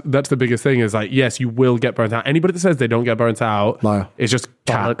that's the biggest thing is like, yes, you will get burnt out. Anybody that says they don't get burnt out, liar. It's just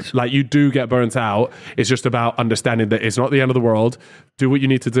cap. Like you do get burnt out. It's just about understanding that it's not the end of the world. Do what you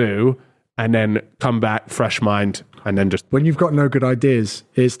need to do, and then come back, fresh mind, and then just when you've got no good ideas,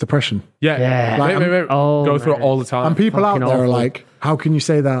 it's depression. Yeah. Like, go through it all the time. And people out there are like, how can you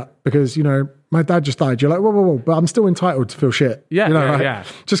say that? Because you know. My dad just died. You're like, whoa, but I'm still entitled to feel shit. Yeah, you know, yeah.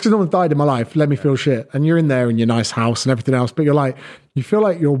 Just because no one's died in my life, let me feel shit. And you're in there in your nice house and everything else, but you're like, you feel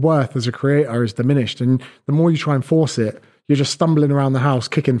like your worth as a creator is diminished. And the more you try and force it, you're just stumbling around the house,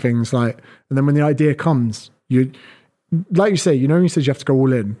 kicking things like, and then when the idea comes, like you say, you know, you said you have to go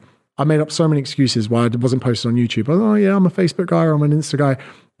all in. I made up so many excuses why I wasn't posted on YouTube. Oh yeah, I'm a Facebook guy or I'm an Insta guy.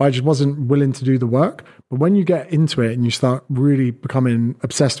 But I just wasn't willing to do the work. But when you get into it and you start really becoming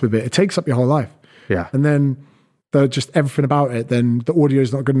obsessed with it, it takes up your whole life. Yeah. And then just everything about it, then the audio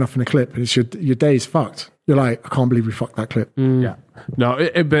is not good enough in a clip. And it's your day's fucked. You're like, I can't believe we fucked that clip. Yeah. No,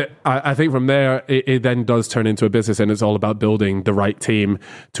 but I think from there, it then does turn into a business, and it's all about building the right team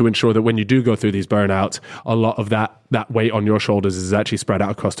to ensure that when you do go through these burnouts, a lot of that weight on your shoulders is actually spread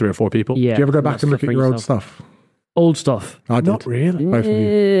out across 3 or 4 people. Yeah. Do you ever go back and look at your old stuff? Old stuff? I did. Not really. Both of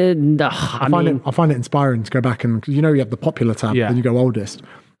you. No, I find it inspiring to go back and, you know, you have the popular tab, then you go oldest.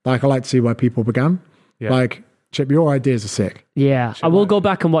 Like, I like to see where people began. Yeah. Like, Chip, your ideas are sick. Yeah. I will go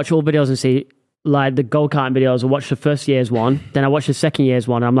back and watch all videos and see like the go-kart videos. I watched the first year's one, then I watched the second year's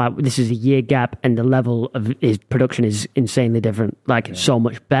one. I'm like, this is a year gap, and the level of his production is insanely different. Like, so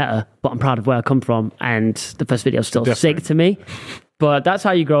much better. But I'm proud of where I come from, and the first video is still sick to me. But that's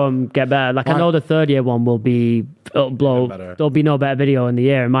how you grow and get better. Like, I know the third year one it'll blow. There'll be no better video in the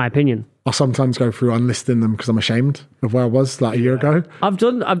year, in my opinion. I'll sometimes go through unlisting them because I'm ashamed of where I was like a year ago. I've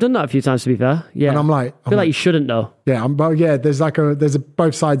done that a few times, to be fair. Yeah, and I feel like you shouldn't though. Yeah, there's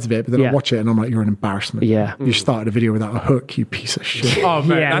both sides of it, but then I watch it and I'm like, you're an embarrassment. Yeah, you started a video without a hook, you piece of shit. Oh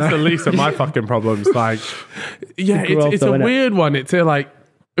man, that's the least of my fucking problems. Like, yeah, it's a weird one. It's like.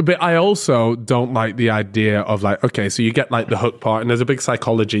 But I also don't like the idea of like, okay, so you get like the hook part, and there's a big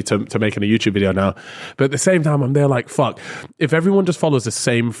psychology to making a YouTube video now. But at the same time, I'm there like, fuck, if everyone just follows the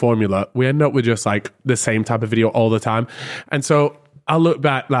same formula, we end up with just like the same type of video all the time. And so I look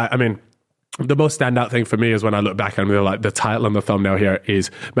back, like, I mean, the most standout thing for me is when I look back and they're like, the title and the thumbnail here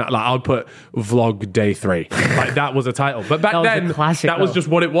is like, I'll put vlog day 3. Like, that was a title. But back then, that was just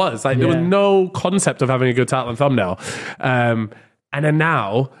what it was. Like, there was no concept of having a good title and thumbnail. And then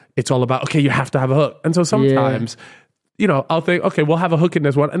now it's all about, okay, you have to have a hook. And so sometimes, you know, I'll think, okay, we'll have a hook in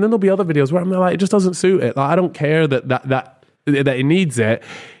this one. And then there'll be other videos where I'm like, it just doesn't suit it. Like, I don't care that it needs it.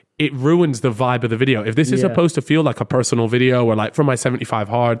 It ruins the vibe of the video. If this is supposed to feel like a personal video or like from my 75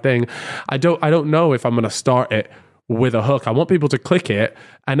 hard thing, I don't know if I'm going to start it with a hook. I want people to click it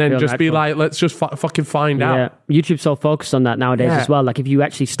and then just be like, let's just fucking find out. YouTube's so focused on that nowadays as well. Like, if you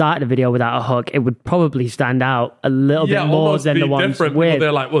actually started a video without a hook, it would probably stand out a little bit more than the ones with.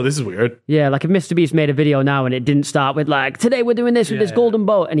 They're like, well, this is weird. Yeah, like if Mr. Beast made a video now and it didn't start with like, today we're doing this with this golden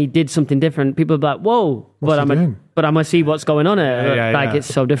boat, and he did something different, people would be like, whoa, but I'm gonna see what's going on here. It's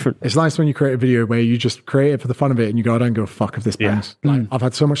so different. It's nice when you create a video where you just create it for the fun of it and you go, I don't give a fuck if this bangs. Like, I've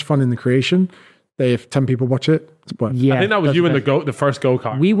had so much fun in the creation. If 10 people watch it, it's worth. I think that was you in the first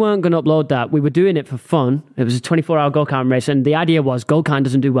go-kart. We weren't going to upload that. We were doing it for fun. It was a 24-hour go-kart race, and the idea was go-kart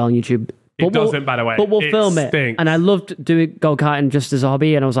doesn't do well on YouTube. It doesn't, by the way. But we'll film it. And I loved doing go-karting just as a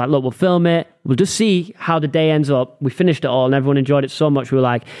hobby, and I was like, look, we'll film it. We'll just see how the day ends up. We finished it all, and everyone enjoyed it so much. We were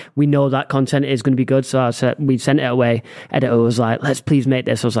like, we know that content is going to be good, so we sent it away. Editor was like, let's please make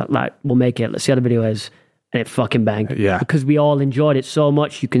this. I was like, we'll make it. Let's see how the video is. And it fucking banged. Yeah. Because we all enjoyed it so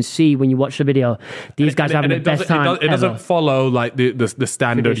much. You can see when you watch the video, these guys having the best time. It doesn't follow like the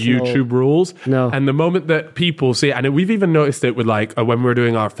standard YouTube rules. No. And the moment that people see it, and we've even noticed it with like when we're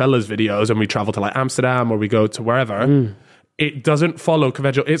doing our fellas videos and we travel to like Amsterdam or we go to wherever, it doesn't follow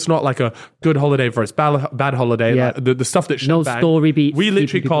conventional. It's not like a good holiday versus bad holiday. Yeah. Like the stuff that should no bang. Story beats. We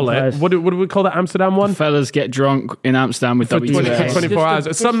literally call it. What do we call that Amsterdam one? Fellas get drunk in Amsterdam with for 24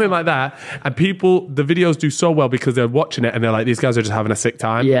 hours, something like that. And people, the videos do so well because they're watching it and they're like, these guys are just having a sick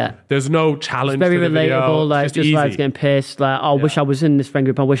time. Yeah. There's no challenge. It's very to the relatable. video. Like just lads getting pissed. Like, I wish I was in this friend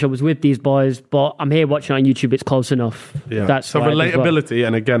group. I wish I was with these boys. But I'm here watching on YouTube. It's close enough. Yeah. That's so relatability,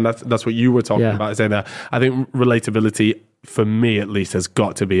 and again, that's what you were talking about. Saying that I think relatability, for me at least, has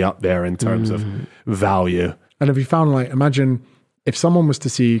got to be up there in terms of value. And have you found, like, imagine if someone was to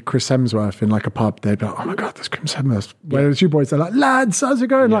see Chris Hemsworth in like a pub, they'd be like, oh my God, there's Chris Hemsworth. Whereas you boys, they're like, lads, how's it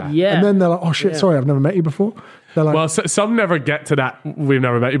going? And then they're like, oh shit, sorry, I've never met you before. They're like, well, some never get to that. We've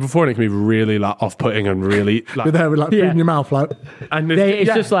never met you before, and it can be really like off-putting and really like. You're there with like food in your mouth, like. And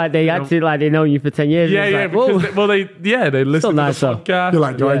it's just like they actually like they know you for 10 years. Yeah, they listen to the podcast. You're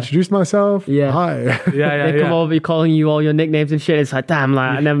like, do I introduce myself? Yeah, hi. They come over, calling you all your nicknames and shit. It's like, damn,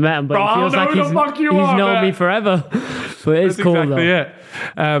 like I never met him, but it feels like he's known me forever. So it is cool exactly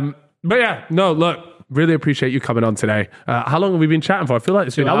though. But yeah, no, look. Really appreciate you coming on today. How long have we been chatting for? I feel like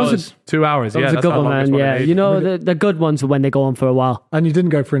it's 2 hours. 2 hours. That was a good one, man. Yeah, you know the good ones are when they go on for a while. And you didn't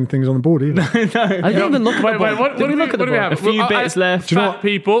go for any things on the board either. No, I didn't even look at the board. What do we have? A few bits left. Fat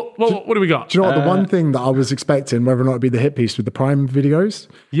people. What do we got? Do you know what? The one thing that I was expecting, whether or not it'd be the hit piece with the Prime videos.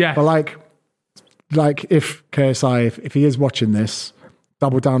 Yeah. But like if KSI, if he is watching this,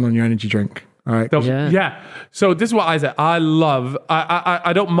 double down on your energy drink. All right. Yeah. So this is what I said. I love.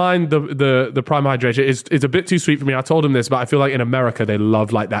 I don't mind the Prime hydration. It's a bit too sweet for me. I told him this, but I feel like in America they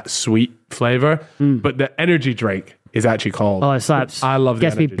love like that sweet flavor. But the energy drink is actually cold. Oh, it slaps. I love.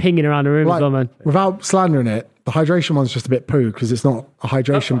 Gets me pinging around the room as well, man. Without slandering it, the hydration one's just a bit poo because it's not a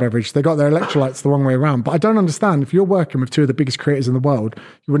hydration beverage. They got their electrolytes the wrong way around. But I don't understand, if you're working with two of the biggest creators in the world,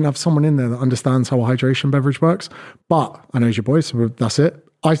 you wouldn't have someone in there that understands how a hydration beverage works. But I know it's your boys, so that's it.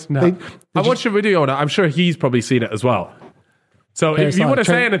 I watched a video on it. I'm sure he's probably seen it as well. So if you want to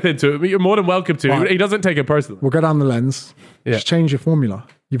say anything to him, you're more than welcome to. Right. He doesn't take it personally. We'll go down the lens. Just change your formula.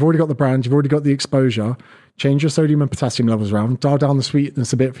 You've already got the brand. You've already got the exposure. Change your sodium and potassium levels around. Dial down the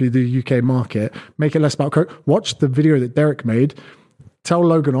sweetness a bit for the UK market. Make it less about Coke. Watch the video that Derek made. tell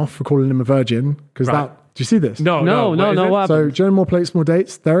Logan off for calling him a virgin because Right. do you see this? No. What So, happened? do you know More Plates, More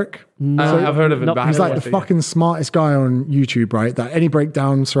Dates, Derek? I've heard of him. No, but I He's haven't like the watched it yet. fucking smartest guy on YouTube, right? That any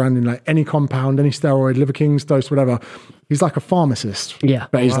breakdown surrounding like any compound, any steroid, liver king's dose, whatever. He's like a pharmacist. Yeah.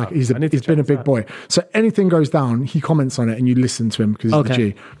 But he's wow. like, he's I need to been a check big that. boy. So anything goes down, he comments on it and you listen to him because he's the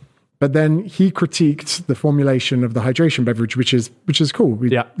Okay. G. But then he critiqued the formulation of the hydration beverage, which is cool.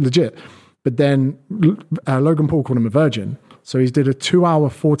 Yeah. Legit. But then Logan Paul called him a virgin. So he did a 2-hour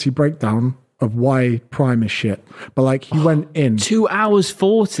 40 breakdown of why Prime is shit. But like he went in 2 hours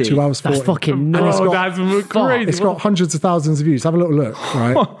 40. 2 hours 40. That's fucking And nuts. it's Oh, got- that's crazy. it's got hundreds of thousands of views. Have a little look,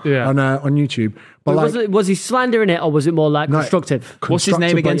 right? Yeah. On YouTube. But like, Was he slandering it or was it more like constructive? What's his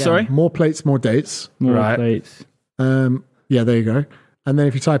name constructive, again, but sorry? More Plates, More Dates. More Right. plates. Yeah, there you go. And then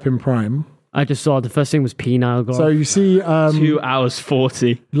if you type in Prime, I just saw the first thing was penile gore. so you see 2 hours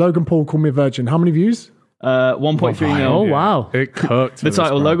 40. Logan Paul called me a virgin. How many views? 1.3 Oh, mil. wow. It cooked. The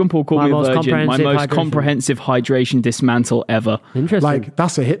title, Logan Paul called My me a most virgin. My comprehensive most hydration. comprehensive hydration dismantle ever. Interesting. Like,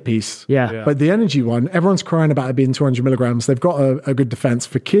 that's a hit piece. yeah. But the energy one, everyone's crying about it being 200 milligrams. They've got a good defense.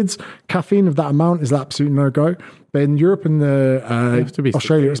 For kids, caffeine of that amount is an absolute no-go. But in Europe and have to be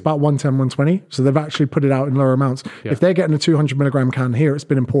Australia, 16. it's about 110, 120. So they've actually put it out in lower amounts. Yeah. If they're getting a 200 milligram can here, it's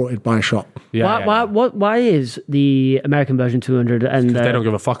been imported by a shop. Why is the American version 200 and They don't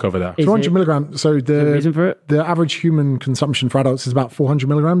give a fuck over there. is 200 it- milligrams. So a reason for it? the average human consumption for adults is about 400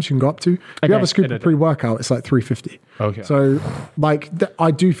 milligrams. You can go up to. If you have a scoop In a of day. pre-workout, it's like 350. Okay. So, like,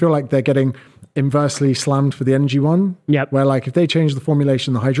 I do feel like they're getting inversely slammed for the energy one. Yep. Where, like, if they change the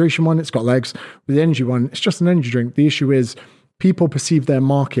formulation, the hydration one, it's got legs. With the energy one, it's just an energy drink. The issue is people perceive their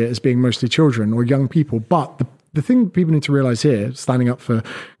market as being mostly children or young people. But the thing people need to realize here, standing up for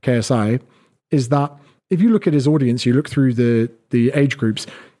KSI, is that if you look at his audience, you look through the age groups,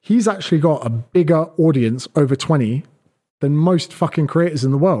 he's actually got a bigger audience over 20 than most fucking creators in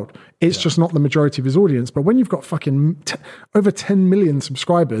the world. It's just not the majority of his audience. But when you've got fucking over 10 million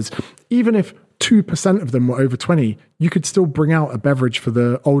subscribers, even if 2% of them were over 20, you could still bring out a beverage for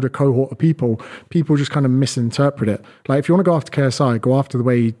the older cohort of people. People just kind of misinterpret it. Like, if you want to go after KSI, go after the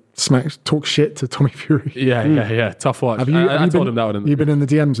way he talks shit to Tommy Fury. Yeah. Tough watch. Have you, I have you told been, him that one. you've been in the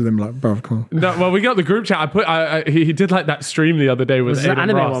DMs with him, like, bro, come on. No, well, we got the group chat. He did like that stream the other day with Was it the Aiden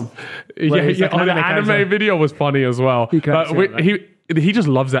anime Ross. one? Yeah, Where he's like an the anime anime character. video was funny as well. cracks But me up, he just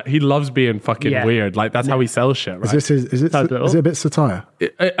loves that. He loves being fucking Yeah. weird. Like, that's how he sells shit, right? Is it a bit satire?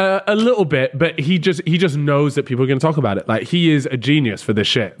 A little bit, but he just knows that people are going to talk about it. Like, he is a genius for this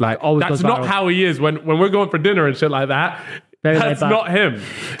shit. Like, Always that's goes not viral. how he is when we're going for dinner and shit like that. Very laid That's back. not him.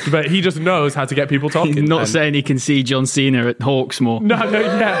 But he just knows how to get people talking. He's not And- saying he can see John Cena at Hawksmoor. No,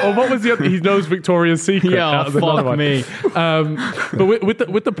 yeah. Or what was the other? He knows Victoria's Secret. Yeah, That was another fuck one. me. But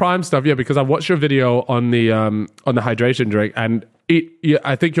with the Prime stuff, yeah, because I watched your video on the hydration drink, and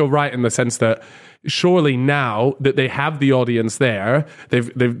I think you're right in the sense that surely now that they have the audience there,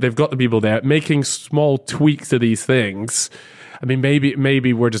 they've got the people there making small tweaks to these things. I mean,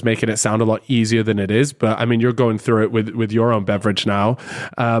 maybe we're just making it sound a lot easier than it is, but I mean, you're going through it with your own beverage now.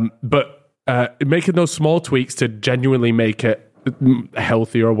 But making those small tweaks to genuinely make it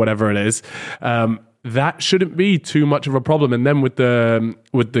healthier or whatever it is, that shouldn't be too much of a problem. And then with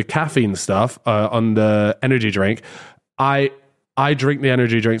the caffeine stuff on the energy drink, I drink the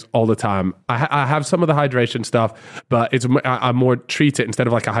energy drinks all the time. I have some of the hydration stuff, but I more treat it instead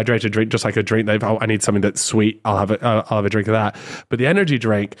of like a hydrated drink, just like a drink. I need something that's sweet. I'll have a drink of that. But the energy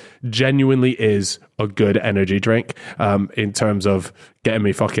drink genuinely is a good energy drink in terms of getting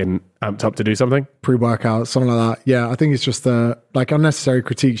me fucking amped up to do something. Pre-workout, something like that. Yeah, I think it's just like unnecessary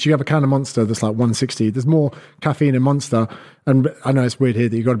critiques. You have a can of Monster that's like 160. There's more caffeine in Monster, and I know it's weird here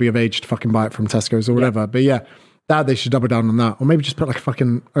that you got to be of age to fucking buy it from Tesco's or whatever. But yeah. That they should double down on that, or maybe just put like a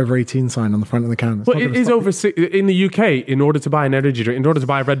fucking over 18 sign on the front of the can. It's Well, not it gonna is stop over in the UK. In order to buy an energy drink, in order to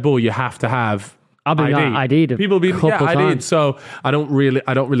buy a Red Bull, you have to have I've been ID'd a People be couple I did. times. So I don't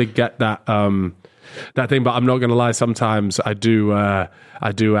really get that that thing. But I'm not going to lie. Sometimes I do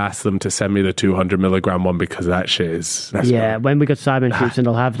ask them to send me the 200 milligram one because that shit is. Yeah, when we got Simon shoots and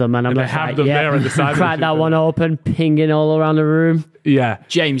they'll have them, and I'm They just have like, them yeah, there in the Simon crack that shoot. one open, pinging all around the room. Yeah.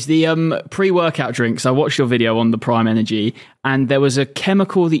 James, the pre-workout drinks, I watched your video on the Prime Energy, and there was a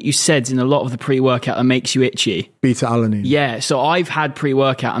chemical that you said in a lot of the pre-workout that makes you itchy. beta-alanine. Yeah, so I've had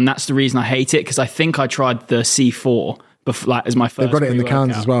pre-workout, and that's the reason I hate it, because I think I tried the C4 like as my first. They've got it in the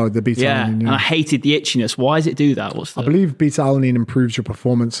cans pre-workout. as well, the beta-alanine. Yeah, and I hated the itchiness. Why does it do that? What's the... I believe beta-alanine improves your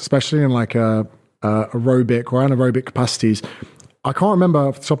performance, especially in like aerobic or anaerobic capacities. I can't remember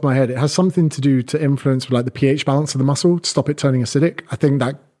off the top of my head. It has something to do to influence with like the pH balance of the muscle to stop it turning acidic. I think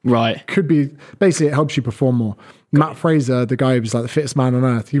that Right. Could be, basically it helps you perform more. Matt Fraser, the guy who was like the fittest man on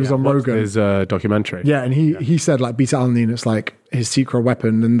earth, he was on Rogan. His documentary. Yeah, and he said like beta-alanine, it's like his secret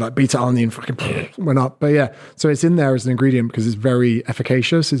weapon, and like beta-alanine fucking went up. But yeah, so it's in there as an ingredient because it's very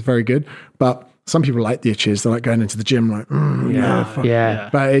efficacious, it's very good. But some people like the itches, they're like going into the gym like, Yeah.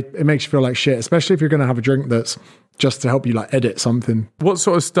 But it makes you feel like shit, especially if you're going to have a drink that's just to help you like edit something. What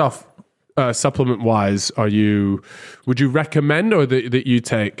sort of stuff, supplement-wise, would you recommend or that you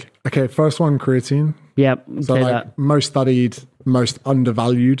take? Okay, first one, creatine. Yep. So say like that. most studied, most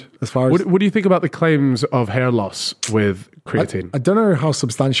undervalued as far as... What do you think about the claims of hair loss with creatine? I don't know how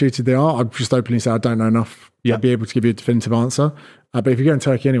substantiated they are. I'd just openly say I don't know enough to be able to give you a definitive answer. But if you're going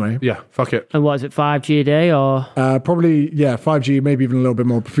Turkey anyway... Yeah, fuck it. And what is it, 5G a day or? Probably, 5G, maybe even a little bit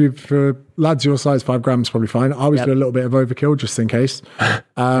more. For lads your size, 5 grams is probably fine. I always do a little bit of overkill just in case.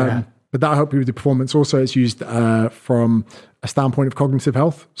 But that'll help you with the performance. Also, it's used from a standpoint of cognitive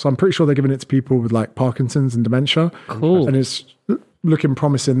health. So I'm pretty sure they're giving it to people with like Parkinson's and dementia. Cool. And it's looking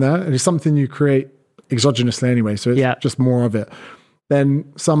promising there. And it's something you create exogenously anyway. So it's just more of it. Then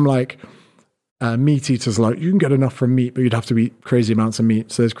some like meat eaters, like you can get enough from meat, but you'd have to eat crazy amounts of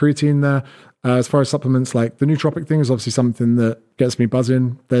meat. So there's creatine there. As far as supplements, like the nootropic thing is obviously something that gets me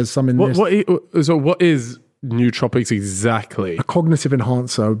buzzing. There's some in this. So what is nootropics exactly? A cognitive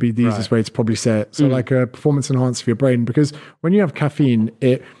enhancer would be the easiest way to probably say it. So like a performance enhancer for your brain, because when you have caffeine,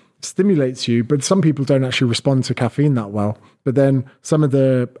 it stimulates you, but some people don't actually respond to caffeine that well. But then some of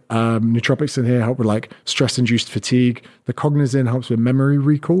the nootropics in here help with like stress-induced fatigue. The cognizin helps with memory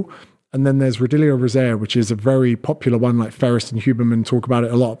recall. And then there's Rhodiola rosea, which is a very popular one, like Ferris and Huberman talk about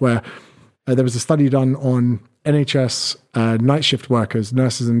it a lot, where there was a study done on NHS night shift workers,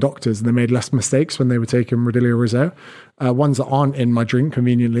 nurses and doctors, and they made less mistakes when they were taking Rhodiola rosea. Ones that aren't in my drink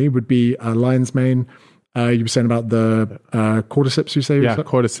conveniently would be lion's mane. You were saying about the cordyceps, you say? Yeah,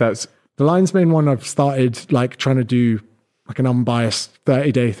 cordyceps. The lion's mane one, I've started like trying to do like an unbiased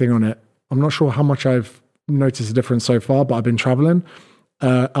 30-day thing on it. I'm not sure how much I've noticed a difference so far, but I've been traveling.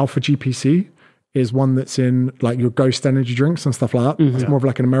 Alpha GPC is one that's in like your Ghost energy drinks and stuff like that. It's more of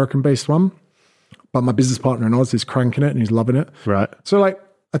like an American-based one. But my business partner in Oz is cranking it and he's loving it. Right. So like,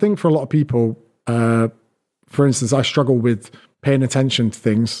 I think for a lot of people, for instance, I struggle with paying attention to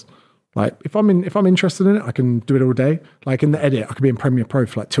things. Like if I'm interested in it, I can do it all day. Like in the edit, I could be in Premiere Pro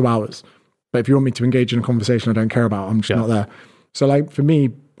for like 2 hours. But if you want me to engage in a conversation I don't care about, I'm just not there. So like for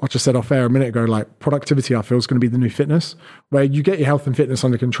me, I just said off air a minute ago, like productivity I feel is going to be the new fitness, where you get your health and fitness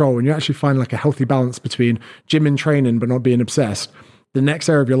under control and you actually find like a healthy balance between gym and training, but not being obsessed. The next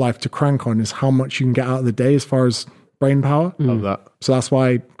area of your life to crank on is how much you can get out of the day as far as brain power. Love that. So that's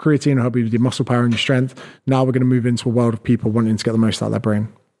why creatine will help you with your muscle power and your strength. Now we're going to move into a world of people wanting to get the most out of their brain.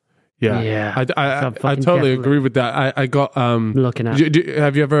 Yeah. I totally agree with that. I got... looking at.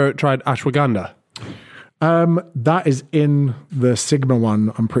 Have you ever tried ashwagandha? That is in the Sigma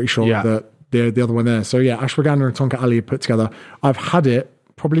one, I'm pretty sure, that the other one there. So yeah, ashwagandha and tonka ali put together. I've had it,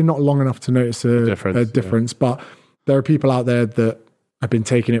 probably not long enough to notice a difference, but there are people out there that have been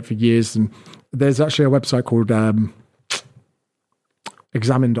taking it for years, and there's actually a website called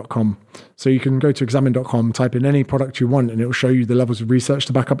examine.com. So you can go to examine.com, type in any product you want, and it will show you the levels of research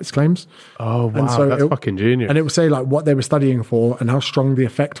to back up its claims. Oh, wow, and so that's fucking genius. And it will say like what they were studying for and how strong the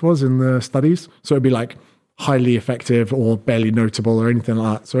effect was in the studies. So it'd be like highly effective or barely notable or anything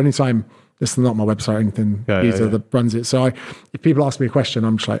like that. So anytime, this is not my website or anything that runs it. So if people ask me a question,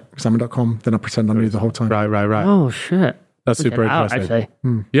 I'm just like examine.com, then I pretend I knew the whole time. Right. Oh, shit. That's super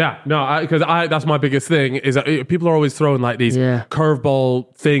interesting. Yeah, no, because that's my biggest thing is that people are always throwing like these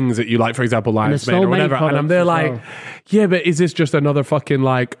curveball things at you, like for example, lion's mane or whatever, and I'm there like, yeah, but is this just another fucking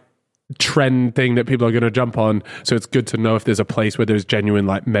like trend thing that people are going to jump on? So it's good to know if there's a place where there's genuine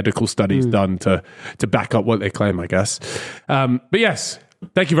like medical studies done to back up what they claim, I guess. But yes.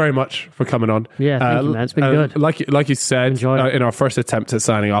 Thank you very much for coming on. Yeah, thank you, man. It's been good. Like you said, in our first attempt at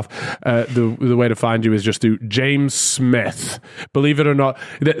signing off, the way to find you is just do James Smith. Believe it or not,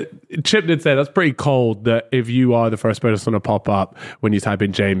 Chip did say that's pretty cold that if you are the first person to pop up when you type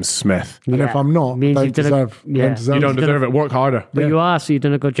in James Smith. And if I'm not, don't deserve you don't deserve it. Work harder. But you are, so you've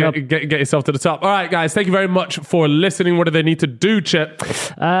done a good job. Get yourself to the top. All right, guys, thank you very much for listening. What do they need to do, Chip? Give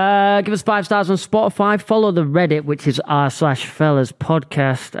us 5 stars on Spotify. Follow the Reddit, which is r/fellas podcast.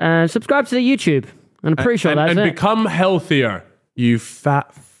 And subscribe to the YouTube. And I'm pretty sure that's it. And become healthier. You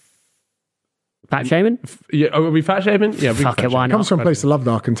fat shaming? Are we fat shaming? Yeah, fuck it, why not? It comes from a place of love,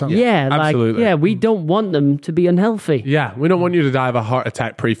 though, I can tell. Yeah, absolutely. We don't want them to be unhealthy. Yeah, we don't want you to die of a heart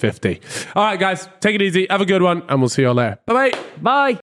attack pre-50. All right, guys, take it easy. Have a good one, and we'll see you all later. Bye-bye. Bye.